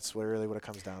that's really what it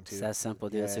comes down to. It's that simple,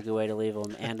 dude. It's a Yeah. good way to leave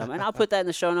them. And I'll put that in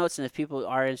the show notes. And if people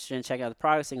are interested in checking out the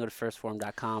products, they can go to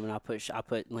firstform.com, and I'll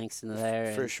put links into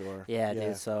there. For and sure. Yeah,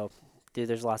 dude. So, dude,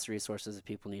 there's lots of resources if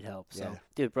people need help. So, Yeah.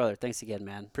 dude, brother, thanks again,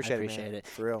 man. Appreciate I appreciate man. it.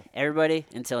 For real. Everybody,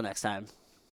 until next time.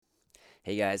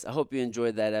 Hey guys, I hope you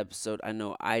enjoyed that episode. I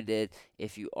know I did.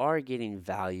 If you are getting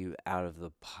value out of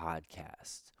the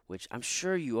podcast, which I'm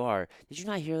sure you are, did you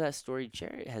not hear that story?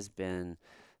 Jarrett has been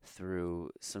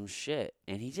through some shit,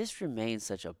 and he just remains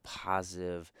such a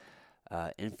positive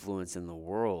influence in the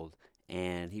world,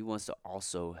 and he wants to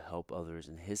also help others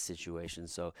in his situation.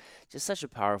 So, just such a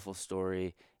powerful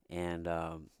story, and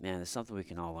man, it's something we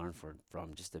can all learn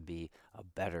from just to be a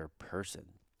better person.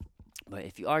 But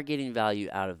if you are getting value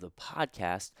out of the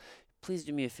podcast, please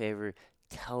do me a favor,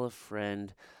 tell a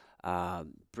friend.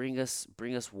 Bring us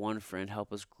one friend.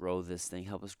 Help us grow this thing.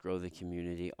 Help us grow the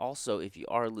community. Also, if you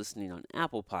are listening on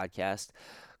Apple Podcast,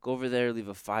 go over there, leave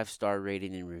a 5-star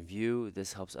rating and review.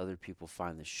 This helps other people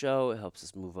find the show. It helps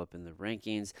us move up in the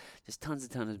rankings. Just tons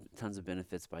of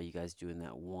benefits by you guys doing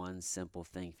that one simple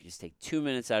thing. If you just take 2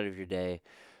 minutes out of your day,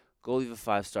 go leave a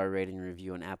 5-star rating and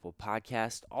review on Apple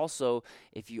Podcast. Also,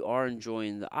 if you are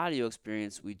enjoying the audio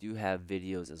experience, we do have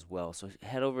videos as well. So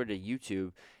head over to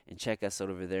YouTube and check us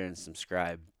out over there and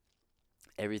subscribe.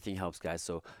 Everything helps, guys.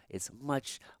 So it's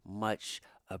much, much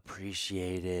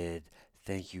appreciated.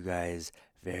 Thank you guys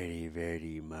very,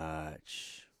 very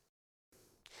much.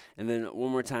 And then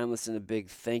one more time, listen, a big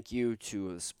thank you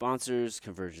to the sponsors,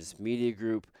 Convergence Media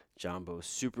Group, Jumbo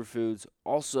Superfoods.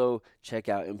 Also, check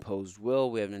out Imposed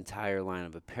Will. We have an entire line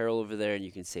of apparel over there, and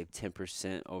you can save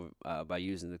 10% by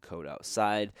using the code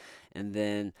outside. And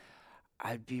then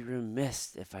I'd be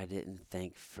remiss if I didn't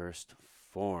thank First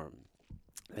Form.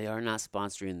 They are not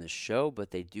sponsoring the show, but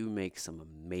they do make some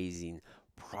amazing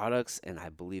products, and I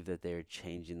believe that they are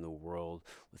changing the world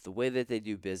with the way that they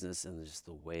do business and just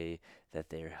the way that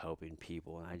they are helping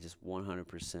people. And I just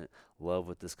 100% love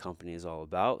what this company is all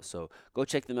about. So go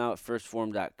check them out,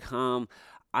 firstform.com.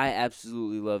 I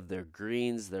absolutely love their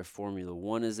greens. Their Formula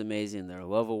One is amazing. Their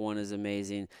Level One is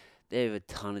amazing. They have a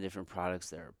ton of different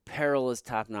products. Their apparel is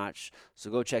top notch.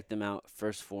 So go check them out,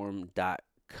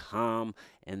 firstform.com.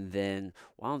 And then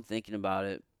while I'm thinking about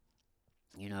it,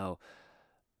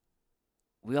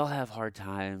 we all have hard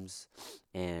times,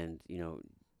 and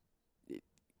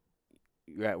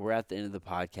we're at the end of the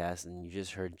podcast, and you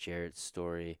just heard Jarrett's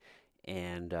story,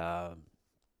 and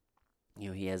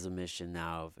he has a mission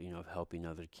now of helping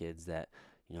other kids that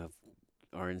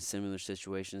are in similar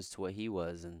situations to what he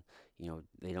was, and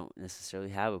they don't necessarily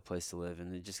have a place to live.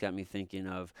 And it just got me thinking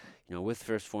of with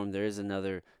First Form, there is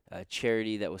another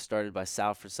charity that was started by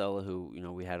Sal Frisella, who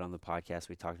we had on the podcast.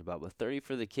 We talked about, but 30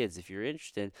 for the Kids. If you're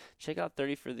interested, check out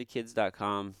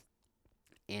 30forthekids.com.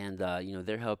 And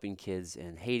they're helping kids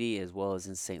in Haiti as well as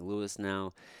in St. Louis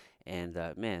now. And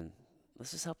man,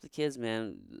 let's just help the kids,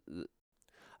 man.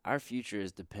 Our future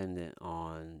is dependent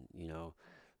on,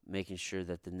 making sure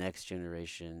that the next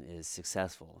generation is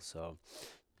successful. So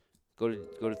go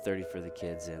to 30 for the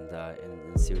kids and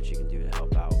see what you can do to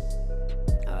help out.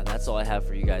 That's all I have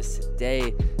for you guys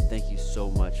today. Thank you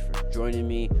so much for joining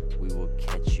me. We will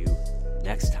catch you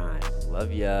next time.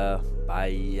 Love ya.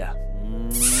 Bye.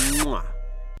 Mwah.